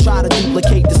never try to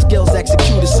duplicate the skills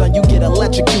executed, son. You get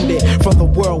electrocuted from the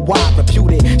worldwide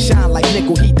reputed. Shine like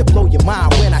nickel heat to blow your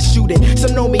mind when I shoot it.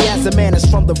 Some know me as a man that's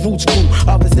from the roots crew.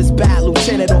 Others is bad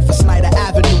lieutenant off of Snyder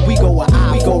Avenue. We go a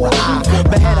eye, we go a eye.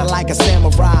 Beheaded like a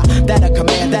samurai. That a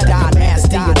command that die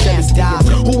nasty against die.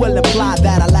 Who will imply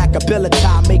that I lack ability?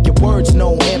 Make your words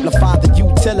known, amplify the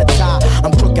utility.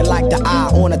 I'm crooked like the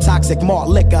eye on a toxic malt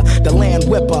liquor. The land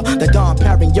whipper, the Dom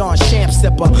Perignon champ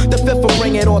sipper. The fifth will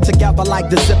bring it all together like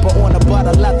the zipper on a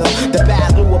butter leather. The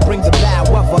bad lure brings the bad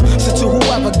weather. So to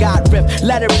whoever got ripped,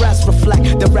 let it rest,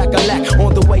 reflect, the recollect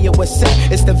on the way it was set.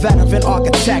 It's the veteran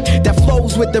architect that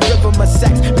flows with the rhythm of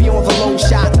sex. Beyond the low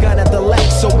shotgun at the leg.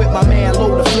 So with my man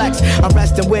low the flex, I'm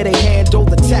resting where they handle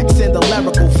the text. And the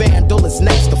lyrical vandal is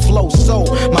next to flow. So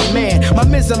my man, my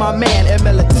miss and my man, and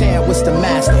militant, what's the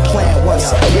master plan?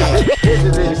 What's Here's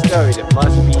a little story that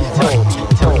must be told.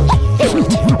 Here's a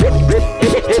little story that must be told.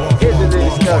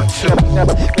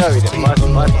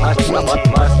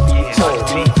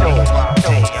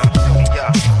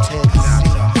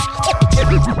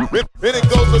 And it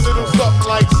goes a little something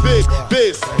like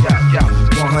this.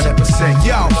 100%.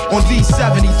 Yo, on these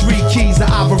 73 keys of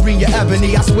ivory and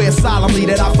ebony, I swear solemnly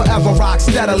that I forever rock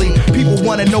steadily. People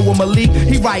wanna know a Malik,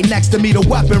 he right next to me, the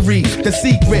weaponry, the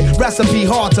secret recipe,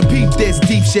 hard to peep this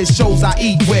deep shit shows I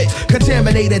eat with.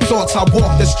 Contaminated thoughts I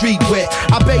walk the street with.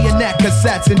 I bayonet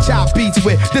cassettes and chop beats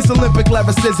with. This Olympic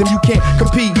lyricism you can't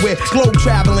compete with. Globe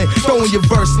traveling, throwing your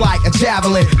verse like a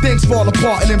javelin. Things fall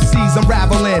apart and MCs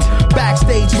unraveling.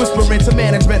 Backstage whispering to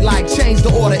management like change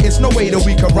the order. It's no way that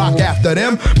we can rock after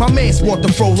them. My mans want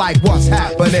to throw like what's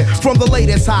happening. From the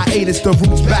latest hiatus, the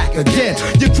roots back again.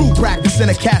 Your crew practicing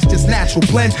a cast just natural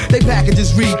blend. They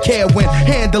packages read care when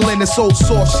handling this old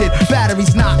soft shit.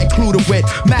 Batteries not included with.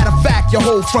 Matter of fact, your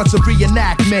whole front's a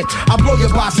reenactment. I blow your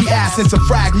bossy ass into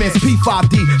fragments.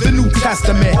 P5D, the New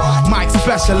Testament. Mike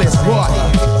specialist, what?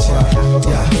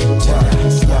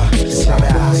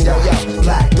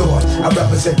 Black Thought, I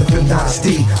represent the Fifth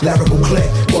Dynasty. Lyrical click,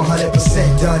 100%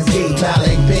 Dundee.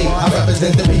 Maylay B, I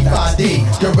represent the P5D.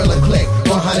 Gorilla click,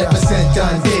 100%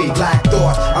 Dundee. Black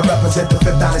Thought, I represent the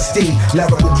Fifth Dynasty.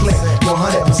 Lyrical click,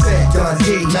 100%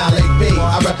 Dundee. Maylay B,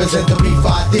 I represent the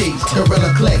P5D.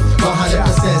 Gorilla click,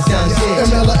 100% Dundee.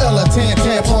 Illa,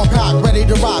 tan, palm cock, ready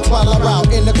to rock while I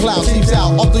route in the clouds. Seeps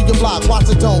out, all through your block, watch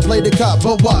the dome, play the cup.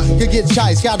 But what? Could get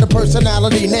chice, got the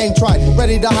personality, name tried.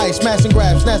 Ready to heist, smash and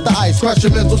grab, snatch the ice, crush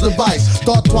your mental device.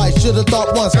 Thought twice, should've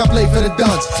thought once, got play for the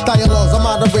dunce. Dialogues, I'm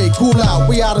out of rate, cool out,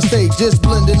 we out of state, just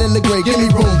blending in the gray. Give me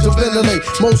room to ventilate.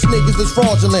 Most niggas is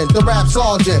fraudulent. The rap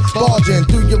sergeant, barging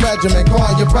through your regiment,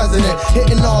 calling your president,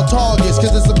 hitting all targets,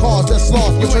 cause it's a cause that's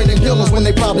lost. You're training killers when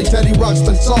they probably Teddy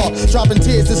Ruxpin saw. Dropping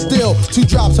tears is still 2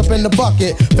 drops up in the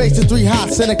bucket. Facing 3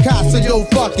 hots and a cop, so yo,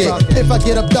 fuck it. If I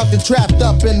get abducted, trapped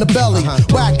up in the belly,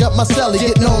 whack up my celly,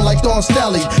 getting on like Don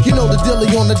Stelly. You know the dilly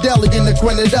on the deli and the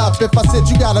grin it up. If I said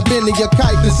you got a bend in your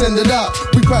kite, then send it up.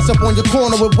 We press up on your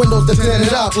corner with windows that send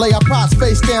it up. Lay our props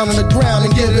face down on the ground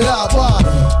and give it up.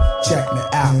 Check me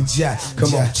out, Jack.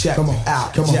 Come on, check me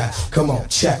out. Come on, come on,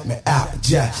 check me out,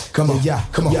 Jack. Come on, yeah,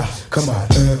 come on, come on.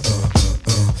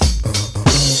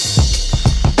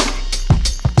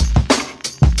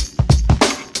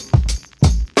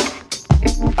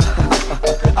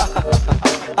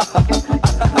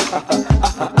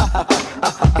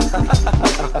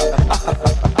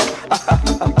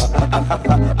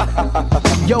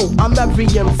 Yo, I'm every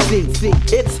MC.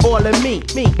 It's all in me.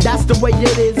 That's the way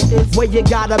it is where you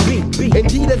gotta be.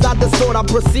 Indeed, as I distort, I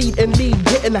proceed and lead,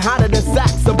 getting hotter than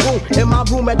sacks of boom in my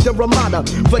room at the Ramada.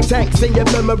 For tanks in your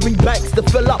memory banks to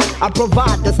fill up, I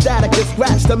provide the static and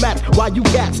scratch the match while you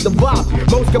catch the vibe.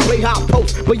 Most can play hot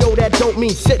post, but yo, that don't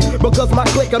mean shit, because my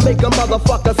click can make a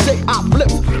motherfucker sick. I flip,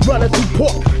 running through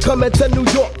port, coming to New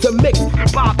York to mix.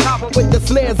 Bob Power with the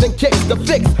snares and kicks to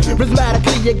fix.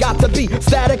 Rhythmatically, you got to be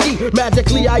staticky.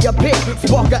 Magically, I appear.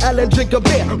 Spark a L and drink a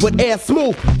beer with air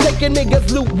smooth. Taking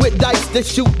niggas loot with dice to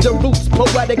shoot the roots.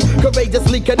 Poetic,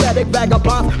 courageously kinetic,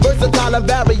 vagabonds, versatile and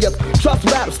various. Trust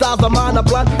rap styles of mine are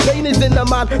blind. Pain is in the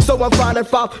mind, so I'm finding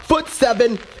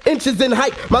 5'7" in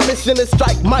height. My mission is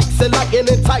strike mics and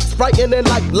lightning tights, frightening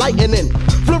like lightning.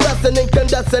 Fluorescent,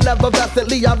 incandescent,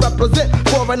 effervescently I represent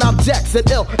foreign objects and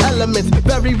ill elements,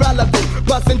 very relevant.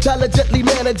 Plus intelligently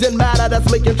managing matter that's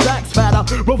making tracks fatter.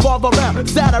 Revolve around,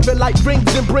 Saturn like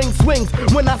rings and bring swings.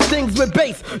 When I stings with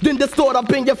bass, then distort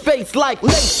up in your face like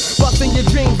lace. Busting your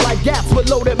dreams like gas with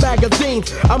loaded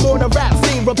magazines. I'm on a rap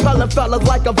scene, repelling fellas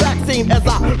like a vaccine. As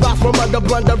I rise from under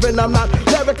blundering, I'm not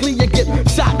lyrically, you get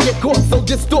shot, get caught. So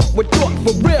distort with thought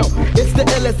for real. It's the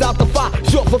illest out the fire,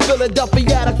 short for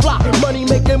Philadelphia at a fly. Money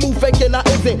making move faking I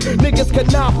isn't. Niggas can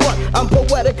now front, I'm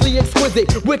poetically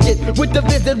exquisite. Wicked with the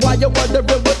visit while you're wondering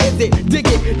what is it. Dig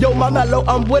it, yo my mellow,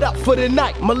 I'm with up for the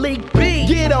night. Malik B,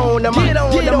 get on the mic,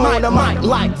 get on the mic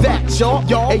like that, y'all.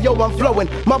 Hey yo, I'm flowing,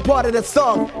 my part of the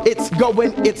song. It's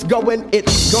going, it's going,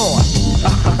 it's gone.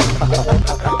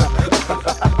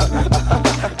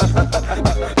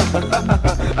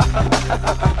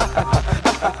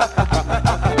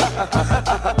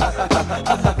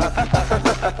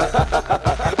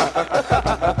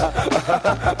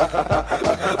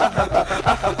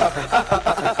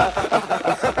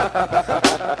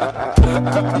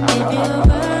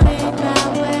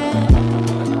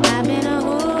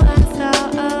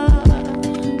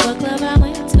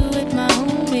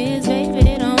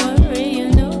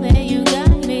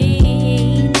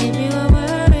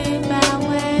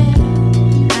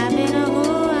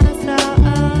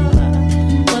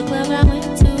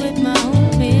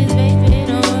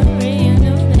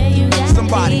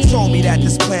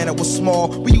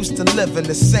 In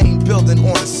the same building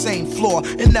on the same floor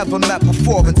and never met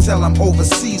before until I'm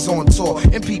overseas on tour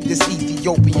and peep this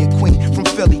Ethiopian queen from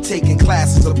Philly taking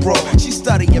classes abroad. She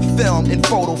studying film and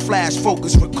photo flash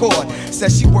focus record.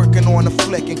 Says she working on a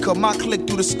flick and cut my click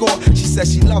through the score. She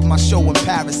says she loved my show in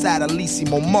Paris at Elysee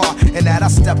Montmartre and that I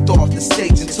stepped off the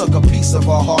stage and took a piece of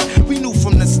her heart. We knew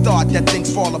from the start that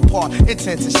things fall apart,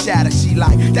 intent to shatter. She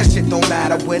like, that shit don't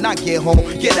matter when I get home.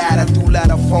 Get at her through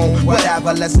letter phone,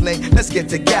 whatever, let's link, let's get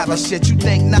together. Shit, you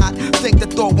think not? Think the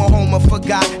thought went home and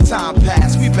forgot. Time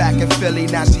passed, we back in Philly,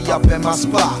 now she up in my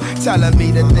spot. Telling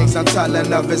me the things I'm telling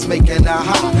her is making her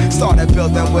hot. Started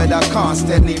building with her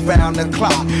constantly round the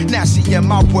clock. Now she in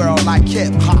my world like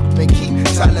hip hop and keep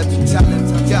telling me,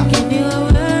 yeah. Give you a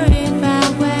word if I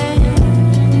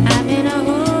went. I've been a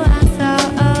who I saw.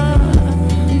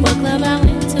 What club I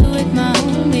went to with my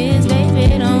homies,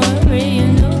 baby, don't worry, you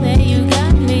know that you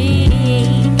got me.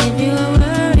 Give you a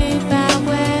word if I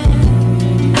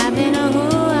went. I've been a who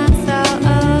I saw.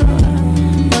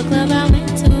 What club I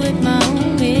went to with my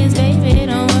homies, baby,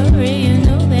 don't worry, you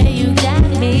know that you got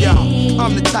me. Yo,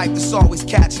 I'm the type that's always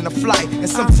catching a flight, and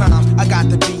sometimes I got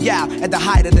to be out at the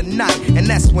height of the night, and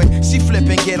that's when she flip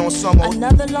and get on some old.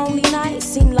 Another lonely night,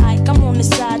 seem like I'm on the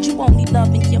side, you only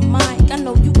loving your mic. I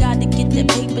know you gotta get that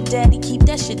paper, daddy, keep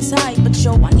that shit tight, but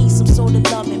yo, I need some sort of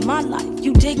love in my life.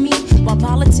 You dig me? While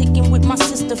politicking with my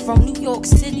sister from New York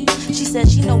City. She said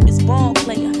she know this ball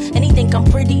player, and he think I'm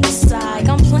pretty beside.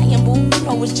 I'm playing, boo. You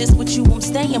know it's just with you I'm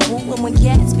staying, boo. And when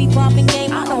cats be popping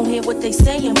game, I don't hear what they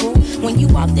saying, boo. When you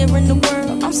out there in the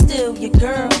world, I'm still your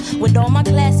girl. With all my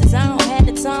classes, I don't have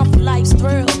the time for life's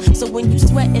thrills. So when you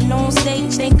sweating on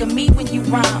stage, think of me when you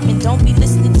rhyme. And don't be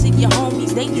listening to your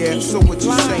homies, they be so what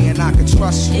you saying, I can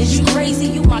trust you. Is you crazy?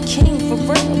 You my king for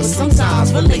real. But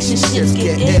sometimes relationships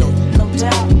get ill, no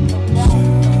doubt.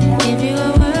 If you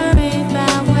were worried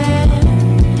about where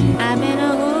I've been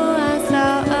or who I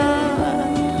saw,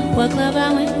 what club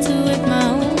I went to with my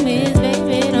homies,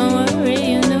 baby, don't worry,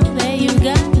 you know that you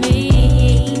got me.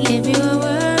 If you were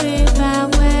worried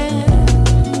about where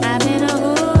I've been or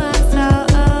who I saw,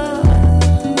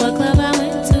 what club I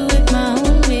went to with my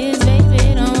homies,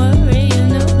 baby, don't worry, you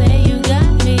know that you got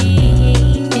me.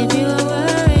 If you were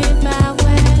worried about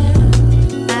where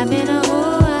I've been or who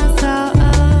I saw,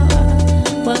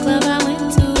 what club I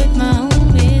went to with my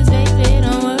homies, baby,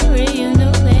 don't worry, you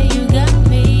know that you got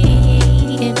me.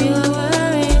 If you were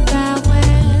worried about where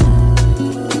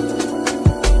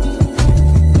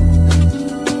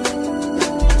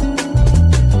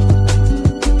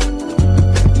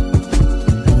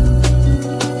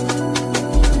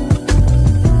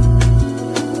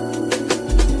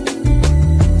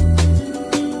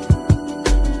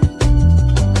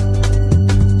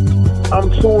I'm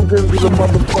tuned into the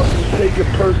motherfucking Take It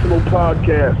Personal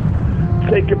podcast.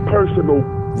 Take it personal.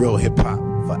 Real hip hop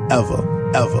forever,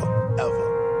 ever, ever,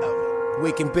 ever.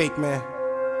 Wake and bake, man.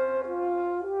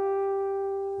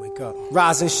 Wake up.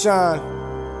 Rise and shine.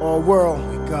 All world.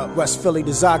 Wake up. West Philly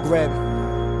to Zagreb.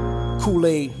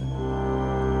 Kool-Aid.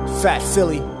 Fat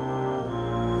Philly.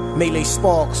 Maylay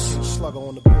Sparks. Slugger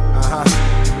on the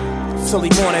Philly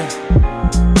morning.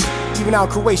 Even out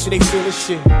in Croatia, they feel this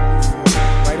shit.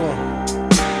 Right on.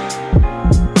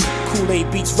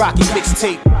 Kool-Aid beats Rocky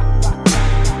mixtape.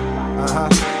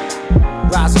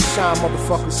 Rise and shine,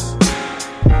 motherfuckers.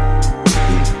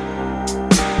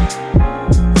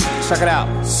 Check it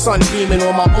out. Sun beaming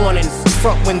on my awning.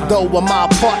 Front window of my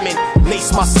apartment.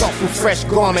 Lace myself in fresh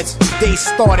garments. Day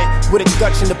started with a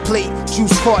Dutch in the plate.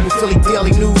 Juice caught in Philly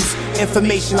Daily News.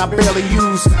 Information I barely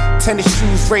use. Tennis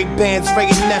shoes, Ray-Bans, Ray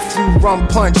and nephew, rum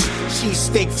punch.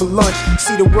 Cheesesteak for lunch.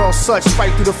 See the world such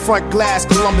right through the front glass.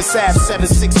 Columbus Ave,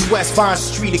 76 West, Vine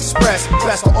Street Express.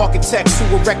 Bless the architects who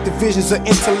erect the visions of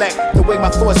intellect. The way my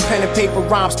thoughts, pen and paper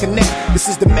rhymes connect. This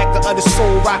is the mecca of the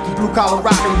soul, rocky blue collar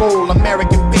rock and roll.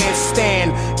 American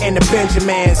bandstand and the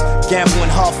Benjamins. Gamble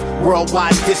and Huff,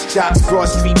 worldwide disc jocks. Broad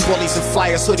Street bullies and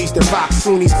flyers, hoodies that rock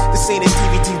Sunnis. This ain't a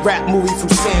DVD rap movie from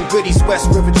Sam Goody's West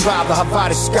River Drive, the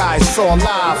Havana sky. It's all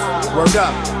live. Word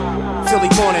up. Philly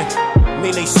morning.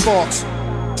 Maylay Sparks.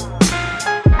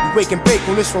 We wake and bake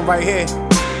on this one right here.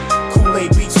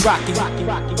 Kool-Aid beats Rocky. What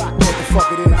the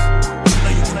fuck it is? Know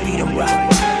you can beat him right.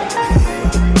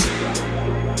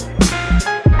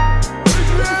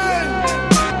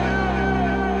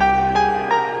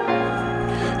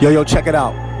 Yo, check it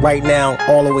out. Right now,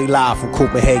 all the way live from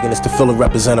Copenhagen, it's the Philly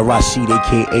representative Rashid,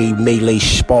 aka Maylay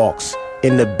Sparks,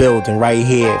 in the building right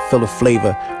here at Philly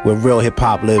Flavor, where real hip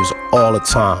hop lives all the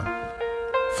time.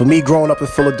 For me, growing up in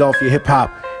Philadelphia, hip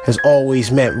hop has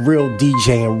always meant real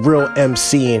DJing, real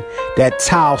MCing, that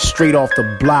towel straight off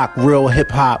the block, real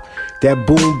hip hop, that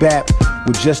boom bap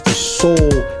with just a soul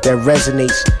that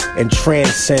resonates and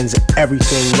transcends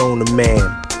everything known to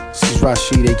man. This is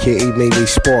Rashid, aka Maylay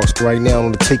Sparks, right now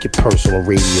on the Take It Personal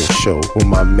radio show with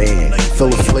my man,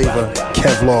 Philly Flavor,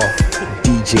 Kevlar,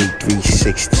 DJ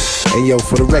 360. And yo,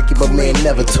 for the record, my man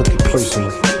never took it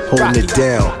personal, holding it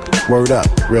down. Word up,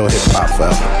 real hip hop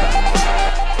forever.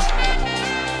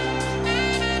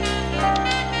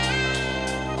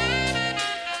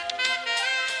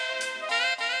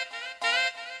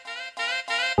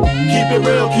 Keep it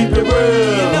real, keep it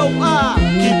real. You know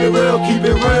keep it real, keep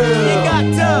it real. You got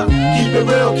to keep it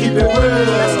real, keep it real.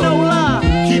 That's no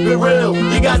lie. Keep it real,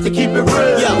 you got to keep it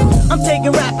real. Yo, I'm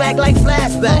taking rap back like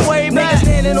flashbacks. Niggas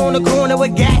standing on the corner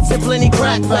with gats and plenty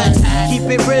crack facts. Keep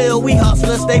it real, we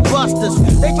hustlers, they busters.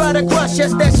 They try to crush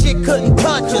us, that shit couldn't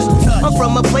touch us. I'm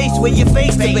from a place where you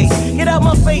face to face. Get out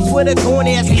my face with a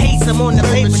corny ass case, I'm on the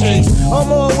paper chase.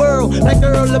 I'm all world, like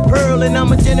Earl of Pearl, and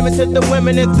I'm a gentleman to the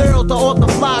women and thorough to all the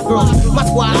fly girls. My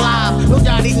squad live, no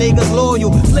Johnny niggas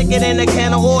loyal. Slicker than a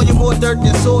can of oil, more dirt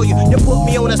than soil. You put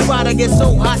me on a spot, I get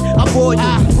so hot, I bore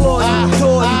you, floor you,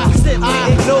 tour you,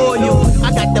 simply ignore you.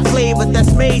 I got the flavor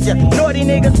that's made major. Naughty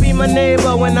niggas be my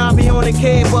neighbor when I be on the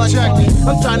cable.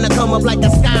 I'm trying to come up like a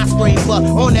skyscraper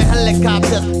on the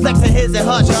helicopters, flexing his and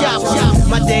her shop.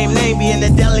 My damn name be in the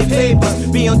deli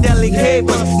papers, be on deli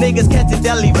capers. Niggas catching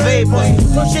deli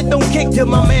vapors. So shit don't kick till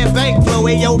my man bank flow.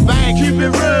 Hey yo, bank, keep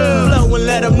it real. Flow and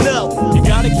let them know. You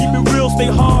gotta keep it real, stay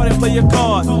hard and play your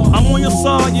card. I'm on your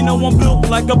side, you know I'm built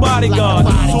like a bodyguard.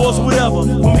 So it's whatever,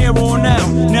 from here on out.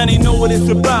 Now they know what it's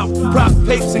about. Prop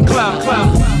papes and clout.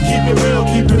 Keep it real,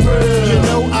 keep it real. You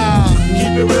know I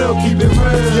keep it real, keep it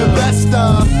real. Your best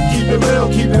keep it real,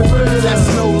 keep it real. That's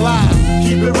no lie.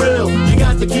 Keep it real, you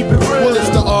got to keep it real. Well, it's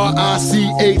the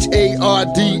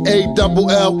RICHARDALLEN.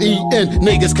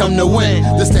 Niggas come to win.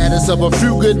 The status of a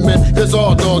few good men, cause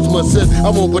all dogs must sin. I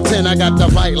won't pretend I got the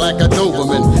bite like a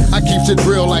Doberman. I keep shit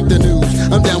real like the news.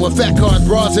 I'm down with fat cars,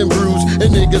 bras, and brews,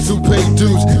 and niggas who pay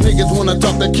dues. Niggas wanna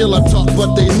talk the killer talk,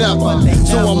 but they never.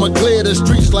 So I'ma clear the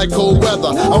streets like cold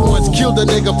weather. I once killed a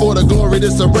nigga for the glory.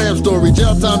 This a Ram story.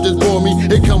 Jail time just bore me.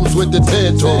 It comes with the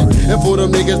territory. And for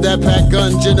them niggas that pack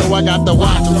guns, you know I got the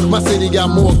watch 'em. My city got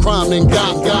more crime than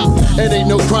got. It ain't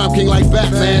no crime king like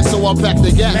Batman, so I pack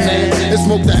the gap, man, and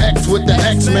smoke the X with the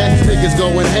X-Man. Niggas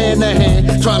going hand to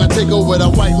hand, trying to take over the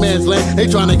white man's land. They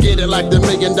trying to get it like the $1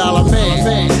 Million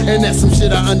Man. And that's some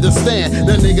shit I understand.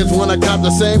 The niggas wanna cop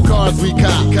the same cars we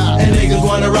cop. And niggas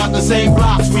wanna rock the same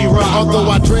blocks we rock. Although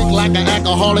I drink like an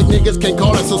alcoholic, niggas can't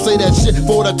call it. So say that shit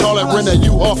for the toilet, rent a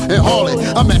U-Haul and haul it.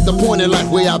 I'm at the point in life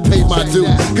where I paid my due,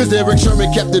 cause Derek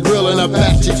Sherman kept it real in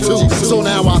Apache too. So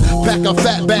now I pack a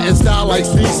fat bat and style like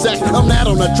Steve Sachs. I'm not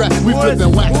on the track, we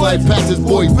flipping wax like Patches,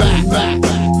 boy, back.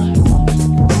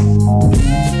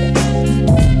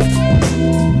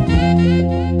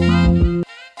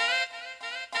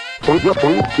 I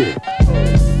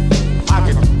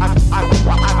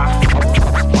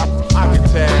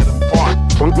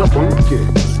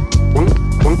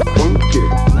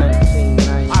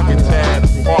can tear it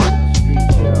apart.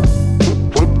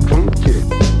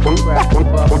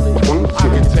 I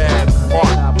can tear it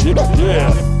apart.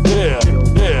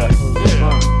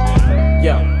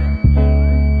 Yeah.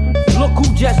 Look who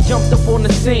just jumped up on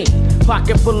the scene.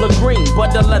 Pocket full of green,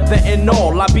 butter, leather, and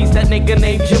all. I beats that nigga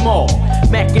named Jamal.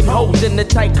 Macking hoes in the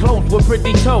tight clothes with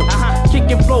pretty toes.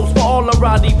 Kicking flows for all the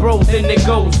rowdy bros, and it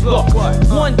goes, look.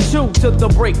 1-2 to the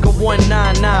break of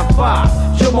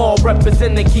 1995. Jamal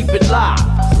representing, keep it live.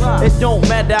 It don't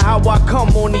matter how I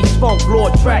come on these funk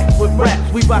lord tracks with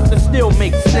raps. We bout to still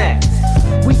make snacks.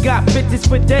 We got bitches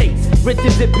for days, rich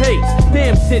as it pays.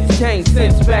 Damn shit's changed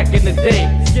since back in the days.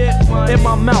 In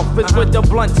my mouth is where the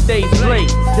blunt stays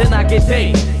blazed. Then I get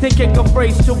dazed, thinking a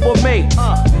phrase to a mate.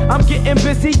 I'm getting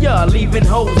busier, leaving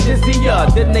hoes dizzier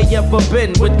than they ever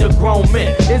been with the grown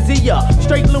men. Izzier,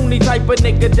 straight loony type of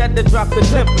nigga that'll drop the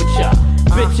temperature.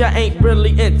 Bitch, I ain't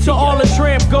really into to all the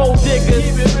tramp gold diggers.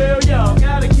 Keep it real, yo.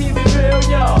 Gotta keep it real,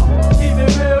 yo. Keep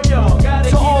it real, yo. Gotta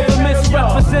to all the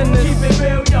misrepresentatives. Keep it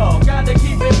real, yo. Gotta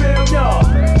keep it real, yo.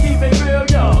 Keep it real,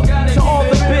 yo. Gotta to all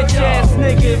the bitch ass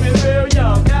niggas. Keep it real,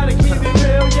 yo. Gotta keep it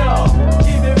real, yo.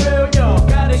 Keep it real, yo.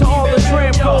 Gotta to all the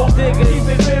tramp gold diggers. Keep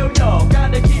it real, yo.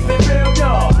 Gotta keep it real,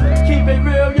 yo. Keep it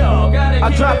real, yo. I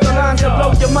drop the lines to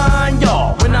blow your mind,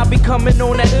 y'all. When I be coming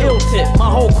on that ill tip, my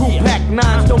whole crew pack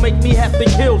nines don't make me have to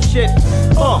kill shit.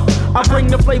 I bring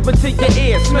the flavor to your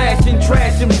ear, smashing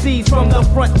trash MCs from the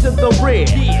front to the rear.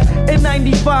 In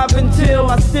 95 until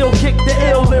I still kick the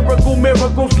ill lyrical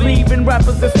miracles, leaving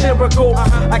rappers hysterical.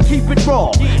 I keep it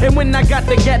raw, and when I got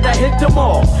to get, I hit them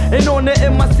all. And on the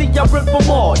MIC, I rip them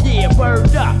all. Yeah,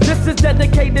 word up. This is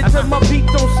dedicated to my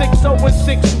beats on 60 and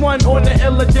 61 on the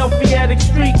Illadelphiatic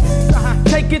streets.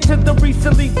 Take it to the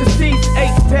recently deceased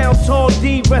H-Town, Tall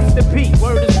D, rest in peace.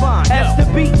 Word is fine. As the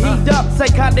beat heat up,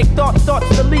 psychotic thought starts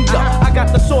to lead up. I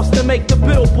got the sauce to make the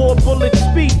billboard bullet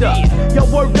speed up. Yo,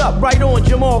 word up, right on,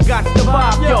 Jamal got the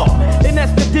vibe, y'all. And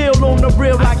that's the deal on the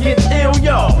real, I get ill,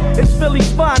 y'all. It's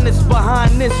Philly's finest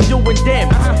behind this doing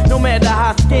damage. No matter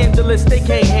how scandalous, they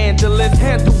can't handle it.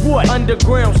 Handle what?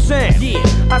 Underground sound.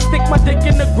 I stick my dick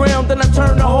in the ground, then I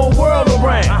turn the whole world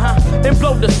around. And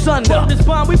blow the sun up. This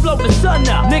bomb, we blow the sun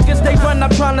up. Niggas, they run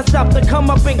up trying to stop the come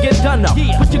up and get done up.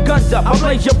 Put your guns up, I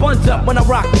blaze your buns up when I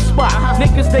rock the spot.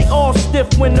 Niggas, they all stiff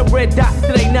when the red dots,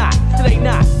 till they not, till they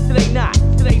not, till they not,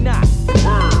 till they not.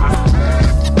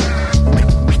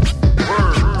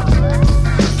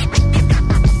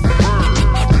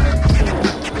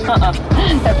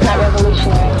 That's not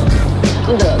revolutionary.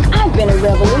 Look, I've been a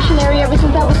revolutionary ever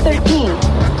since I was 13.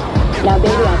 Now,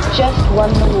 baby, I've just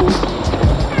won the war.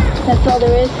 That's all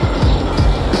there is.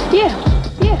 Yeah.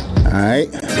 Alright.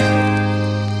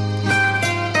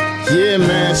 Yeah,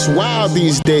 man, it's wild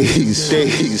these days.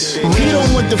 You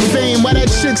don't want the fame, why that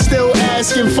chick still ask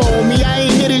asking for me. I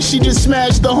ain't hit it, she just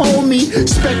smashed the homie.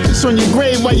 Spekt this on your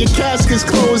grave while your casket's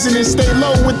closing. And stay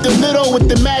low with the little, with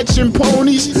the matching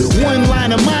ponies. One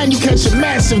line of mine, you catch a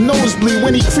massive nosebleed.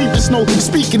 When he creepin' snow,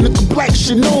 speaking of Blak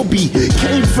Shinobi.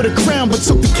 Came for the crown, but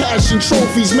took the cash and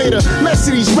trophies. Made a mess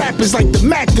of these rappers like the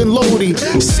Mac and Lodi.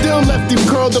 Still left him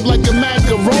curled up like a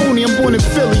macaroni. I'm born in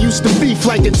Philly, used to beef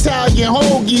like Italian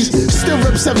hoagies. Still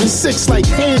rep 7'6" like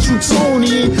Andrew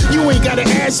Tony. And you ain't gotta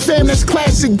ask, fam, that's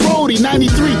classic Brody.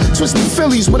 93, twisted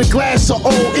Phillies with a glass of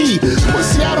OE.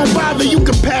 Pussy, I don't bother, you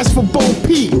can pass for Bo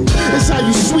Peep. That's how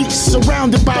you sweet,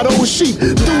 surrounded by those sheep.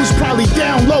 Dudes probably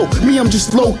down low, me, I'm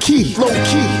just low key. Low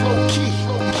key. Low key.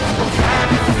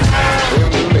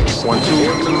 One,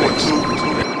 two.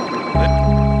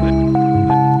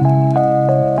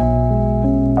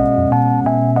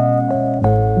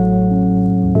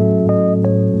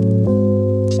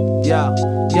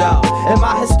 In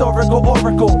my historical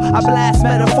oracle, I blast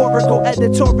metaphorical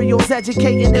editorials,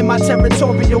 educating in my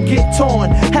territorial get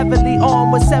torn. Heavily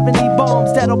armed with 70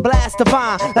 bombs that'll blast the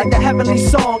vine like the heavenly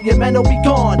song. Your men will be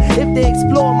gone if they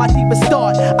explore my deepest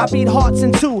thought. I beat hearts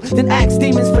in two, then axe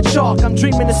demons for chalk. I'm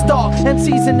dreaming of stalk,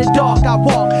 MCs in the dark. I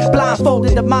walk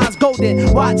blindfolded, the mind's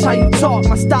golden. Watch how you talk,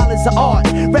 my style is an art.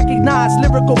 Recognize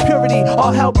lyrical purity,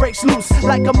 all hell breaks loose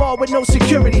like I'm all with no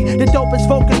security. The dopest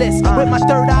vocalist, with my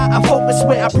third eye I focus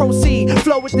where I proceed.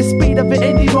 Flow with the speed of an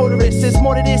indie motorist. There's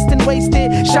more to this than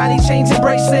wasted. Shiny chains and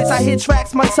bracelets. I hit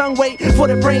tracks, my tongue wait for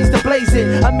the brains to blaze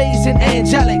it. Amazing,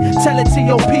 angelic. Tell it to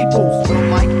your peoples.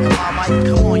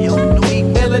 Come on, yo.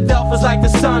 Illadelph is like the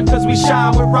sun, cause we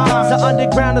shine with rhymes. The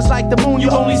underground is like the moon, you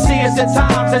only see us at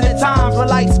times. And at times we're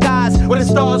like skies where the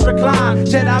stars recline.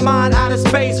 Jedi mind out of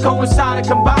space, coincide and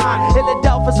combine.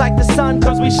 Illadelph is like the sun,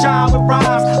 cause we shine with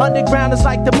rhymes. Underground is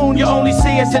like the moon, you only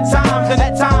see us at times. And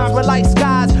at times we're like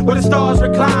skies where the stars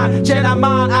recline. Jedi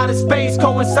mind out of space,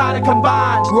 coincide and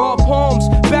combine. Raw poems,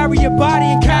 bury your body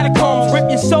in catacombs. Rip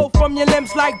your soul from your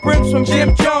limbs like brims from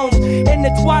Jim Jones. In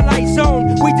the twilight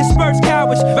zone, we disperse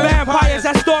cowards. Vampires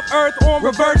that stalk earth on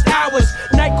reversed hours.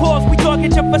 Night calls, we talk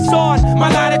at your facade.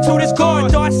 My latitude is gone.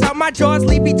 Darts out my jaws,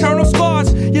 leave eternal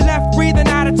scars. You're left breathing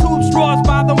out of tube straws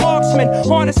by the marksman.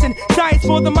 Harnessing science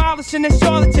for demolishing and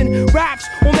charlatan. Raps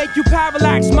will make you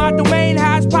parallax. My domain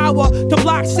has power to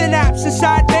block synapse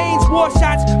inside veins. War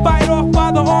shots fired off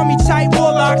by the army tight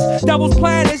warlocks. Devil's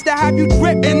plan is to have you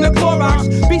drip in the Clorox.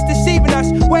 Beast deceiving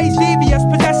us, ways devious,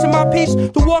 possessing my peace.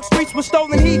 The walk streets with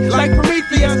stolen heat like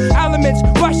Prometheus. Elements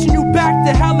rushing you back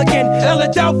to hell again.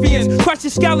 Philadelphians, crush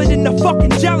your skeleton to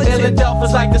fucking gelatin. Illadelph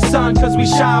is like the sun, cause we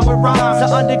shine with rhymes.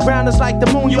 The underground is like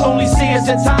the moon, you only see us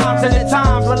at times. And at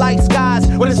times we're like skies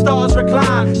where the stars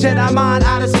recline. Jedi mind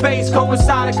out of space,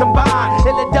 coincide and combine.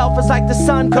 Illadelph is like the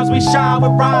sun, cause we shine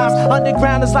with rhymes.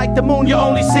 Underground is like the moon, you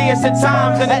only see us at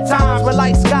times. And at times we're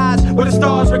like skies where the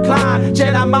stars recline.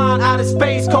 Jedi mind out of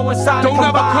space, coincide and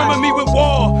combine. Don't ever come at me with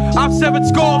war. I've severed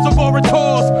scores of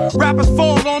orators. Rappers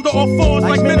fall onto all fours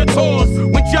like minotaurs.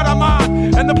 When Jedi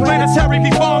mind and the planetary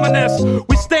be farming this,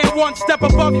 we stand one step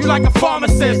above you like a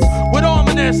pharmacist. With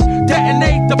ominous,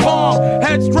 detonate the bomb.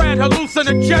 Heads dread,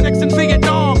 hallucinogenics in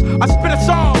Vietnam. I spit a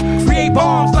song, create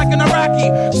bombs like an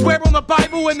Iraqi. Swear on the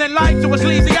Bible and then lie to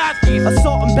Ecclesiastes.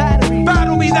 Assault and battery.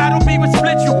 Battle me, that'll be what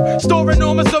split you. Store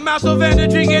enormous amounts of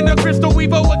energy in the crystal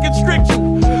weaver would constrict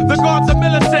you. The guards are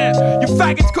militant. You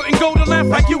faggots couldn't go to left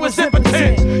like you was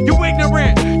impotent. You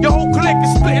ignorant, your whole clique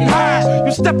is splitting high.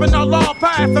 You step in our law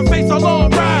path and face a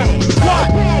long ride.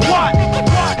 What?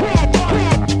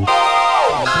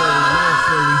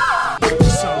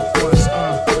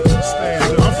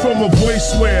 I'm from a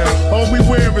voice where all we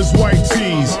wear is white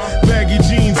tees, baggy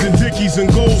jeans and dickies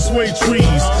and gold suede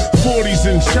trees, 40s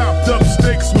and chopped up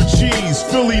steaks with cheese.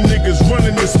 Philly niggas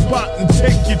running the spot and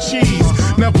take your cheese.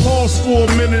 Now pause for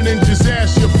a minute and just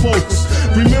ask your folks.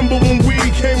 Remember when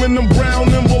weed came in them brown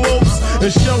envelopes?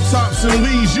 And shell tops and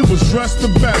leaves, you was dressed the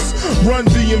best. Run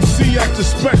DMC at the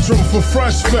Spectrum for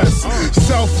Fresh Fest.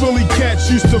 South Philly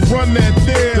cats used to run that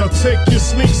there. They'll take your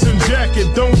sneaks and jacket,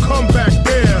 don't come back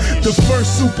there. The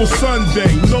first Super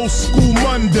Sunday, no school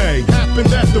Monday,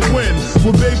 happened at the Wynn,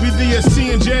 where Baby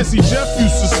DST and Jazzy Jeff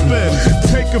used to spin.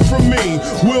 Take it from me,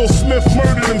 Will Smith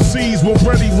murdered MCs with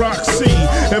Ready Rock C.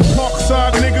 And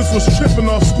Parkside niggas was tripping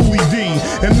off Schoolie D.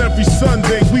 And every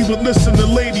Sunday we would listen to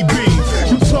Lady B.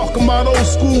 You talking about old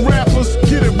school rappers?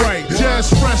 Get it right. Jazz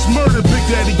Fresh murdered Big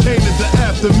Daddy Kane at the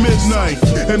after midnight.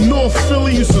 And North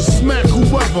Philly used to smack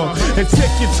whoever and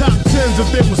take your top tens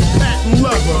if they was patent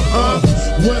leather.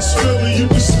 West Philly, you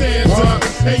can stand up.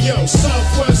 Hey yo,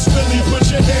 Southwest Philly,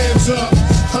 put your hands up.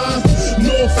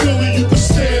 North Philly, you can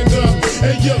stand up.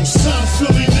 Hey yo, South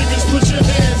Philly niggas, put your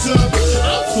hands up.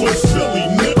 I'm from Philly,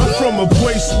 nigga. I'm from a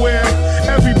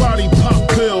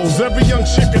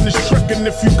chicken is tricking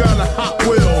if you got a Hot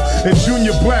Wheel. And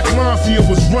Junior Black Mafia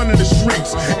was running the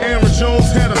streets. Aaron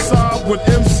Jones had a side with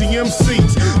MCM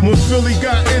seats. When Philly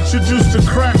got introduced to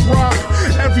crack rock,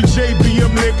 every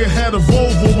JBM nigga had a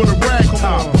Volvo with a rag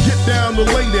top. Get down to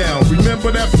lay down,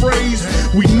 remember that phrase?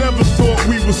 We never thought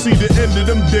we would see the end of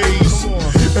them days.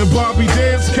 And Bobby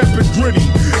Dance kept it gritty.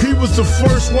 He was the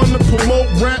first one to promote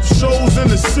rap shows in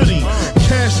the city.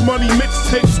 Cash Money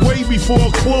mixtapes way before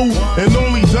Clue. And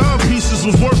only dime pieces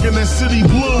was working at City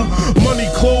Blue. Money,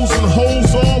 clothes, and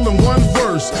hoes all in one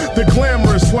verse. The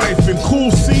Glamorous Life and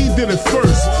Cool C did it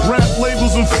first. Rap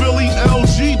labels in Philly,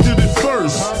 LG did it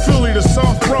first. Philly to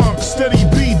South Bronx, Steady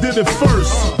B did it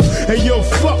first. Hey yo,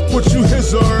 fuck what you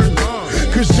heard.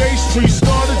 Cause J Street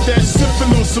started that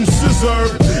sipping on some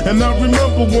scissor. And I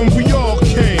remember when we all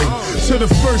came to the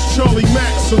first Charlie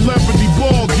Mack celebrity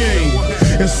ball game.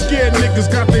 And scared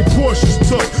niggas got their Porsches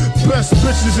took. Best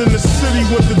bitches in the city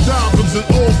with the Dobbins and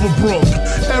Overbrook.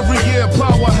 Every year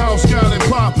Powerhouse got it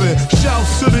poppin'.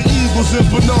 Shouts to the Eagles and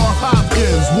Bernard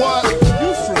Hopkins. What?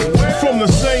 You from where? From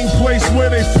the same place where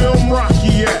they film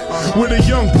Rocky at. Where the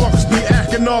young bucks be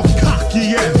acting all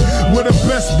cocky at. Where the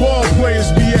best ball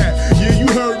players be at. Yeah, you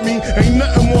heard me. Ain't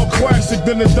nothing more classic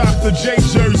than the Dr. J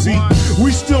jersey.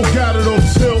 We still got it on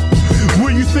tilt.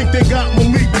 Where you think they got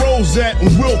Malik Rose at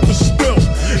and Wilt the Stilt?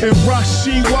 And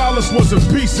Rasheed Wallace was a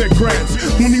beast at Grants.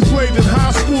 When he played in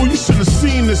high school, you should have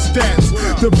seen the stats.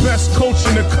 The best coach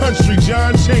in the country,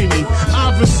 John Chaney.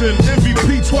 Iverson,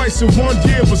 MVP twice in 1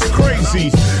 year was crazy.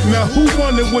 Now who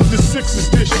won it with the Sixers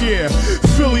this year?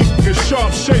 Philly and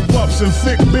sharp shape-ups and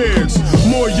thick beards.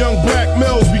 More young black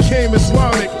males became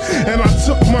Islamic. And I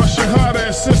took my Shahada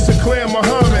at Sister Claire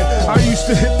Muhammad. I used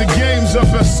to hit the games up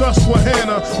at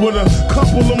Susquehanna with a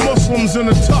couple of Muslims and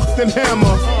a tucked and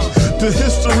hammer. The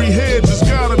history here just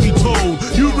gotta be told.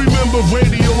 You remember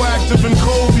Radioactive and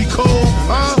Kobe Cole,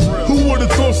 huh? Who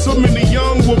would've thought so many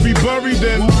young would be buried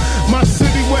in my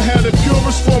city where had the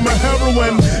purest form of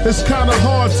heroin? It's kinda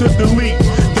hard to delete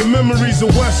the memories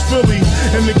of West Philly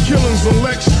and the killings on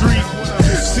Lex Street.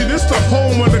 See, this the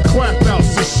home of the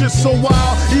clapouts. The shit's so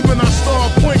wild, even our star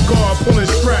point guard pulling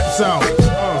straps out.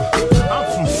 I'm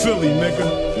from Philly,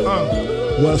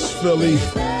 nigga. West Philly.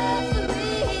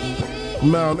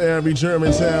 Mount Airy,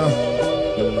 Germantown.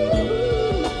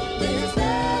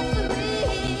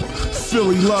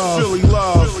 Philly love. Philly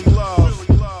love.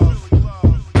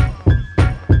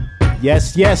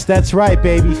 Yes, that's right,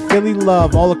 baby. Philly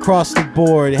love all across the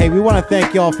board. Hey, we want to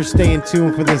thank y'all for staying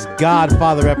tuned for this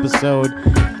Godfather episode.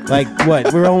 Like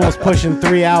what? We're almost pushing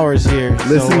 3 hours here.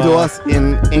 Listen to us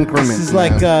in increments.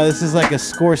 This is like a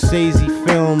Scorsese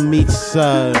film meets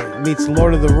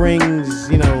Lord of the Rings.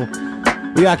 You know,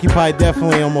 we occupy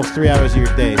definitely almost 3 hours of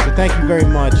your day. So thank you very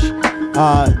much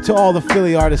to all the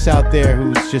Philly artists out there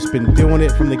who's just been doing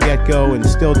it from the get-go and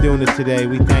still doing it today.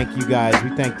 We thank you guys.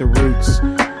 We thank the Roots.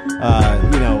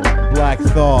 Black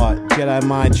Thought, Jedi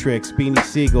Mind Tricks, Beanie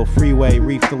Siegel, Freeway,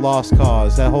 Reef the Lost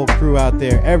Cause, that whole crew out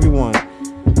there, everyone.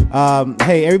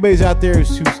 Hey, everybody's out there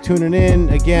who's tuning in.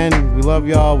 Again, we love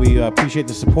y'all. We appreciate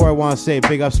the support. I want to say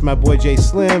big ups to my boy Jay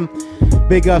Slim.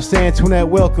 Big ups to Antoinette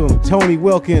Wilkin, Tony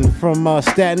Wilkin from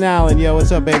Staten Island. Yo,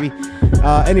 what's up, baby?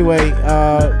 Anyway,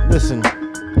 listen,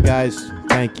 guys,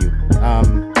 thank you. I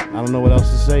don't know what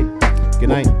else to say. Good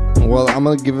night. Well, I'm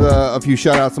going to give a few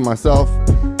shout-outs to myself.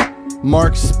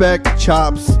 MarQ, Spekt,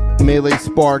 Chops, Maylay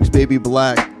Sparks, Baby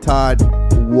Blak, Todd,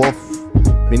 Wolfe,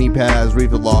 Vinnie Paz,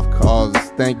 Reef the Lost Cause.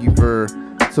 Thank you for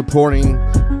supporting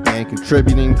and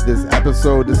contributing to this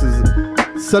episode. This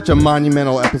is such a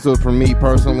monumental episode for me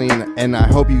personally, and I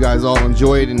hope you guys all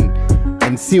enjoyed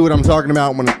and see what I'm talking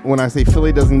about when I say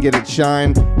Philly doesn't get its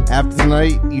shine. After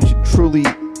tonight, you should truly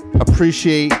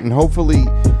appreciate and hopefully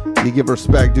you give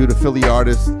respect due to Philly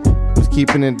artists who's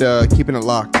keeping it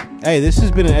locked. Hey, this has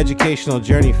been an educational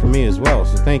journey for me as well,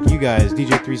 so thank you guys, DJ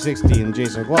 360 and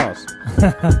Jason Gloss.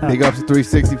 Big ups to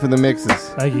 360 for the mixes.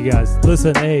 Thank you guys.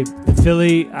 Listen, hey,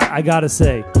 Philly, I gotta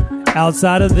say,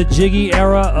 outside of the jiggy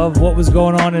era of what was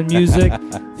going on in music,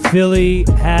 Philly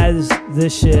has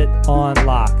this shit on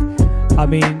lock. I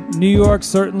mean, New York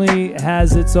certainly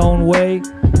has its own way.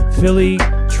 Philly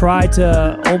tried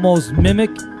to almost mimic,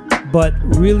 but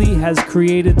really has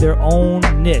created their own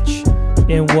niche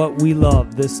in what we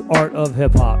love, this art of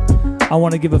hip-hop. I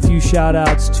want to give a few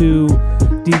shout-outs to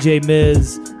DJ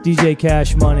Miz, DJ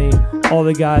Cash Money, all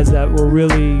the guys that were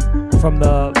really from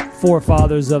the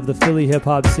forefathers of the Philly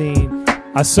hip-hop scene.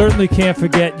 I certainly can't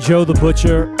forget Joe the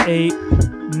Butcher, a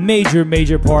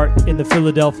major part in the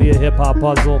Philadelphia hip-hop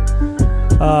puzzle.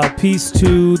 Peace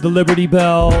to the Liberty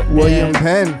Bell. William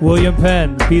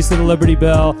Penn. Peace to the Liberty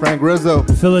Bell. Frank Rizzo.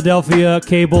 Philadelphia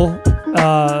Cable.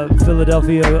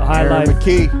 Philadelphia highlight.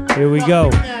 McKee. Here we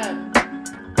go.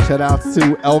 Shout outs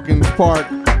to Elkins Park,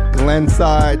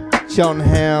 Glenside,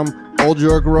 Cheltenham, Old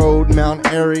York Road, Mount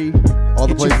Airy, all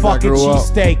the Get your places I fucking grew up.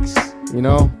 cheesesteaks. You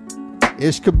know,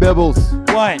 Ishkabibbles.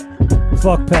 What?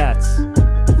 Fuck Pats.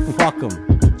 Fuck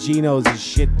them. Geno's is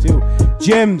shit too.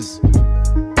 Jim's.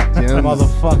 Jim's.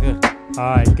 Motherfucker.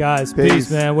 All right, guys. Peace,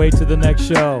 man. Wait till the next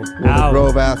show. Out.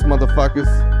 Grove ass motherfuckers.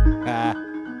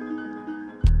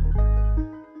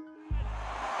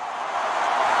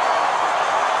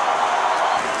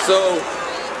 So,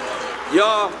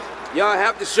 y'all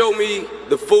have to show me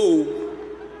the fool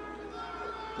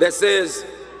that says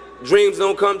dreams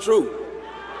don't come true.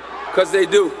 Because they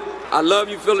do. I love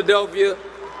you, Philadelphia.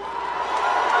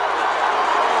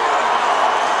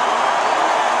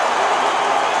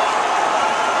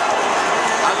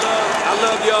 I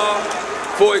love y'all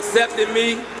for accepting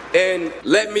me and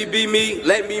let me be me,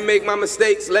 let me make my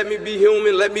mistakes, let me be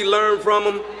human, let me learn from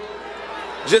them.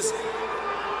 Just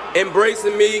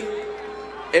embracing me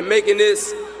and making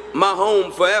this my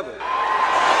home forever.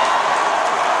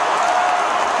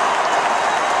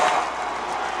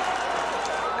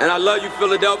 And I love you,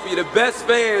 Philadelphia, the best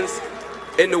fans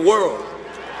in the world.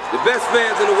 The best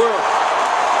fans in the world.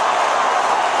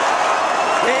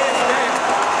 Hands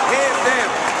down.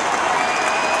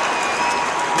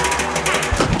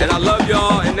 And I love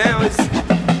y'all, and now it's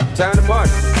time to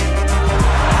party.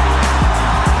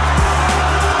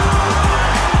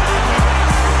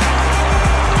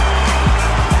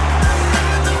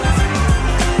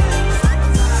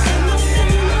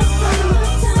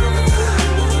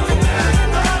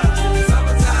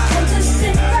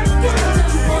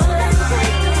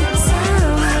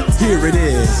 Here it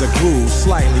is, a groove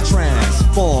slightly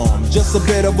transformed. Just a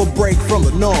bit of a break from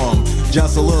the norm.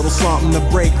 Just a little something to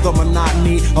break the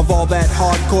monotony of all that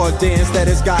hardcore dance that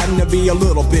has gotten to be a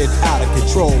little bit out of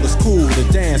control. It's cool to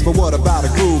dance, but what about a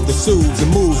groove that soothes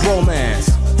and moves romance?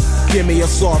 Give me a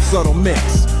soft, subtle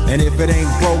mix, and if it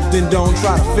ain't broke, then don't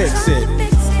try to fix it.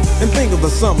 And think of the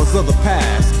summers of the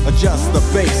past. Adjust the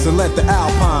bass and let the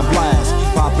Alpine blast.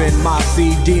 Pop in my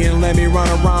CD and let me run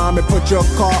around and put your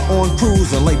car on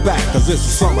cruise and lay back, cause it's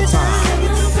summertime.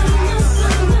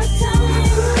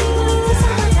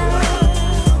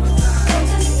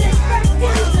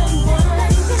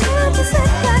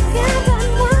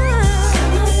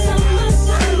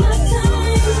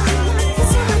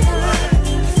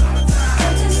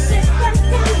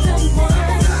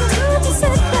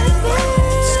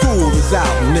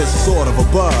 Out and it's sort of a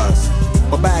buzz,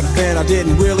 but back then I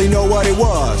didn't really know what it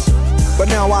was. But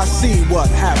now I see what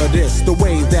happened is the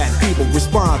way that people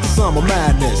respond to summer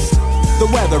madness. The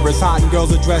weather is hot and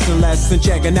girls are dressing less and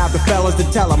checking out the fellas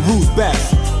to tell them who's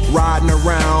best. Riding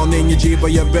around in your Jeep or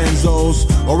your Benzos,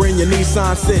 or in your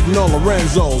Nissan sitting on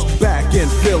Lorenzo's. Back in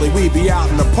Philly we be out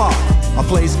in the park. A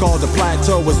place called the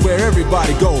Plateau is where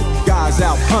everybody go. Guys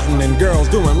out hunting and girls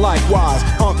doing likewise.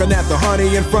 Honking at the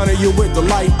honey in front of you with the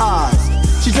light eyes.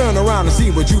 She turn around and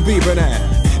see what you beeping at.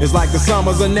 It's like the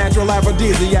summer's a natural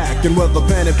aphrodisiac. And with a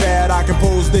pen and pad I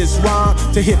compose this rhyme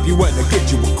to hip you and to get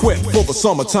you equipped for the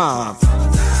summertime.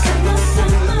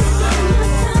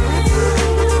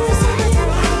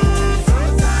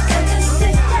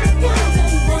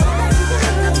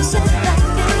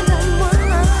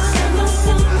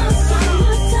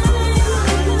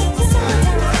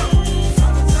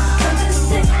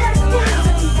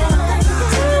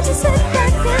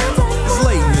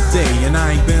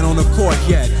 Court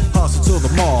yet, hustle to the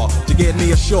mall to get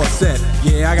me a short set.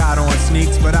 Yeah, I got on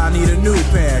sneaks, but I need a new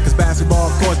pair, cause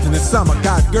basketball courts in the summer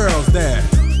got girls there.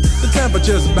 The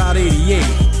temperature's about 88.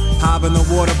 Hop in the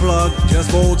water plug,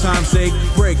 just for old time's sake.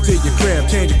 Break to your crib,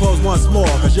 change your clothes once more,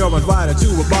 cause you're invited to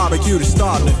a barbecue to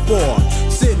start at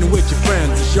 4. Sitting with your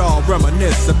friends as y'all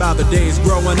reminisce about the days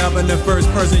growing up and the first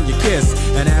person you kiss.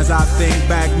 And as I think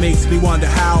back, makes me wonder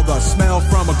how the smell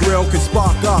from a grill can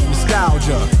spark up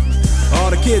nostalgia. All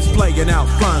the kids playing out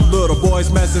front, little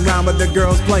boys messing around with the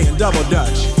girls playing double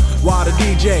dutch. While the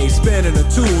DJ spinning a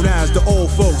tune as the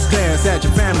old folks dance at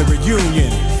your family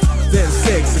reunion. Then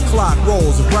 6 o'clock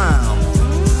rolls around.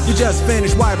 You just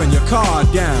finished wiping your car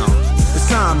down. It's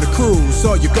time to cruise,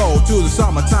 so you go to the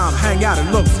summertime hangout. It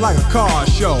looks like a car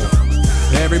show.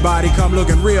 Everybody come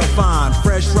looking real fine,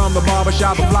 fresh from the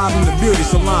barbershop or fly from the beauty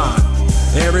salon.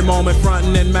 Every moment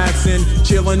frontin' and maxin',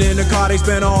 chillin' in the car, they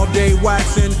spend all day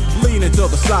waxin', leaning to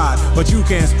the side, but you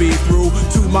can't speed through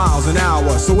 2 miles an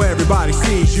hour, so everybody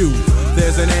sees you.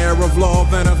 There's an air of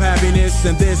love and of happiness,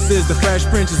 and this is the Fresh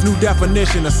Prince's new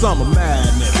definition of summer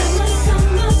madness.